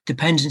products,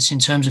 dependence in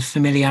terms of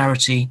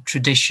familiarity,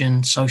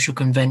 tradition, social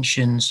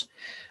conventions,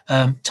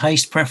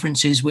 taste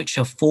preferences, which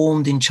are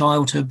formed in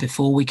childhood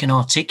before we can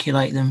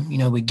articulate them. You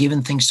know, we're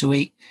given things to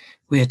eat.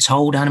 We are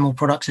told animal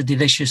products are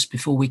delicious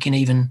before we can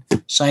even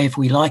say if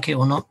we like it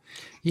or not.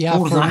 Yeah,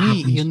 All of for that me,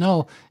 happens. you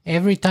know,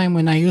 every time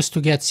when I used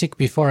to get sick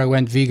before I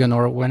went vegan,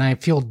 or when I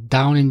feel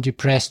down and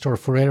depressed, or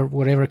for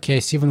whatever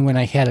case, even when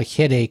I had a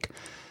headache,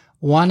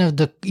 one of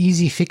the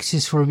easy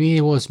fixes for me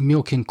was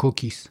milk and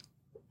cookies.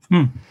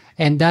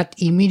 And that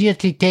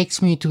immediately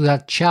takes me to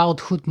that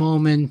childhood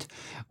moment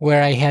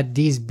where I had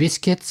these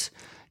biscuits,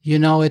 you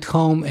know, at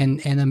home,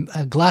 and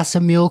a glass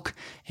of milk,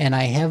 and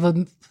I have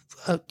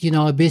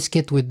a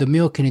biscuit with the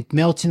milk, and it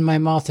melts in my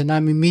mouth, and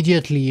I'm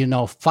immediately, you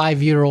know,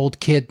 5-year-old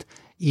kid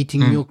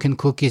eating milk and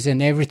cookies,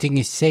 and everything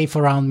is safe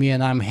around me,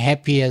 and I'm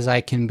happy as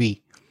I can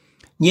be.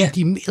 Yeah.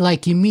 It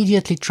like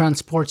immediately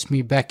transports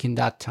me back in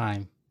that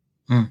time.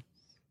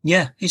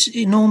 Yeah, it's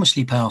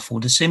enormously powerful.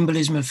 The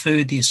symbolism of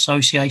food, the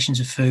associations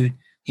of food,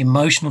 the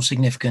emotional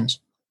significance,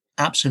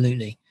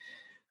 absolutely.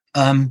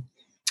 And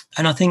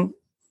I think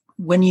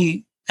when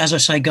you, as I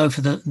say, go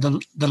for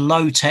the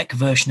low tech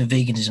version of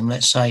veganism,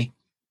 let's say,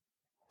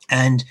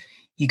 and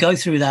you go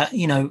through that,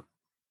 you know,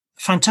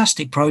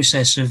 fantastic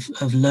process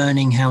of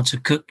learning how to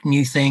cook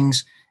new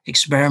things,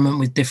 experiment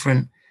with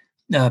different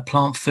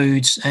plant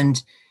foods,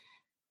 and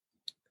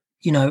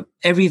you know,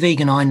 every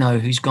vegan I know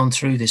who's gone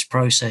through this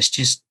process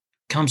just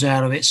comes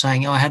out of it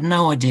saying, I had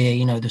no idea,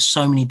 you know, there's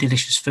so many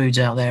delicious foods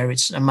out there.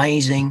 It's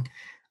amazing.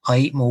 I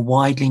eat more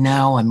widely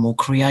now. I'm more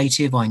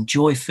creative. I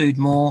enjoy food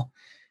more.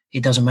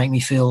 It doesn't make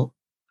me feel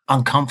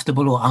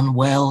uncomfortable or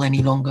unwell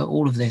any longer,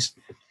 all of this.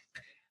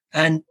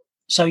 And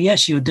so,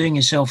 yes, you're doing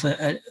yourself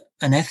an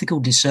ethical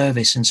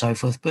disservice and so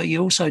forth, but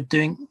you're also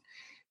doing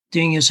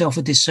yourself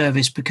a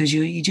disservice because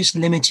you're just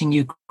limiting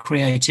your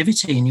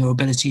creativity and your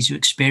ability to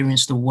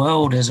experience the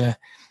world as a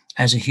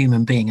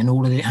human being and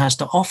all that it has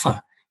to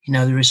offer. You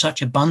know, there is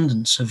such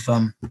abundance of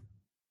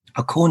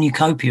a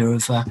cornucopia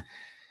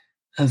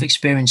of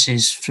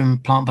experiences from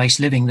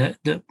plant-based living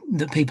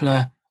that people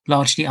are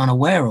largely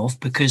unaware of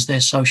because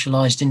they're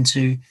socialized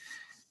into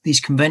these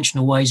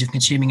conventional ways of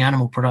consuming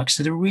animal products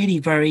that are really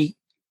very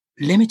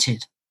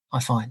limited,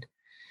 I find.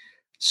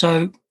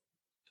 So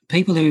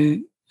people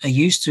who are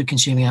used to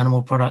consuming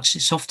animal products,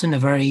 it's often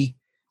a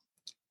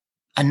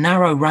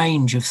narrow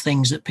range of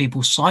things that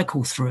people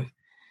cycle through.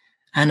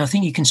 And I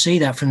think you can see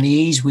that from the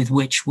ease with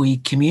which we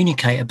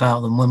communicate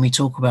about them when we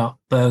talk about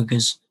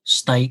burgers,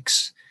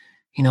 steaks,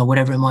 you know,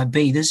 whatever it might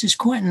be. There's this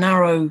quite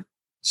narrow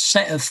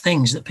set of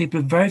things that people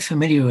are very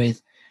familiar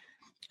with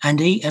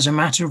and eat as a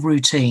matter of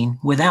routine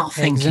without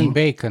thinking. Eggs and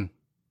bacon.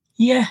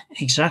 Yeah,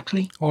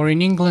 exactly. Or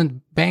in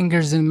England,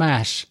 bangers and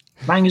mash.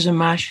 Bangers and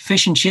mash,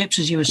 fish and chips,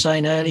 as you were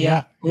saying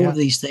earlier, all of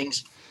these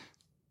things.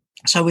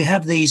 So we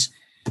have these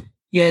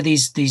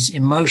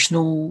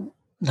emotional,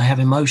 they have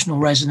emotional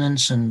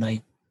resonance and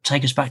they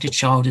take us back to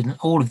childhood and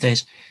all of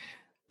this.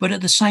 But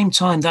at the same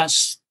time, that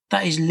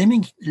is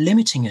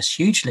limiting us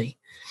hugely.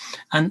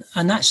 And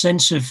that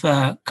sense of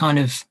kind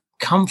of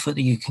comfort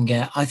that you can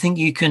get, I think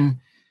you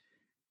can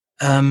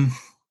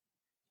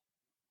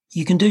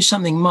do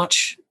something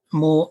much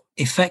more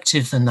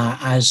effective than that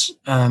as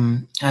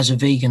a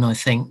vegan, I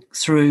think,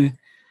 through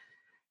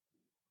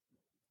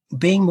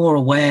being more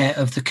aware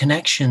of the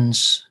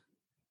connections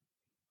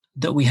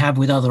that we have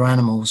with other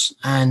animals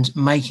and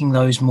making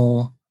those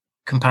more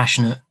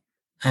compassionate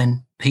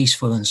and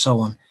peaceful and so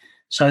on.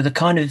 So the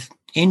kind of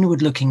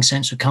inward-looking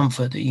sense of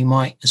comfort that you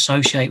might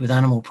associate with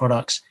animal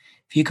products,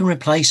 if you can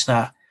replace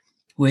that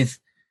with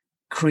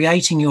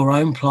creating your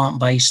own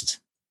plant-based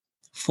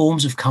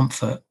forms of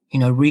comfort, you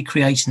know,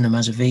 recreating them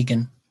as a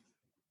vegan,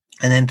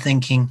 and then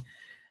thinking,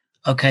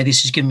 okay,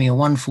 this has given me a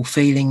wonderful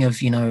feeling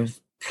of, you know,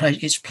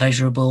 it's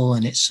pleasurable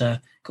and it's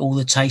all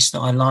the taste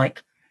that I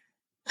like,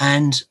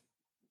 and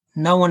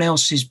no one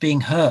else is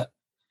being hurt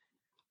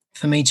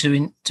for me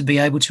to be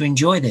able to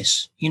enjoy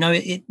this. You know,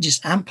 it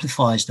just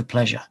amplifies the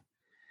pleasure.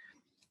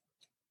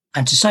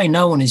 And to say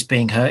no one is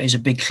being hurt is a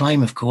big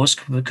claim, of course,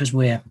 because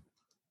we're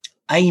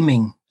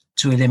aiming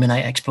to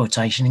eliminate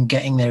exploitation, and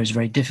getting there is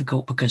very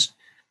difficult because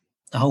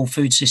the whole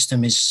food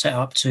system is set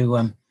up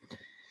to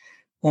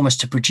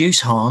almost to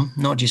produce harm,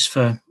 not just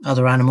for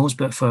other animals,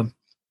 but for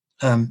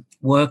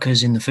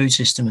workers in the food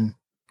system and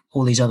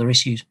all these other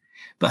issues.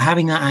 But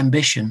having that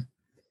ambition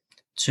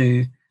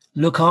to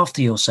look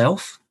after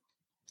yourself,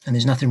 and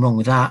there's nothing wrong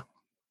with that,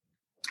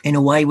 in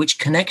a way which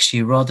connects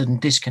you rather than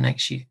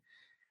disconnects you.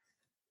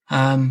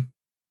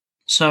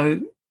 So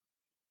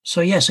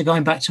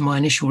going back to my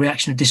initial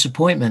reaction of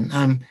disappointment,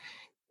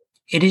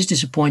 it is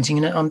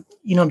disappointing, and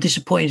I'm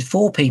disappointed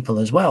for people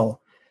as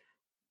well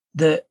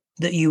that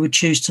you would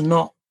choose to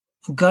not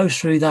go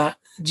through that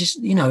just,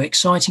 you know,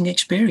 exciting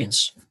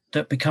experience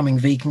that becoming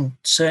vegan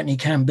certainly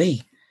can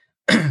be,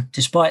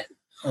 despite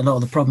a lot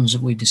of the problems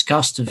that we've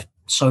discussed of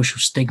social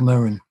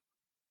stigma and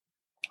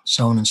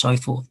so on and so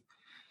forth.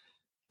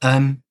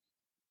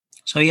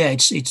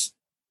 It's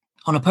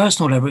on a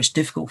personal level, it's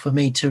difficult for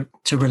me to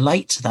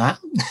relate to that,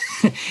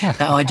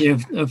 that idea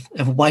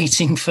of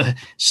waiting for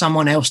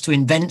someone else to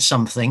invent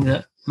something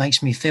that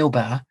makes me feel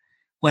better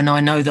when I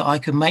know that I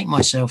can make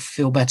myself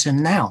feel better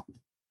now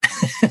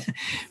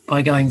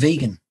by going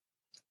vegan.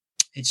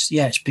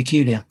 It's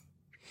peculiar.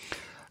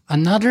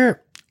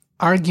 Another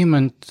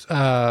argument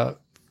for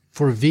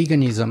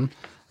veganism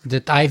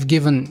that I've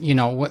given,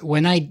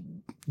 when I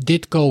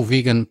did go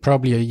vegan,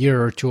 probably a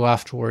year or two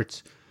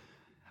afterwards.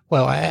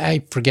 Well,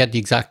 I forget the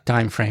exact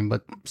time frame,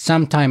 but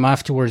sometime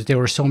afterwards, there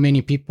were so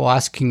many people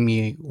asking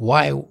me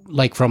why,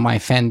 like from my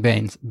fan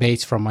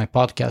base from my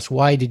podcast,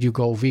 why did you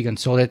go vegan?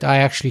 So that I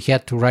actually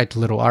had to write a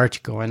little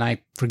article, and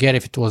I forget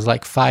if it was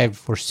like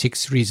 5 or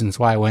 6 reasons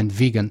why I went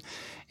vegan.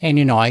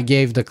 And, I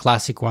gave the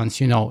classic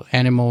ones,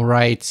 animal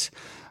rights,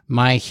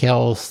 my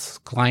health,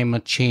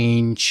 climate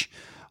change,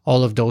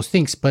 all of those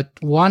things. But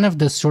one of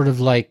the sort of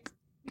like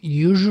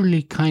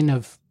usually kind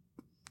of,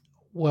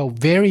 well,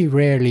 very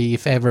rarely,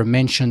 if ever,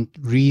 mentioned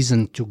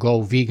reason to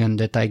go vegan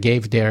that I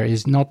gave there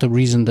is not a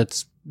reason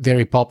that's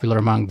very popular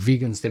among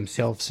vegans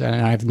themselves.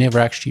 And I've never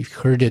actually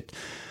heard it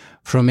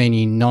from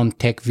any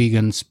non-tech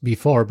vegans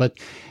before, but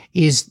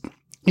is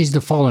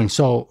the following.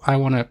 So I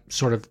want to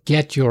sort of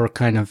get your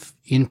kind of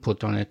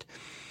input on it.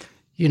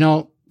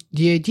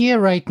 The idea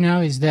right now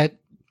is that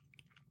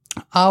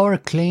our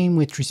claim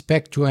with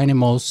respect to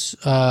animals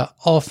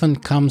often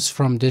comes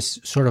from this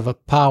sort of a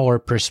power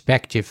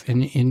perspective.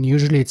 And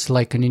usually it's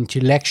like an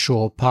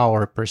intellectual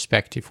power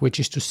perspective, which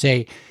is to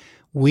say,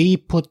 we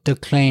put the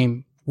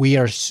claim, we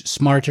are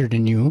smarter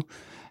than you,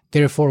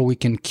 therefore we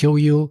can kill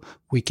you,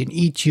 we can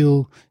eat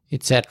you,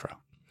 etc.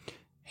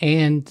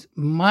 And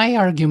my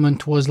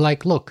argument was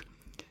like, look,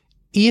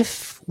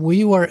 if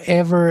we were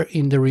ever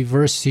in the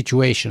reverse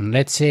situation,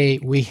 let's say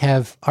we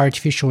have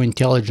artificial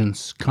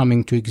intelligence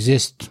coming to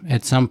exist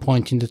at some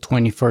point in the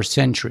 21st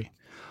century,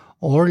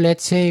 or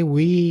let's say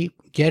we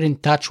get in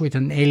touch with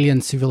an alien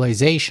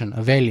civilization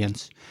of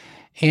aliens,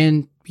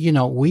 and,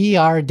 we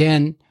are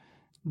then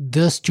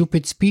the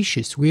stupid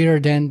species. We are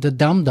then the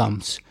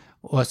dum-dums,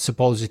 or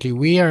supposedly.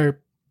 We are,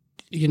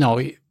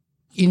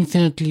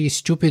 infinitely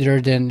stupider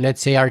than,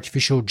 let's say,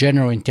 artificial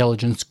general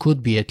intelligence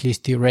could be, at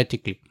least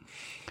theoretically.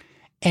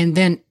 And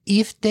then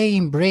if they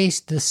embrace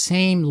the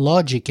same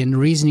logic and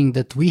reasoning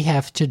that we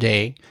have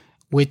today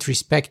with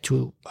respect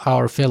to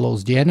our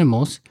fellows, the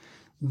animals,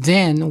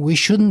 then we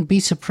shouldn't be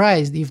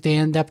surprised if they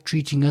end up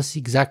treating us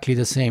exactly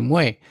the same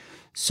way.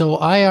 So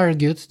I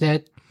argued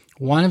that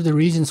one of the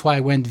reasons why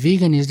I went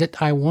vegan is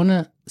that I want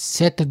to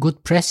set a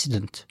good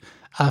precedent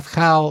of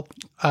how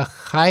a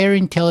higher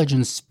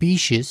intelligence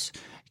species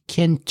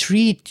can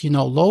treat,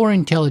 lower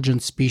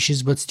intelligence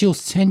species, but still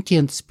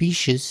sentient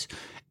species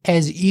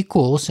as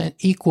equals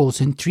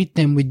and treat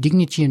them with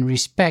dignity and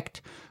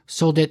respect,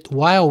 so that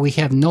while we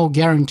have no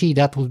guarantee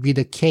that would be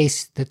the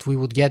case, that we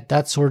would get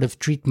that sort of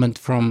treatment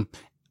from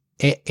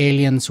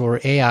aliens or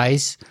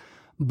AIs,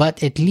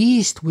 but at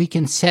least we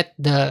can set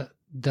the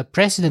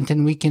precedent,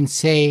 and we can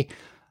say,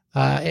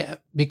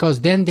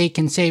 because then they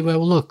can say,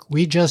 well, look,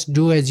 we just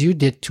do as you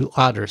did to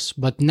others,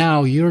 but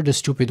now you're the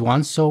stupid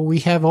one, so we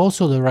have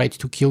also the right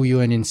to kill you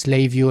and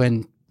enslave you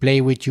and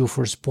play with you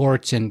for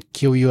sports and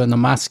kill you on a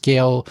mass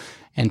scale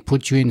and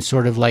put you in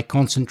sort of like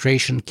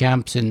concentration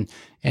camps and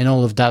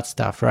all of that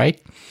stuff,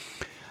 right?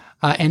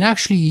 And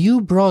actually,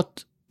 you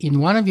brought in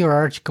one of your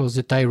articles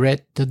that I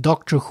read the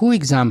Doctor Who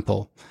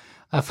example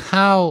of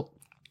how,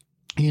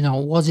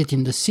 was it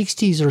in the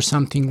 60s or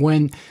something,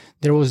 when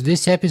there was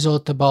this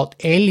episode about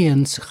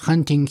aliens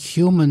hunting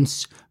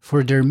humans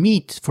for their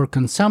meat for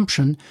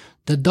consumption.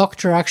 The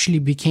Doctor actually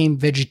became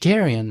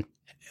vegetarian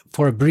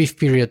for a brief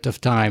period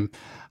of time.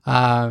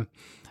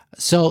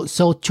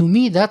 So to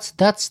me, that's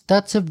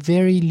a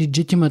very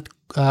legitimate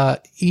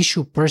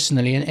issue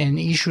personally, and an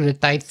issue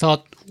that I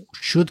thought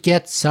should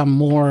get some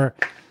more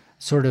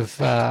sort of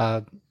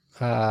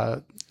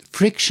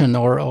friction,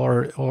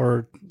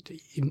 or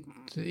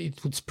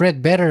it would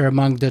spread better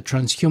among the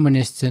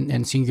transhumanists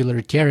and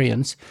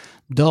singularitarians.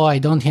 Though I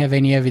don't have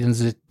any evidence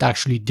that it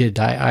actually did.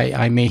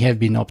 I may have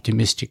been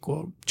optimistic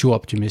or too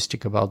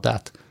optimistic about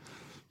that.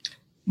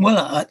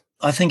 Well,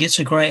 I think it's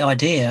a great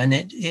idea, and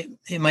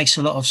it makes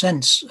a lot of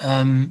sense.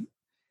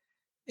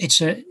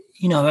 It's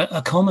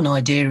a common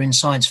idea in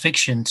science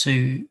fiction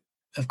to,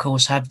 of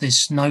course, have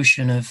this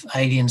notion of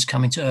aliens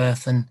coming to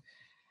Earth and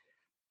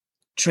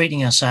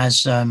treating us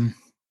as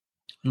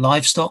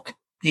livestock,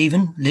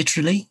 even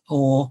literally,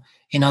 or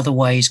in other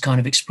ways, kind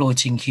of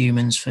exploiting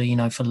humans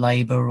for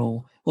labor,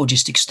 or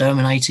just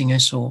exterminating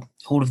us, or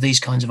all of these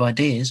kinds of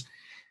ideas,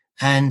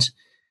 and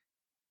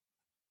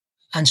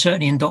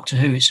certainly in Doctor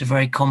Who, it's a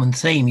very common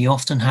theme. You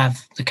often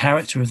have the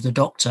character of the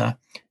Doctor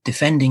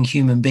defending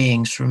human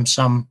beings from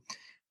some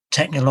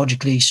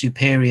technologically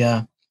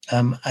superior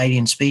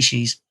alien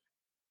species,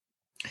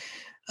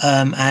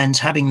 and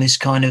having this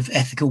kind of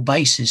ethical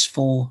basis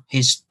for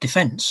his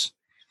defense.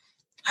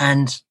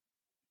 And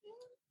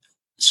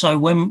so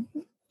when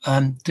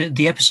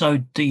the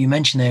episode that you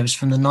mentioned there was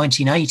from the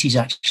 1980s,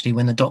 actually,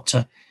 when the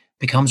Doctor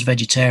becomes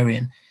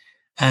vegetarian,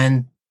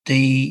 and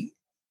the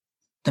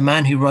the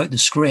man who wrote the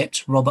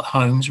script, Robert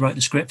Holmes, wrote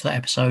the script for that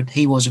episode.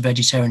 He was a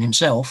vegetarian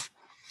himself.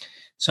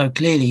 So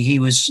clearly he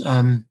was,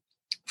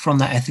 from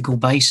that ethical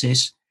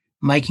basis,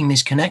 making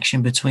this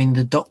connection between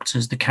the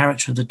doctors, the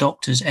character of the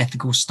doctor's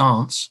ethical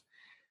stance,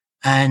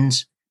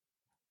 and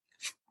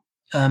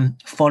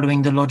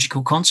following the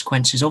logical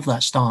consequences of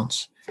that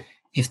stance.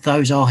 If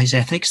those are his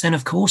ethics, then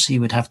of course he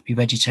would have to be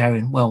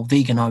vegetarian. Well,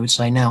 vegan, I would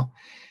say now,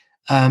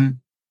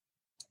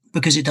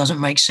 because it doesn't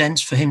make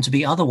sense for him to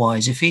be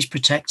otherwise. If he's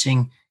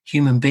protecting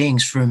human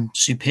beings from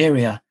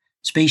superior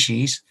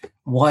species,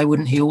 why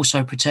wouldn't he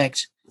also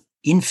protect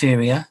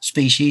inferior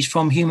species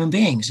from human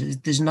beings?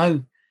 There's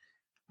no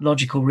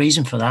logical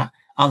reason for that,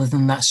 other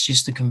than that's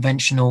just the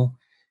conventional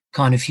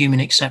kind of human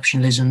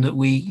exceptionalism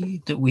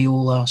that we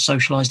all are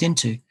socialized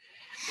into.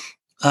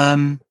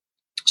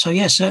 So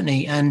yeah,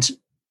 certainly. And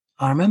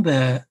I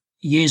remember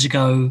years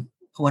ago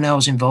when I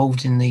was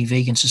involved in the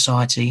Vegan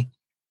Society,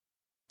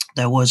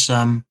 there was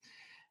a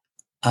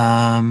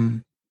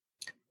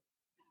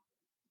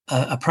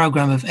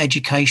program of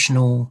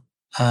educational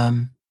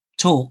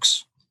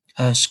talks,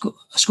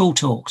 school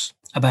talks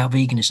about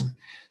veganism.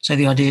 So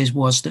the idea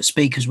was that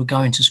speakers would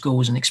go into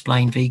schools and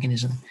explain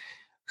veganism.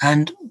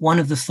 And one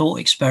of the thought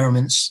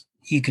experiments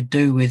you could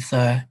do with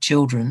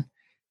children,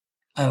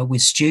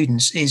 with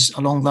students, is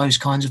along those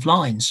kinds of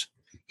lines.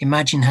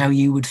 Imagine how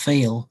you would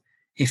feel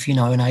if,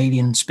 an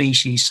alien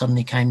species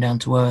suddenly came down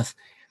to Earth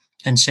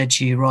and said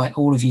to you, right,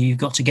 all of you, you've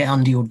got to get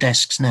under your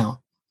desks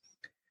now.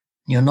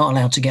 You're not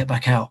allowed to get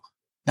back out.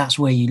 That's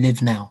where you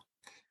live now.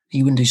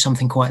 You wouldn't do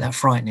something quite that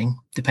frightening,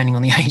 depending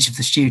on the age of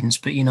the students,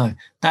 but,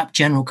 that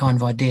general kind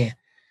of idea,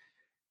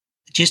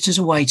 just as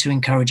a way to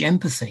encourage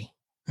empathy.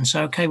 And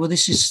so, okay, well,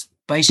 this is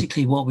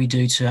basically what we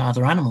do to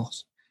other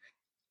animals.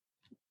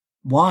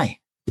 Why?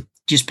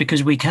 Just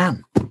because we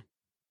can.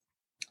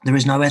 There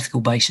is no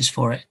ethical basis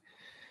for it.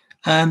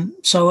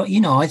 So,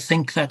 I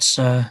think that's,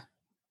 I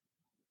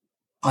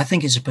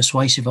think it's a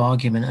persuasive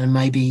argument, and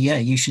maybe,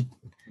 you should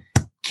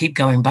keep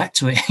going back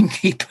to it and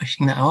keep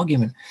pushing that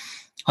argument.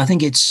 I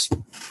think it's.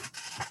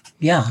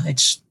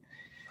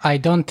 I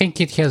don't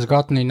think it has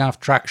gotten enough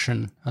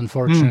traction,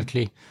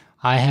 unfortunately.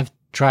 I have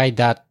tried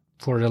that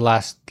for the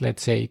last,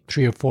 let's say,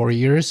 3 or 4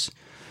 years.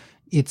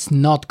 It's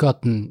not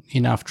gotten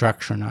enough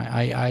traction.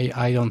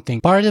 I don't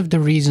think. Part of the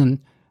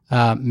reason,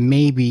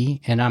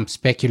 maybe, and I'm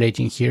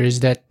speculating here, is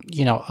that,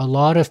 a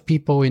lot of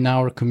people in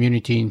our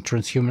community, in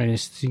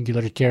transhumanist,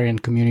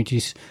 singularitarian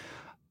communities,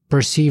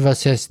 perceive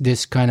us as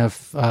this kind of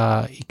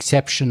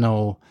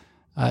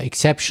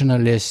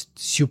exceptionalist,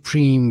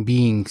 supreme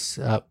beings,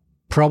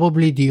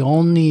 probably the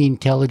only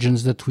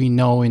intelligence that we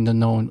know in the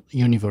known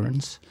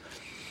universe,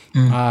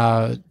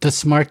 the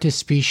smartest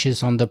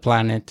species on the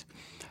planet,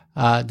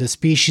 the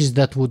species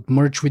that would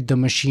merge with the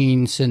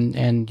machines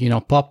and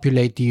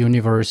populate the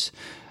universe,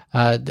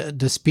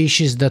 the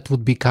species that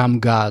would become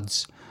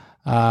gods.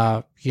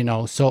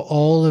 So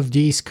all of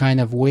these kind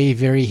of weigh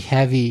very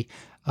heavy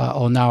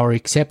on our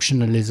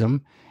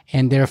exceptionalism,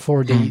 and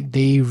therefore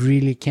they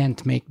really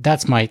can't make,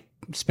 that's my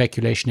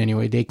speculation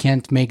anyway, they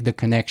can't make the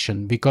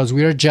connection, because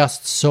we are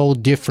just so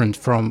different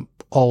from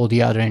all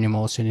the other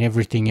animals and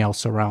everything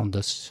else around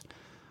us.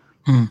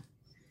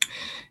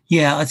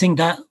 Yeah, I think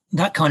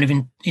that kind of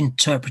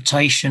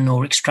interpretation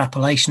or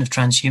extrapolation of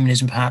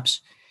transhumanism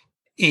perhaps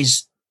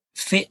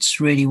fits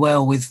really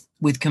well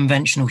with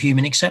conventional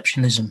human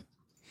exceptionalism.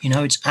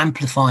 It's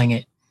amplifying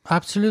it.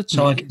 Absolutely.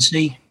 So I can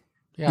see,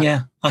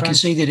 I can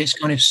see that it's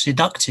kind of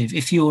seductive.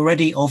 If you're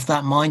already of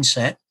that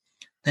mindset,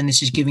 then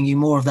this is giving you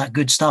more of that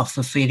good stuff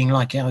of feeling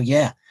like, oh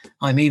yeah,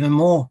 I'm even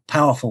more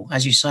powerful,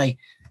 as you say,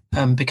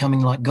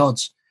 becoming like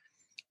gods.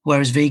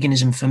 Whereas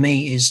veganism for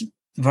me is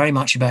very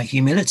much about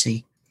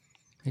humility.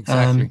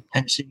 Exactly.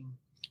 And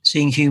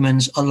seeing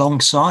humans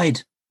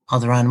alongside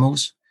other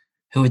animals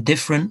who are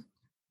different.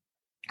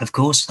 Of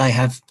course,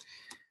 there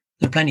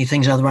are plenty of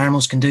things other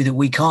animals can do that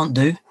we can't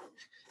do.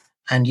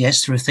 And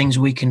yes, there are things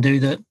we can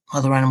do that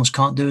other animals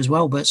can't do as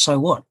well. But so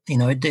what?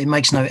 It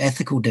makes no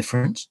ethical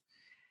difference.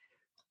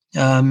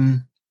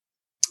 So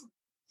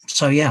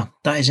yeah,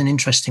 that is an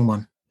interesting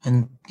one.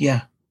 And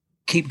yeah,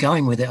 keep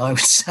going with it, I would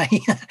say.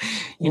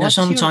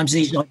 Sometimes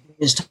these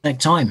ideas take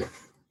time.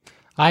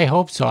 I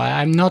hope so.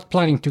 I'm not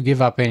planning to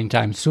give up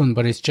anytime soon,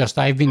 but it's just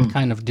I've been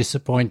kind of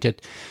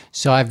disappointed.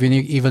 So I've been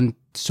even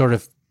sort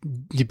of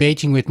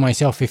debating with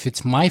myself if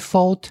it's my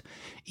fault,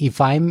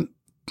 if I'm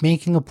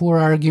making a poor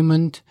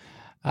argument,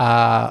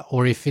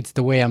 or if it's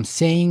the way I'm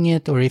saying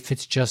it, or if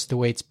it's just the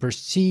way it's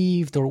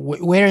perceived, or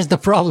where's the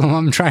problem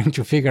I'm trying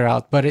to figure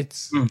out. But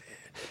it's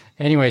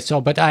anyway,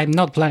 but I'm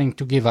not planning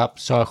to give up.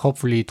 So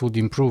hopefully it would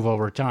improve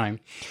over time.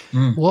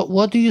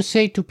 What do you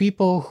say to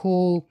people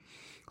who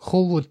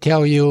would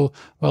tell you,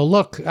 well,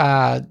 look,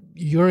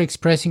 you're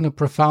expressing a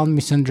profound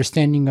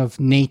misunderstanding of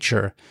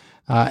nature,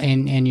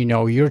 and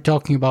you're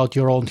talking about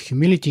your own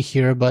humility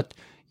here, but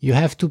you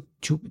have to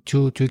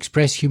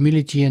express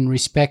humility and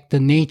respect the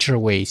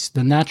natural ways,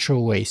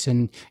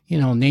 and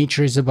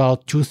nature is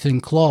about tooth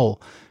and claw,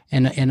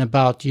 and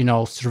about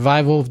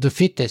survival of the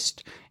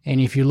fittest.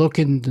 And if you look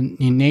in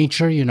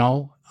nature,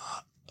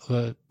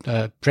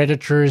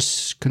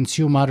 predators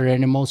consume other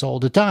animals all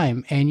the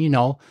time. And,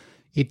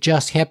 it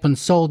just happens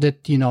so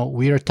that,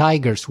 we're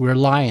tigers, we're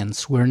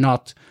lions, we're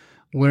not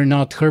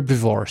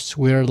herbivores,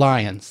 we're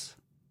lions.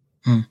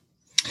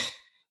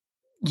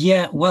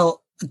 Yeah,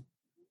 well,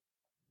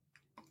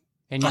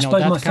 and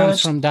that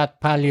comes from that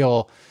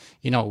paleo,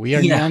 we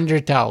are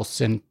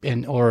Neanderthals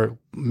and or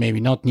maybe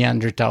not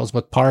Neanderthals,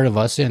 but part of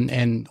us,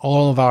 and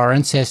all of our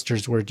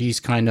ancestors were these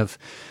kind of,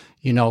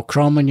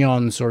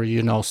 Cro-Magnons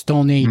or,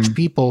 Stone Age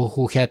people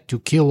who had to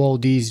kill all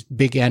these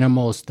big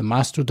animals, the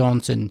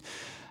mastodons and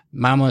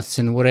mammoths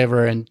and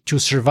whatever, and to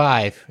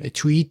survive,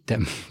 to eat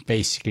them,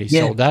 basically.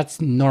 Yeah. So that's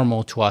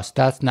normal to us.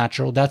 That's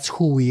natural. That's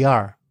who we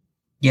are.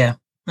 Yeah,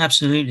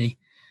 absolutely.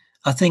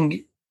 I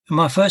think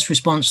my first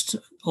response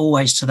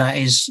always to that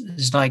is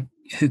like,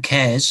 who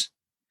cares?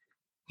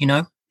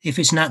 If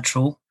it's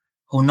natural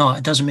or not,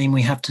 it doesn't mean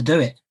we have to do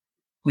it.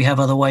 We have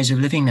other ways of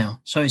living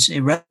now. So it's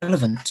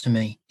irrelevant to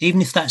me.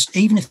 Even if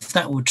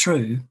that were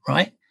true,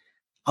 right?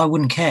 I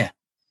wouldn't care.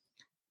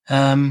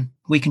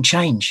 We can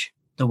change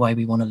the way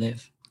we want to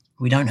live.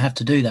 We don't have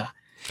to do that.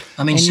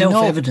 I mean,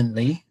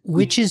 self-evidently.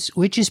 Which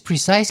is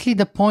precisely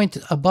the point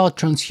about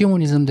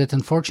transhumanism that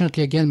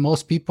unfortunately, again,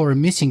 most people are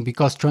missing,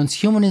 because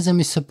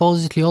transhumanism is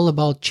supposedly all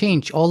about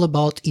change, all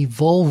about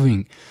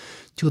evolving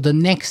to the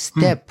next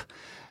step,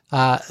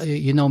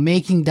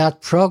 making that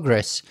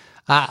progress.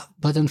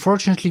 But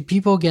unfortunately,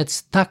 people get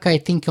stuck, I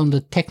think, on the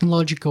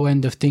technological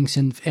end of things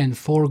and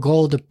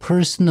forego the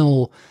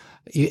personal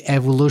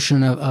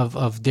evolution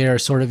of their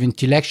sort of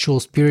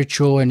intellectual,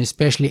 spiritual, and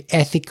especially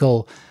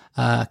ethical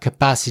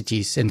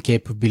capacities and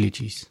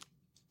capabilities.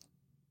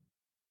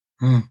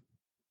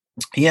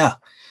 Yeah.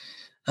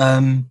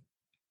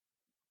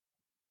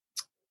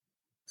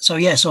 So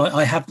I've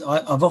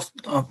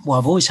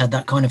always had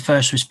that kind of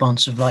first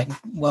response of like,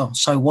 well,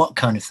 so what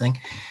kind of thing.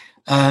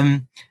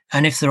 And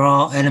if there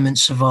are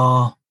elements of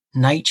our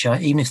nature,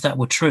 even if that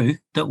were true,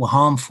 that were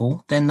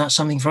harmful, then that's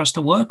something for us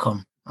to work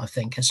on. I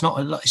think it's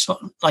not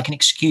like an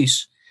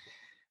excuse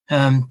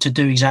to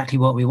do exactly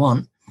what we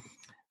want.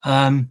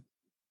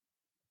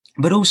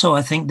 But also,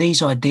 I think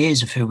these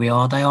ideas of who we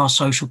are, they are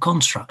social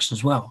constructs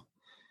as well.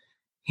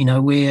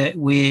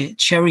 We're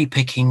cherry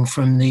picking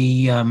from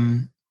the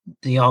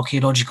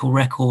archaeological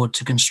record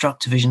to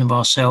construct a vision of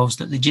ourselves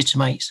that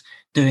legitimates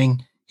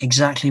doing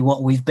exactly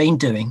what we've been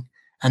doing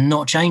and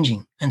not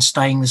changing and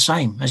staying the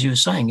same. As you were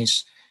saying,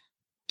 it's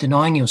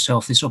denying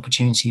yourself this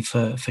opportunity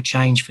for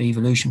change, for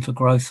evolution, for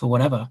growth, or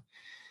whatever.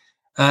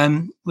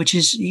 Which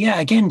is,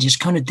 again, just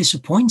kind of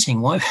disappointing.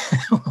 Why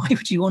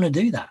would you want to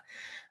do that?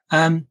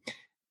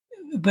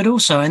 But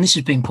also, and this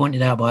has been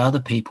pointed out by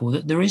other people,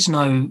 that there is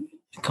no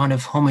kind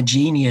of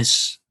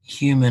homogeneous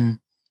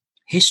human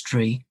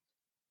history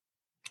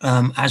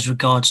as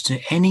regards to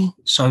any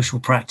social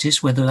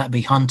practice, whether that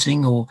be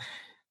hunting or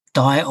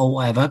diet or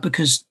whatever,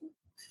 because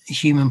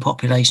human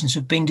populations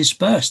have been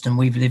dispersed and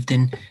we've lived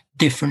in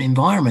different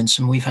environments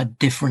and we've had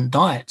different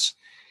diets.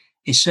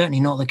 It's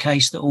certainly not the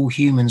case that all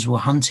humans were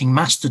hunting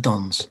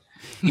mastodons.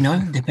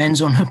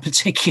 Depends on a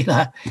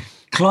particular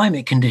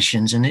climate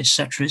conditions and et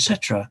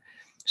cetera.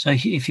 So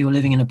if you're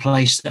living in a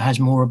place that has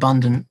more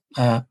abundant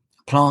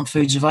plant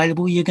foods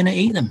available, you're going to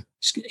eat them.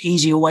 It's an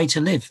easier way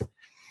to live.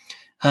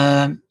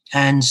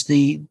 And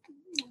the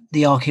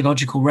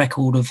archaeological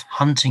record of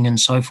hunting and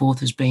so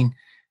forth has been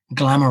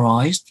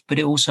glamorized, but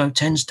it also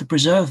tends to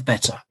preserve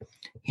better.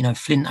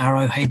 Flint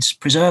arrowheads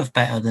preserve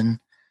better than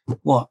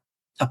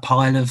a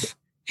pile of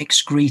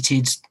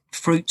excreted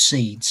fruit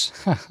seeds.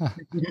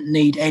 We didn't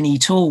need any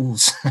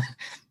tools.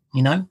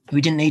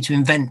 We didn't need to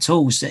invent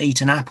tools to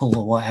eat an apple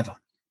or whatever.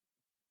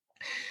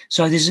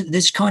 So there's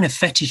this kind of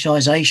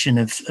fetishization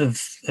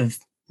of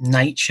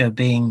nature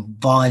being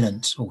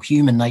violent, or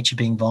human nature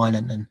being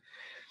violent,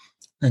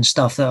 and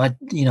stuff that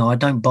I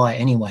don't buy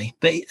anyway.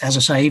 But as I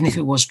say, even if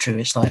it was true,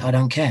 it's like, I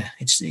don't care.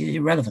 It's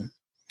irrelevant.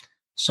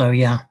 So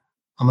yeah,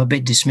 I'm a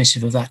bit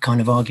dismissive of that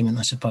kind of argument,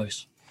 I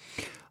suppose.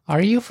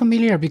 Are you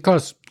familiar?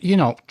 Because,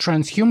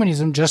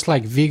 transhumanism, just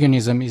like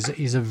veganism,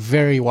 is a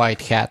very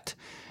wide hat.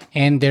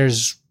 And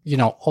there's,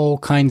 all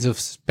kinds of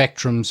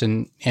spectrums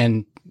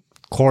and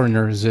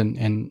corners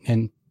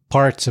and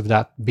parts of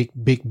that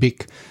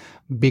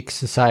big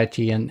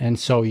society. And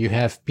so you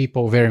have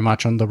people very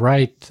much on the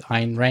right,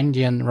 Ayn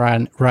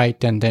Randian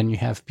right, and then you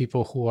have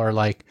people who are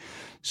like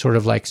sort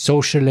of like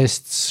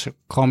socialists,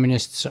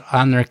 communists,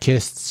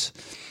 anarchists,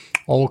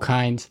 all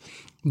kinds.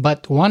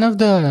 But one of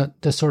the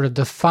sort of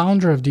the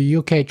founder of the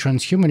UK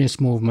transhumanist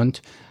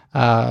movement,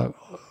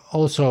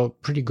 also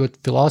pretty good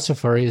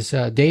philosopher, is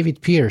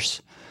David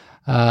Pearce.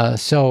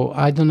 So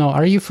I don't know,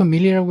 are you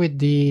familiar with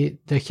the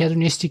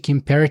hedonistic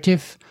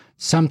imperative,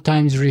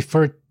 sometimes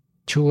referred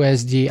to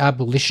as the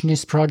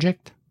abolitionist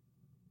project?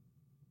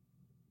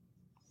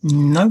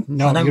 No,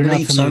 I don't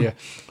believe so.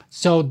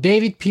 So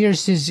David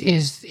Pearce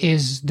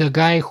is the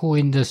guy who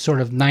in the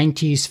sort of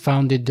 90s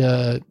founded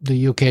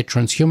the UK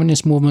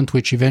transhumanist movement,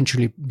 which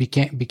eventually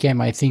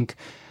became I think,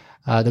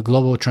 the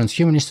Global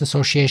Transhumanist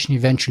Association.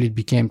 Eventually it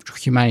became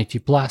Humanity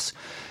Plus.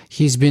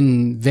 He's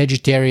been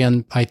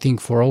vegetarian, I think,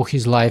 for all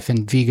his life,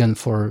 and vegan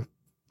for,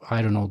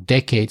 I don't know,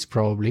 decades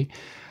probably.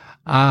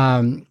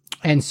 And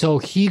so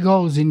he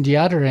goes in the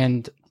other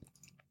end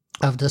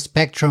of the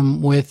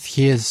spectrum with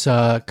his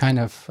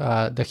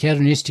the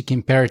hedonistic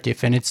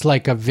imperative. And it's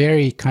like a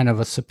very kind of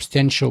a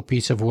substantial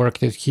piece of work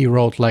that he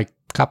wrote like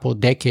a couple of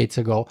decades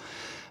ago.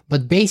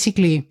 But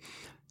basically,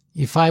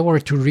 if I were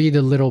to read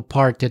a little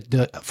part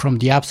from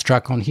the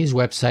abstract on his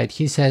website,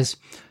 he says,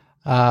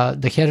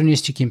 the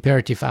hedonistic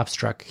imperative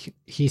abstract,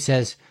 he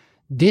says,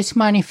 this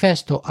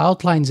manifesto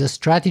outlines a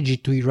strategy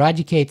to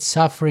eradicate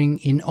suffering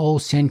in all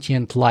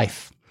sentient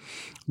life.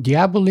 The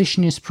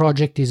abolitionist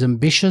project is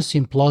ambitious,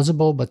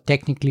 implausible, but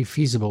technically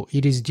feasible.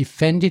 It is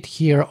defended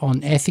here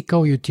on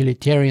ethical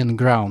utilitarian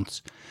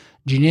grounds.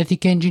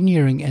 Genetic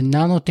engineering and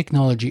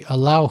nanotechnology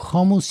allow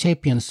Homo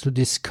sapiens to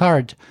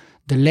discard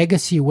the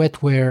legacy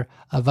wetware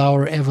of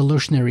our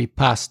evolutionary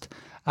past.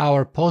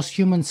 Our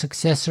post-human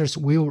successors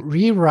will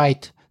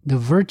rewrite the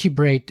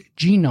vertebrate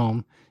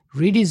genome,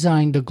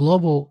 redesign the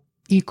global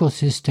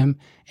ecosystem,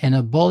 and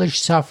abolish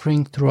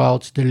suffering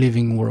throughout the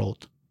living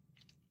world.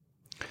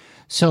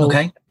 So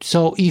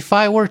if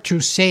I were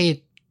to say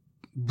it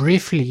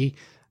briefly,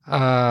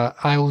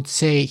 I would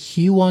say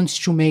he wants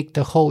to make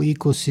the whole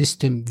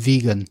ecosystem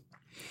vegan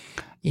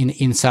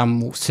in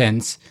some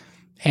sense.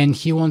 And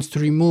he wants to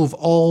remove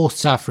all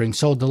suffering.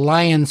 So the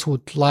lions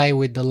would lie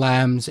with the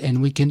lambs,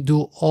 and we can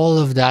do all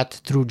of that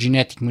through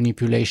genetic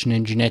manipulation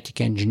and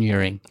genetic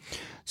engineering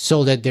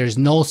so that there's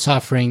no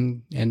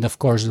suffering. And of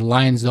course, the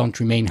lions don't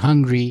remain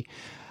hungry,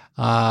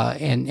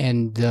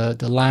 and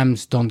the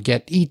lambs don't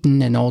get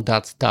eaten and all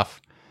that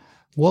stuff.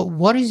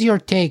 What is your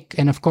take?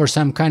 And of course,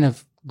 I'm kind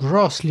of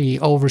grossly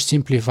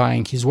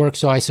oversimplifying his work,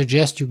 so I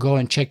suggest you go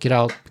and check it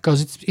out,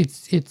 because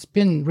it's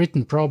been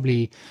written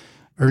probably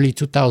early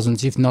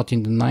 2000s, if not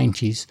in the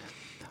 90s.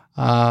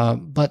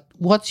 But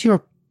what's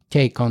your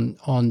take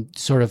on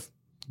sort of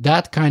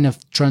that kind of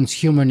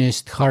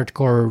transhumanist,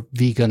 hardcore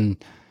vegan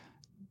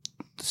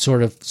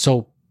sort of,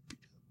 so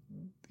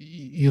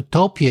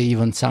utopia,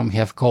 even some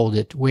have called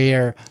it,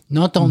 where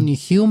not only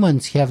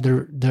humans have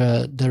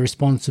the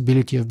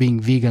responsibility of being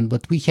vegan,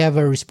 but we have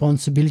a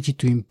responsibility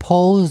to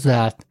impose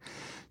that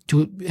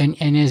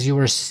and as you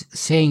were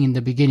saying in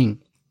the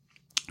beginning,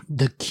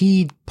 the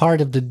key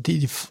part of the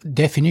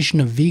definition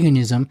of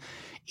veganism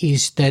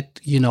is that,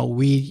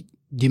 we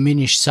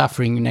diminish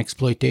suffering and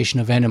exploitation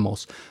of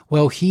animals.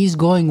 Well, he's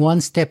going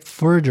one step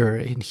further,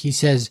 and he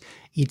says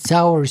it's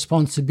our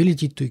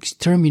responsibility to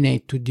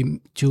exterminate,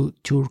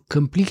 to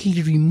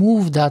completely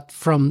remove that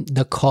from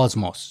the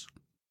cosmos.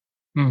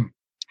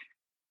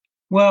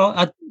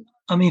 Well,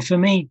 I mean, for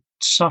me,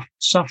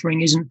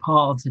 suffering isn't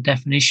part of the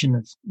definition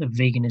of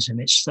veganism.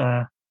 It's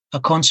a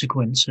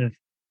consequence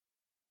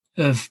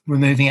of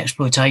removing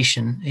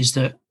exploitation. Is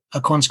that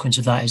a consequence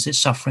of that is that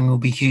suffering will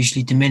be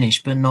hugely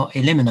diminished, but not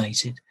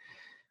eliminated.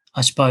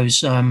 I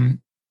suppose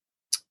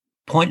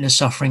pointless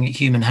suffering at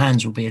human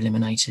hands will be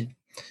eliminated,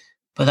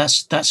 but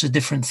that's a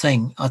different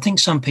thing. I think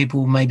some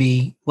people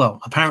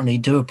apparently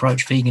do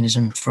approach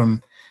veganism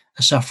from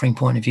a suffering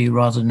point of view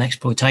rather than an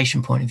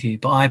exploitation point of view,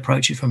 but I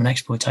approach it from an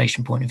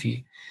exploitation point of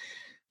view.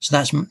 So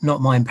that's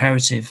not my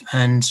imperative.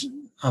 And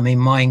I mean,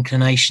 my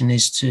inclination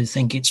is to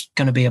think it's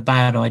going to be a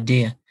bad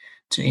idea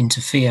to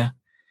interfere.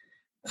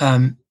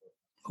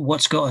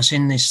 What's got us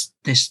in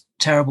this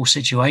terrible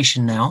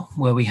situation now,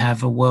 where we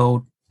have a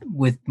world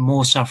with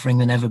more suffering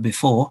than ever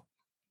before.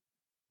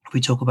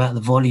 We talk about the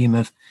volume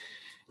of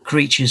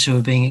creatures who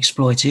are being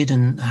exploited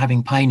and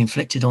having pain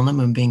inflicted on them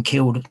and being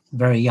killed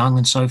very young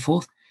and so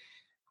forth.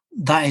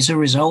 That is a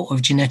result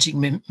of genetic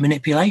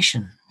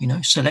manipulation,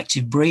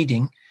 selective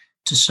breeding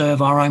to serve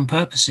our own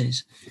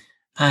purposes.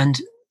 And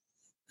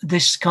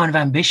this kind of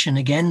ambition,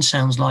 again,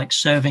 sounds like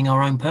serving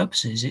our own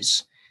purposes.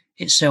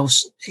 It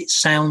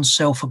sounds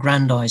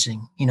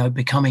self-aggrandizing,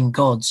 becoming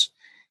gods,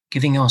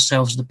 giving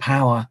ourselves the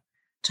power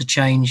to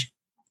change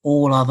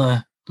all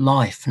other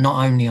life,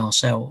 not only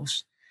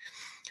ourselves.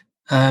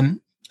 And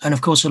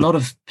of course, a lot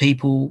of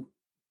people,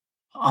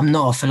 I'm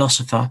not a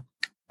philosopher,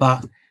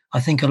 but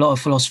I think a lot of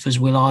philosophers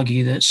will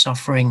argue that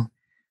suffering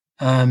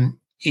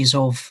is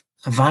of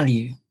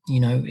value.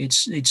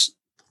 It's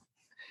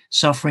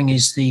suffering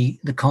is the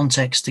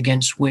context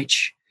against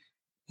which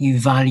you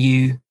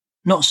value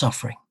not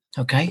suffering,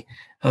 okay,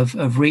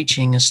 of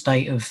reaching a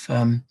state of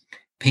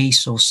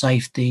peace or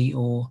safety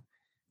or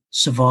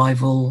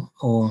survival,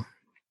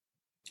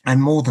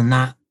 and more than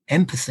that,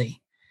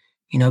 empathy.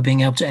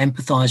 Being able to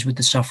empathize with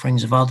the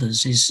sufferings of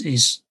others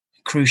is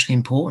crucially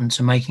important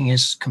to making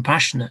us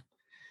compassionate.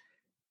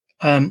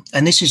 And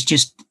this is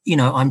just,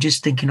 I'm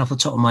just thinking off the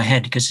top of my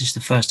head because it's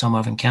the first time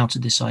I've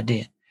encountered this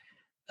idea.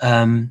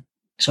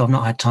 So I've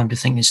not had time to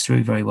think this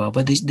through very well,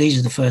 but these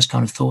are the first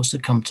kind of thoughts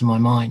that come to my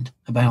mind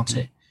about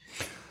it.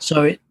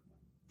 So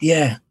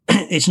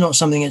it's not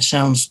something that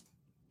sounds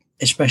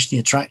especially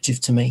attractive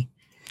to me.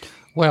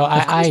 Well,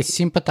 I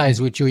sympathize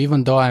with you,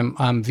 even though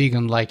I'm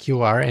vegan like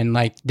you are, and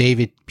like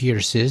David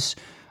Pierce is.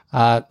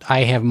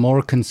 I have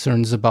more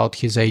concerns about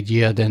his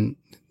idea than.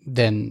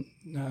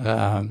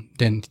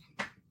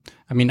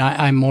 I mean,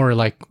 I'm more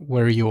like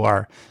where you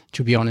are,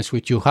 to be honest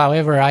with you.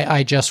 However,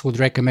 I just would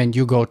recommend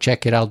you go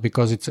check it out,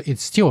 because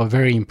it's still a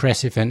very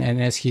impressive and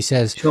as he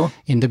says Sure.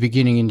 in the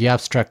beginning, in the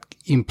abstract,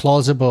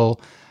 implausible,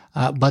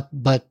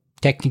 but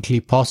technically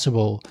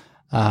possible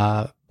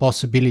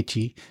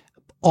possibility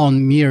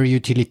on mere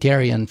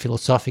utilitarian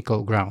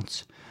philosophical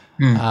grounds.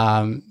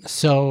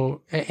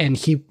 So, and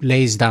he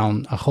lays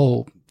down a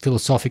whole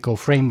philosophical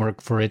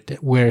framework for it,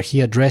 where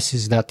he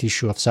addresses that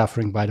issue of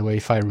suffering, by the way,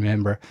 if I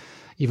remember,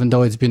 even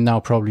though it's been now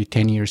probably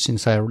 10 years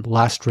since I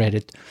last read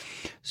it.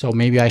 So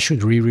maybe I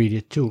should reread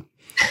it too.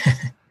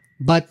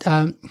 But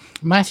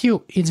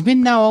Matthew, it's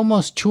been now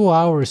almost 2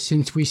 hours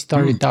since we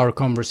started our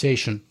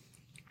conversation.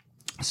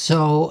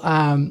 So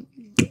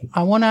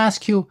I want to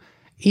ask you,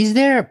 is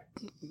there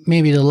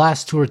maybe the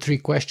last 2 or 3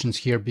 questions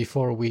here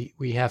before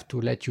we have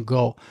to let you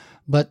go,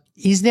 but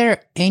is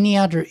there any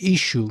other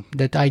issue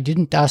that I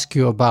didn't ask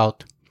you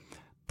about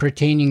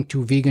pertaining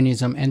to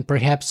veganism, and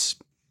perhaps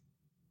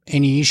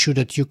any issue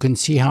that you can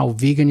see how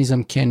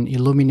veganism can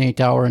illuminate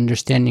our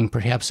understanding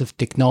perhaps of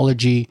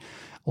technology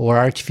or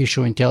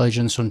artificial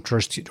intelligence or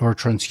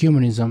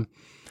transhumanism,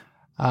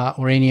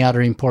 or any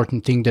other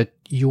important thing that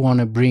you want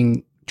to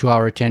bring to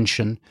our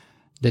attention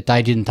that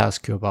I didn't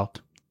ask you about?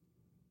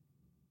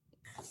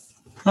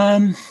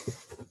 I'm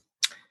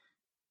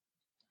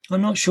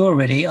not sure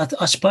really.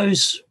 I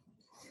suppose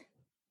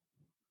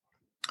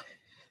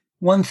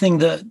one thing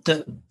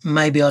that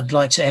maybe I'd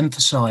like to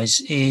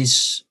emphasize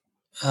is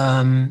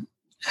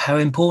how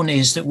important it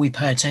is that we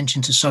pay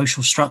attention to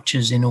social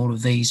structures in all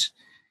of these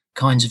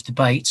kinds of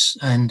debates,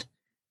 and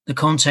the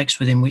context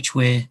within which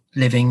we're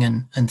living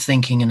and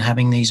thinking and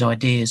having these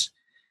ideas,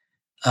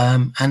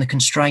 and the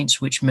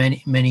constraints which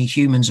many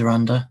humans are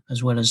under,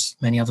 as well as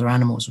many other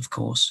animals, of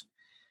course,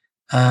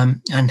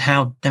 and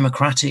how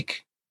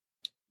democratic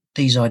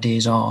these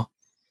ideas are,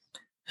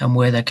 and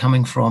where they're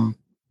coming from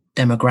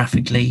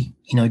demographically,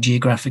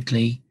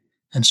 geographically,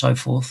 and so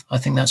forth. I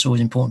think that's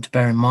always important to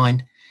bear in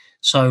mind.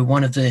 So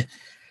one of the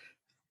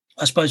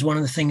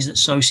things that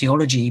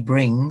sociology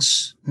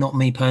brings, not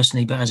me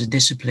personally, but as a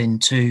discipline,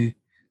 to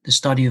the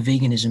study of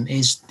veganism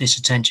is this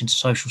attention to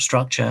social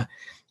structure,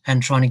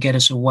 and trying to get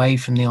us away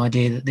from the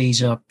idea that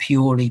these are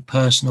purely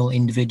personal,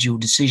 individual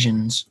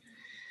decisions.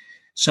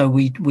 So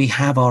we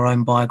have our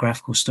own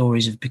biographical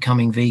stories of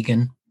becoming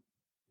vegan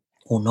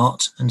or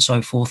not, and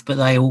so forth, but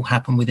they all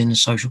happen within a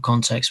social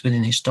context,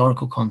 within a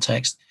historical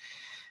context,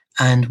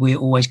 and we're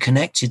always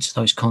connected to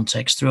those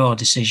contexts through our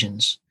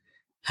decisions,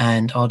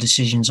 and our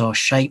decisions are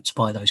shaped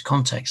by those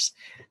contexts.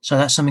 So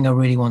that's something I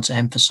really want to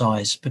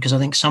emphasize, because I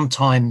think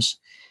sometimes,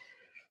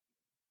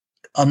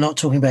 I'm not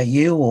talking about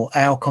you or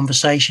our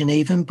conversation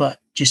even, but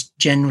just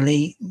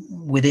generally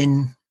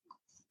within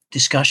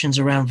discussions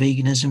around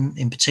veganism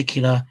in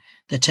particular,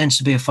 there tends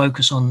to be a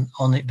focus on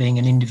it being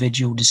an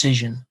individual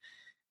decision.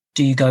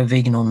 Do you go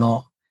vegan or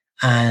not?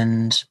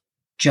 And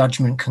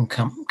judgment can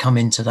come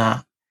into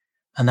that.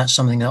 And that's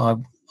something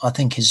that I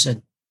think is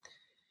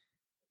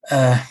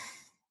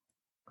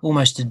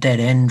almost a dead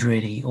end,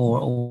 really,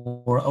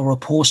 or a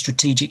poor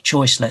strategic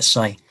choice, let's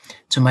say,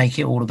 to make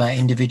it all about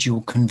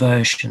individual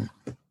conversion.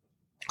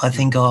 I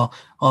think our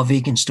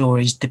vegan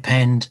stories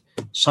depend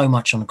so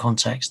much on the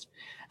context.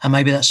 And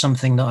maybe that's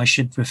something that I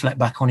should reflect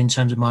back on in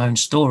terms of my own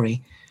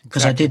story,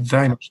 because I did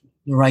very much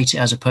narrate it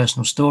as a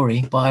personal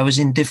story, but I was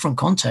in different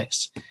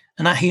contexts.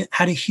 And that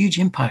had a huge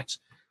impact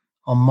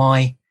on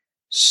my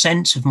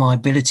sense of my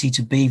ability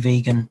to be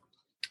vegan,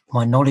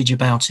 my knowledge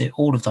about it.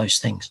 All of those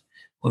things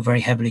were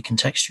very heavily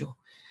contextual.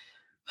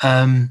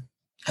 And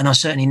I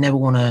certainly never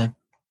want to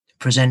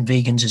present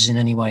vegans as in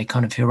any way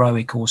kind of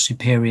heroic or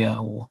superior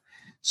or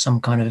some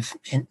kind of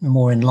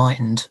more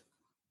enlightened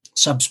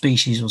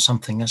subspecies or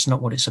something. That's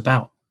not what it's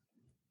about.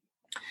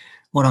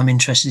 What I'm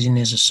interested in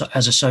as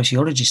a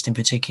sociologist in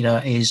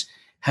particular is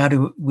how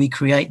do we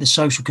create the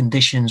social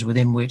conditions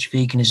within which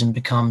veganism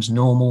becomes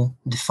normal,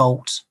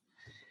 default,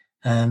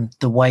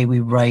 the way we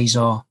raise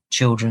our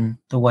children,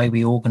 the way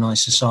we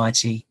organize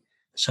society,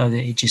 so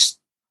that it's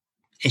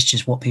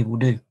just what people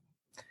do.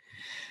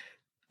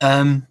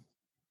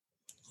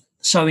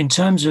 So in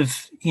terms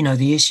of,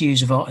 the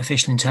issues of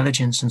artificial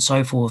intelligence and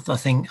so forth, I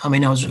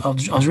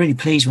was really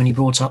pleased when he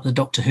brought up the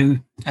Doctor Who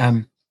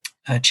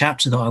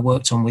chapter that I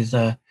worked on with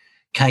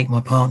Kate,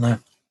 my partner,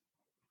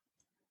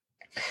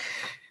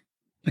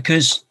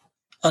 because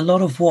a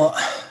lot of what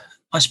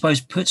I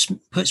suppose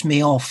puts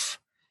me off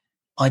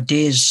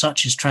ideas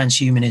such as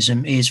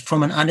transhumanism is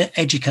from an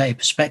uneducated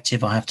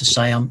perspective. I have to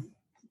say I'm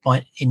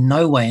in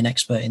no way an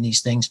expert in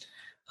these things.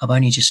 I've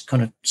only just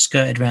kind of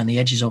skirted around the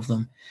edges of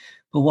them.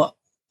 But what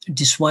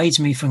dissuades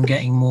me from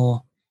getting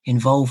more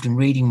involved and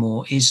reading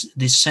more is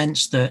this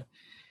sense that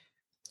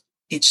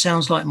it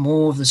sounds like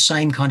more of the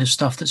same kind of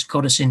stuff that's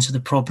got us into the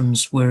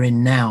problems we're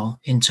in now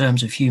in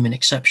terms of human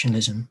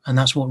exceptionalism. And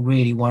that's what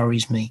really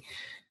worries me.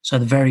 So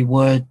the very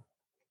word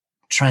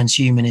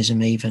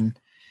transhumanism even,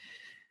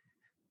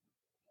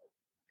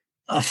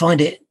 I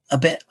find it a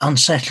bit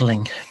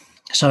unsettling,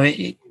 So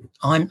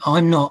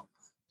I'm not.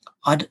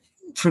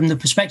 From the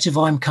perspective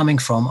I'm coming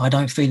from, I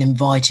don't feel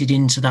invited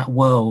into that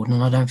world,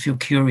 and I don't feel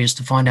curious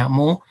to find out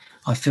more.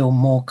 I feel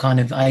more kind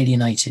of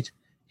alienated,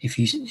 if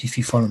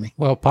you follow me.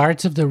 Well,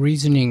 parts of the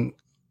reasoning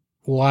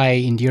why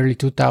in the early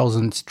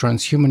 2000s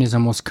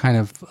transhumanism was kind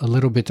of a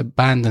little bit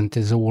abandoned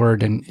as a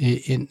word, and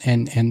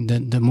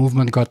the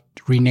movement got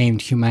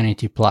renamed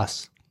Humanity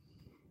Plus.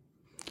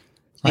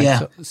 Right?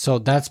 Yeah. So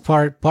that's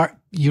part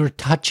you're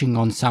touching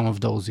on some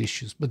of those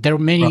issues, but there are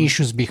many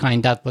issues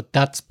behind that. But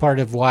that's part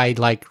of why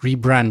like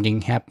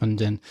rebranding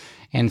happened,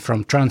 and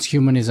from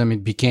transhumanism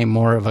it became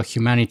more of a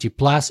Humanity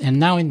Plus. And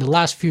now in the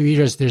last few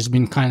years, there's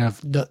been kind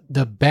of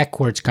the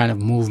backwards kind of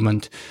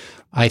movement.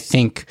 I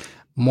think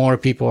more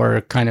people are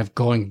kind of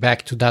going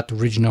back to that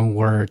original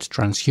word,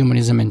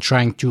 transhumanism, and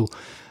trying to.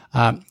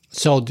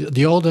 So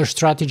the older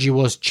strategy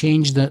was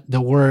change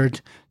the word,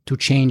 to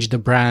change the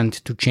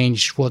brand, to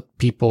change what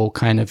people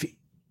kind of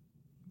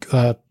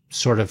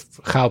sort of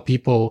how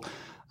people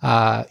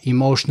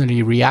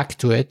emotionally react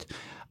to it.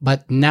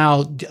 But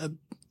now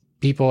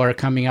people are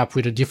coming up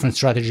with a different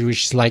strategy,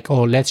 which is like,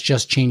 oh, let's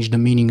just change the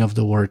meaning of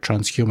the word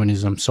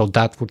transhumanism. So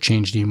that would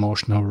change the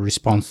emotional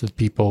response that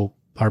people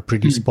are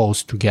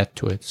predisposed to get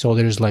to it. So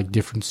there's like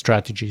different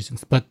strategies.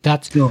 But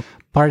that's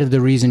part of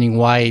the reasoning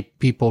why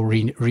people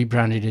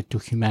rebranded it to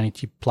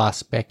Humanity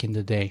Plus back in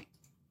the day.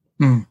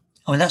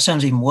 Oh, that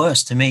sounds even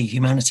worse to me.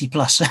 Humanity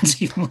Plus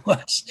sounds even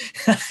worse,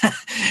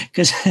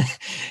 because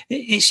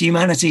it's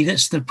humanity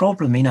that's the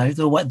problem. You know,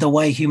 the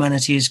way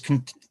humanity has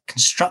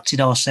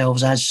constructed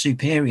ourselves as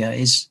superior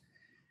is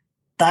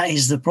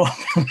the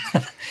problem.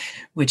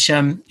 Which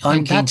I'm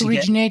keen that to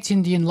originates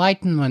in the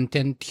Enlightenment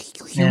and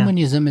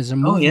humanism as a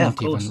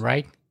movement, even,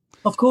 right?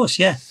 Of course,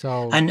 yeah.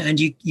 So and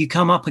you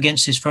come up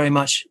against this very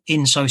much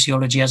in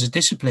sociology as a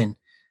discipline,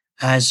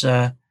 as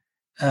a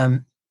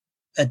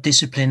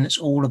discipline that's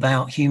all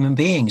about human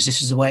beings.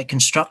 This is the way it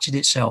constructed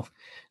itself.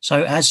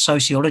 So as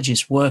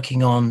sociologists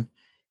working on,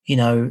 you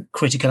know,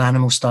 critical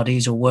animal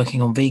studies or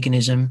working on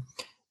veganism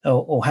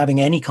or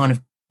having any kind of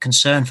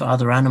concern for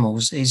other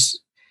animals, is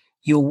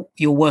you're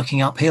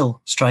working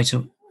uphill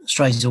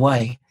straight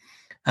away.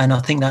 And I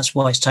think that's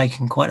why it's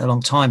taken quite a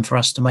long time for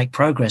us to make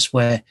progress,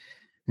 where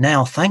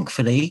now,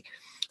 thankfully,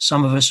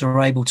 some of us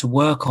are able to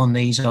work on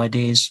these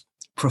ideas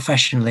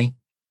professionally.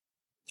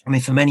 I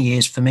mean, for many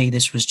years, for me,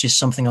 this was just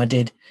something I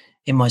did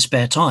in my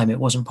spare time. It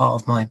wasn't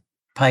part of my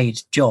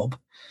paid job.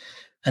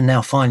 And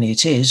now finally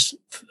it is,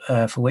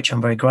 for which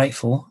I'm very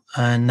grateful.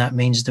 And that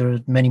means there are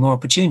many more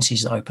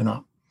opportunities that open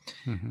up.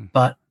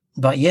 But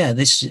yeah,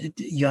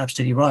 you're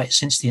absolutely right.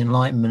 Since the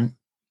Enlightenment,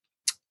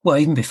 well,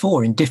 even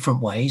before, in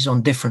different ways,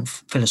 on different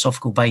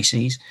philosophical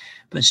bases,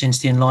 but since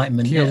the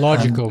Enlightenment...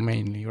 Theological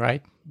mainly,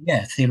 right?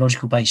 Yeah,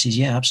 theological bases,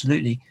 yeah,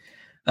 absolutely.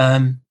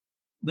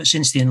 But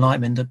since the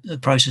Enlightenment, the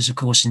process, of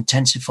course,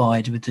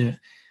 intensified with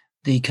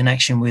the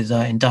connection with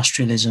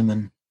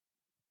industrialism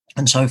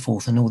and so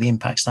forth, and all the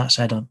impacts that's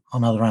had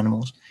on other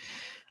animals.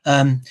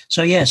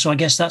 So I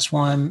guess that's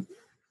why I'm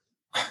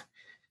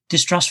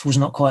distrustful is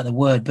not quite the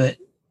word, but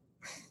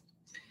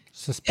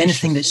suspicious.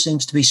 Anything that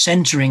seems to be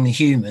centering the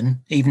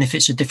human, even if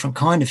it's a different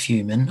kind of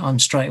human, I'm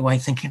straight away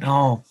thinking,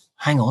 oh,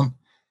 hang on,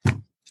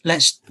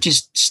 let's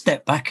just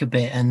step back a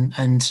bit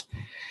and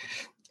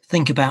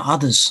think about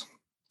others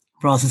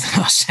rather than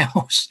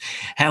ourselves.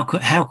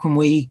 How can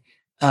we,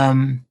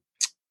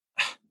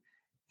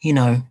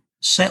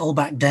 settle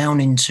back down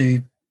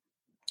into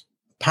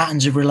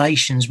patterns of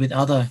relations with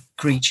other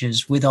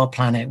creatures, with our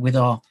planet, with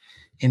our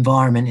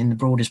environment in the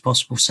broadest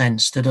possible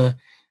sense that are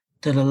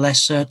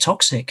less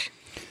toxic?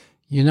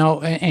 You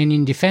know, and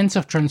in defense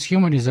of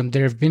transhumanism,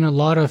 there have been a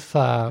lot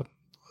of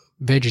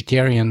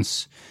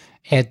vegetarians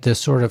at the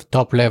sort of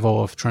top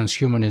level of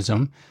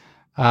transhumanism,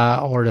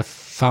 or the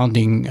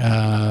founding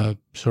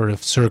sort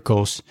of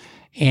circles.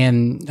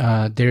 And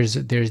there's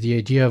the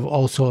idea of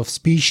also of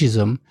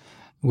speciesism,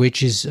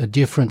 which is a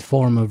different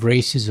form of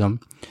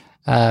racism,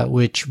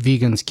 which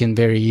vegans can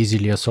very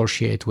easily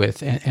associate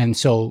with. And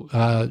so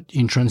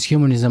in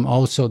transhumanism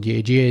also the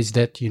idea is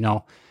that,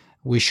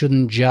 we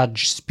shouldn't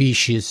judge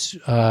species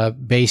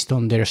based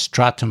on their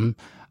stratum,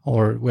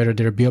 or whether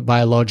they're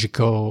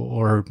biological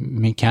or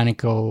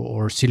mechanical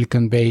or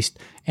silicon based,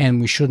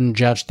 and we shouldn't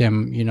judge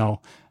them,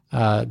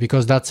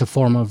 because that's a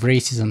form of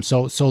racism.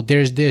 So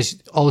there's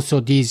this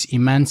also these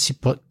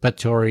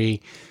emancipatory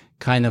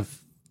kind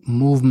of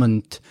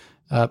movement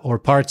or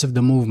parts of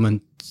the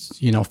movement,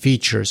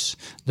 features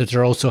that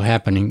are also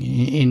happening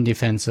in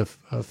defense of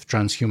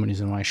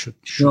transhumanism. I should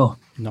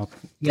not.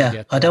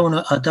 Yeah, I don't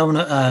want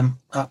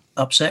to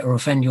upset or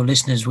offend your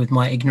listeners with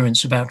my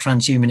ignorance about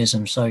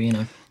transhumanism. So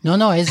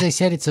No. As I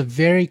said, it's a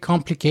very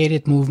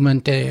complicated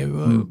movement.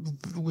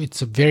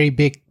 It's a very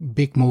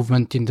big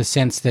movement in the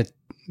sense that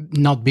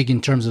not big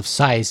in terms of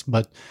size,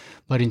 but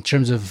in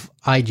terms of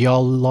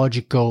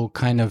ideological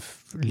kind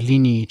of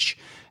lineage.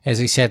 As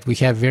I said, we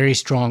have very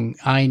strong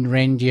Ayn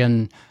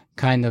Randian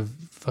kind of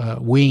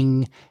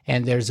wing,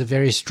 and there's a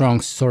very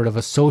strong sort of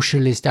a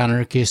socialist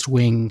anarchist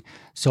wing.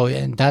 So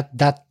and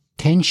that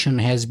tension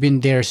has been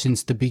there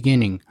since the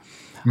beginning.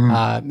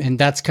 And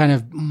that's kind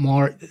of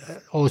more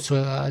also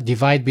a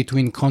divide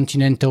between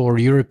continental or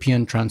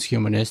European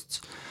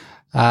transhumanists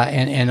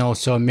and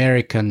also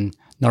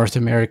North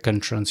American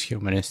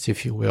transhumanists,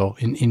 if you will,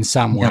 in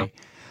some way.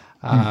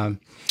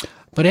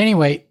 But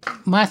anyway,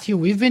 Matthew,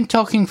 we've been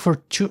talking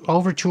for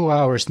over 2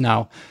 hours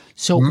now.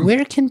 So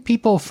where can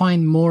people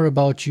find more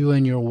about you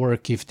and your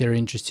work if they're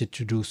interested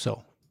to do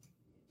so?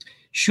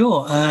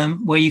 Sure.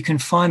 Well, you can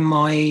find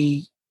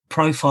my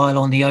profile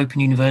on the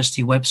Open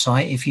University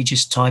website. If you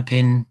just type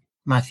in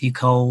Matthew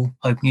Cole,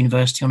 Open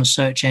University on a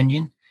search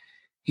engine,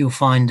 you'll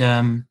find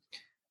a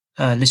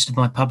list of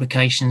my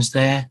publications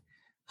there.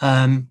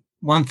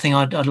 One thing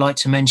I'd like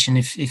to mention,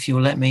 if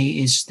you'll let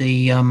me, is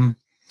a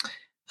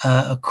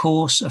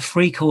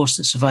free course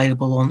that's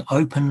available on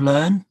Open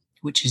Learn,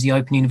 which is the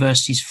Open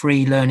University's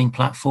free learning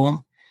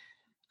platform.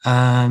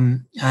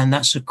 And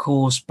that's a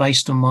course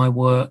based on my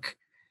work,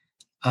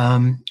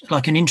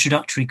 like an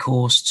introductory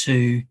course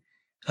to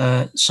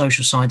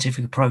social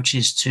scientific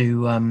approaches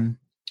to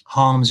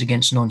harms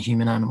against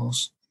non-human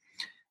animals.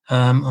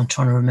 I'm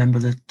trying to remember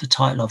the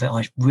title of it.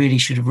 I really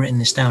should have written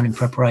this down in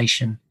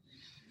preparation.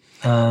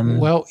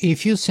 Well,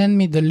 if you send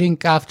me the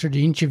link after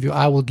the interview,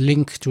 I would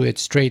link to it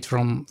straight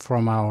from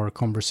our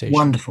conversation.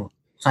 Wonderful.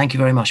 Thank you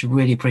very much. I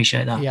really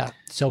appreciate that. Yeah.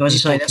 So as I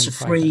say, that's a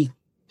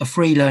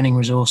free learning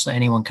resource that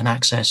anyone can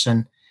access,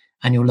 and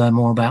you'll learn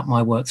more about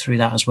my work through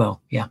that as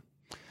well. Yeah.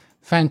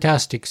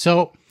 Fantastic.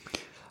 So,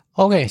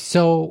 okay,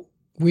 so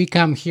we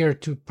come here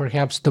to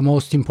perhaps the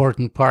most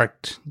important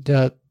part,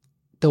 the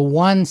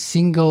one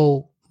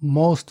single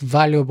most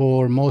valuable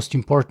or most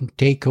important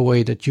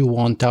takeaway that you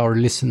want our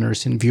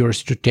listeners and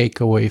viewers to take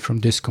away from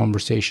this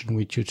conversation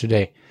with you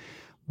today.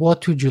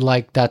 What would you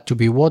like that to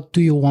be? What do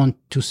you want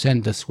to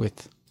send us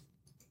with?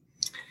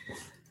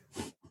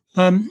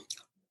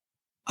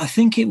 I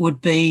think it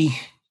would be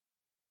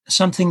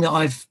something that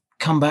I've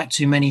come back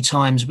to many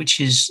times, which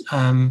is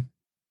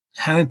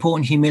how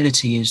important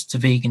humility is to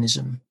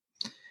veganism,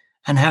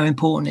 and how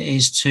important it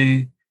is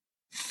to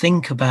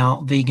think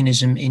about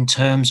veganism in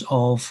terms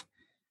of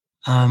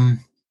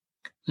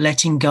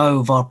letting go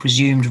of our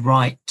presumed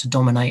right to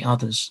dominate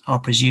others, our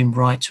presumed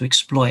right to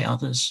exploit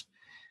others.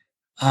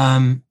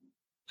 And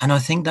I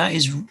think that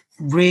is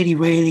really,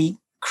 really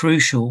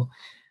crucial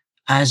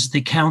as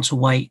the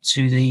counterweight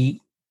to the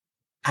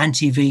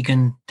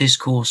anti-vegan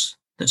discourse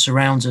that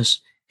surrounds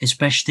us,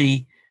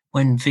 especially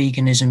when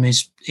veganism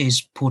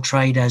is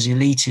portrayed as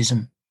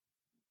elitism.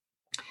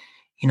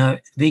 You know,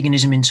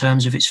 veganism in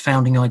terms of its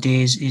founding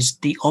ideas is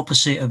the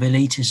opposite of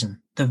elitism,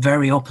 the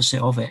very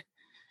opposite of it.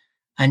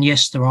 And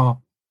yes, there are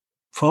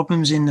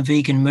problems in the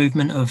vegan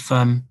movement of,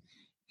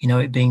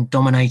 it being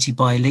dominated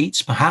by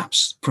elites,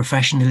 perhaps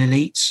professional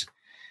elites,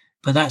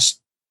 but that's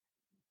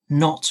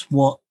not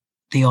what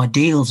the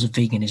ideals of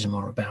veganism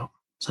are about.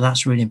 So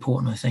that's really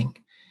important, I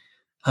think.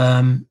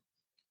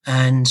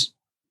 And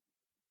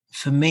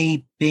for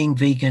me, being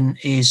vegan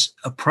is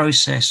a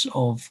process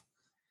of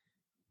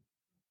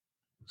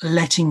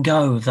letting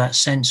go of that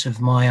sense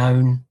of my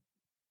own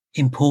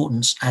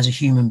importance as a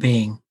human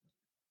being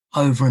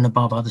over and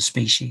above other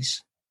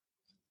species,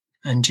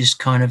 and just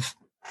kind of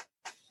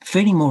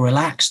feeling more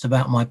relaxed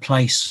about my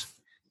place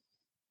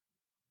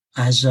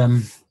as,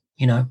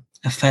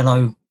 a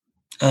fellow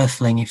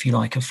earthling, if you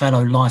like, a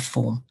fellow life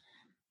form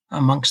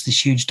amongst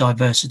this huge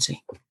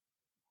diversity.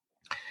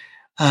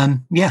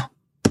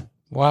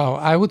 Wow.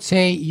 I would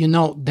say,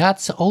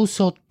 that's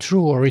also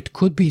true, or it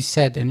could be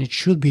said, and it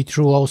should be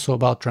true also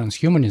about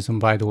transhumanism,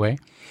 by the way,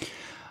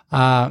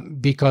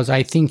 because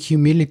I think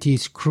humility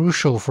is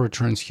crucial for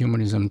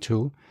transhumanism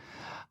too,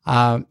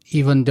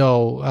 even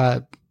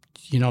though,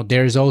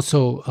 there's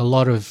also a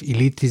lot of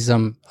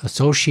elitism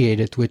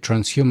associated with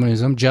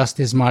transhumanism, just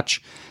as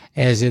much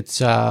as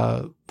it's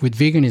with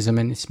veganism.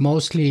 And it's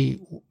mostly,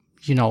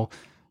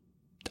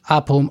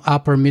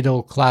 upper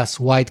middle class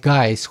white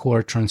guys who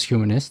are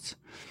transhumanists.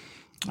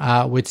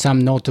 With some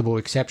notable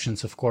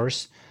exceptions, of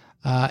course.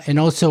 And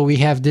also we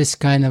have this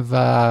kind of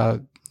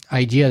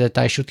idea that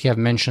I should have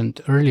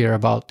mentioned earlier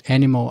about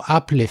animal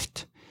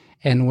uplift,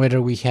 and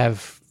whether we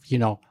have,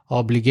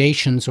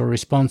 obligations or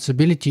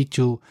responsibility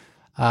to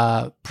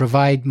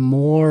provide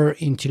more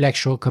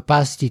intellectual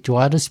capacity to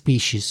other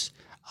species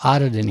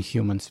other than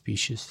human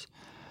species,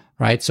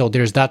 right? So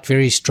there's that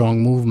very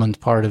strong movement,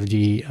 part of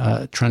the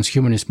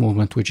transhumanist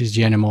movement, which is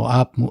the animal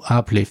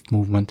uplift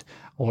movement,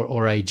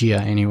 or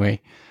idea anyway.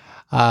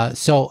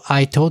 So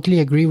I totally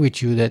agree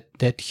with you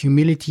that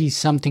humility is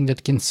something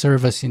that can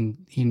serve us in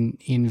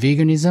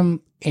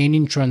veganism and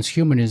in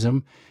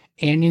transhumanism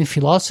and in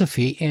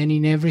philosophy and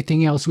in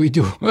everything else we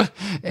do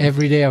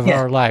every day of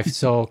our life.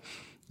 So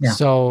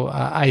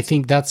I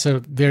think that's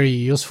a very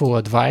useful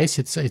advice.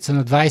 It's an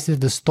advice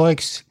that the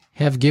Stoics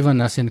have given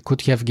us and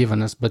could have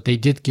given us, but they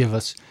did give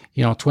us,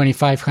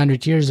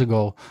 2,500 years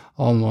ago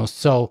almost.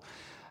 So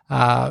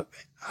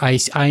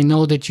I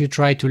know that you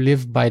try to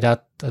live by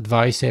that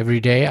advice every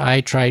day.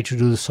 I try to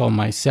do so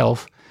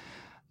myself.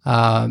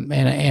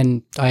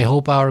 And I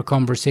hope our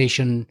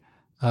conversation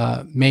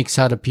makes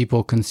other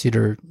people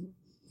consider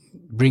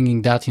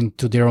bringing that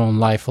into their own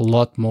life a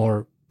lot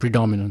more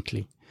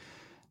predominantly.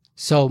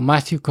 So,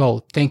 Matthew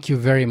Cole, thank you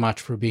very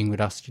much for being with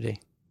us today.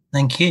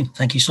 Thank you.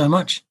 Thank you so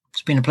much.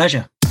 It's been a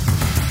pleasure.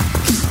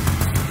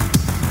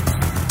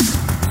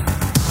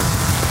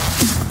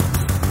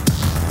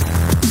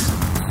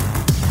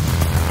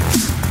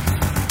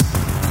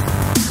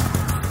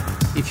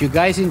 If you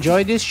guys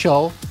enjoyed this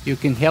show, you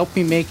can help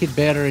me make it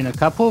better in a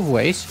couple of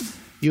ways.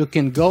 You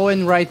can go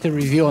and write a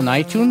review on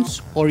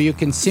iTunes, or you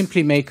can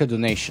simply make a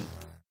donation.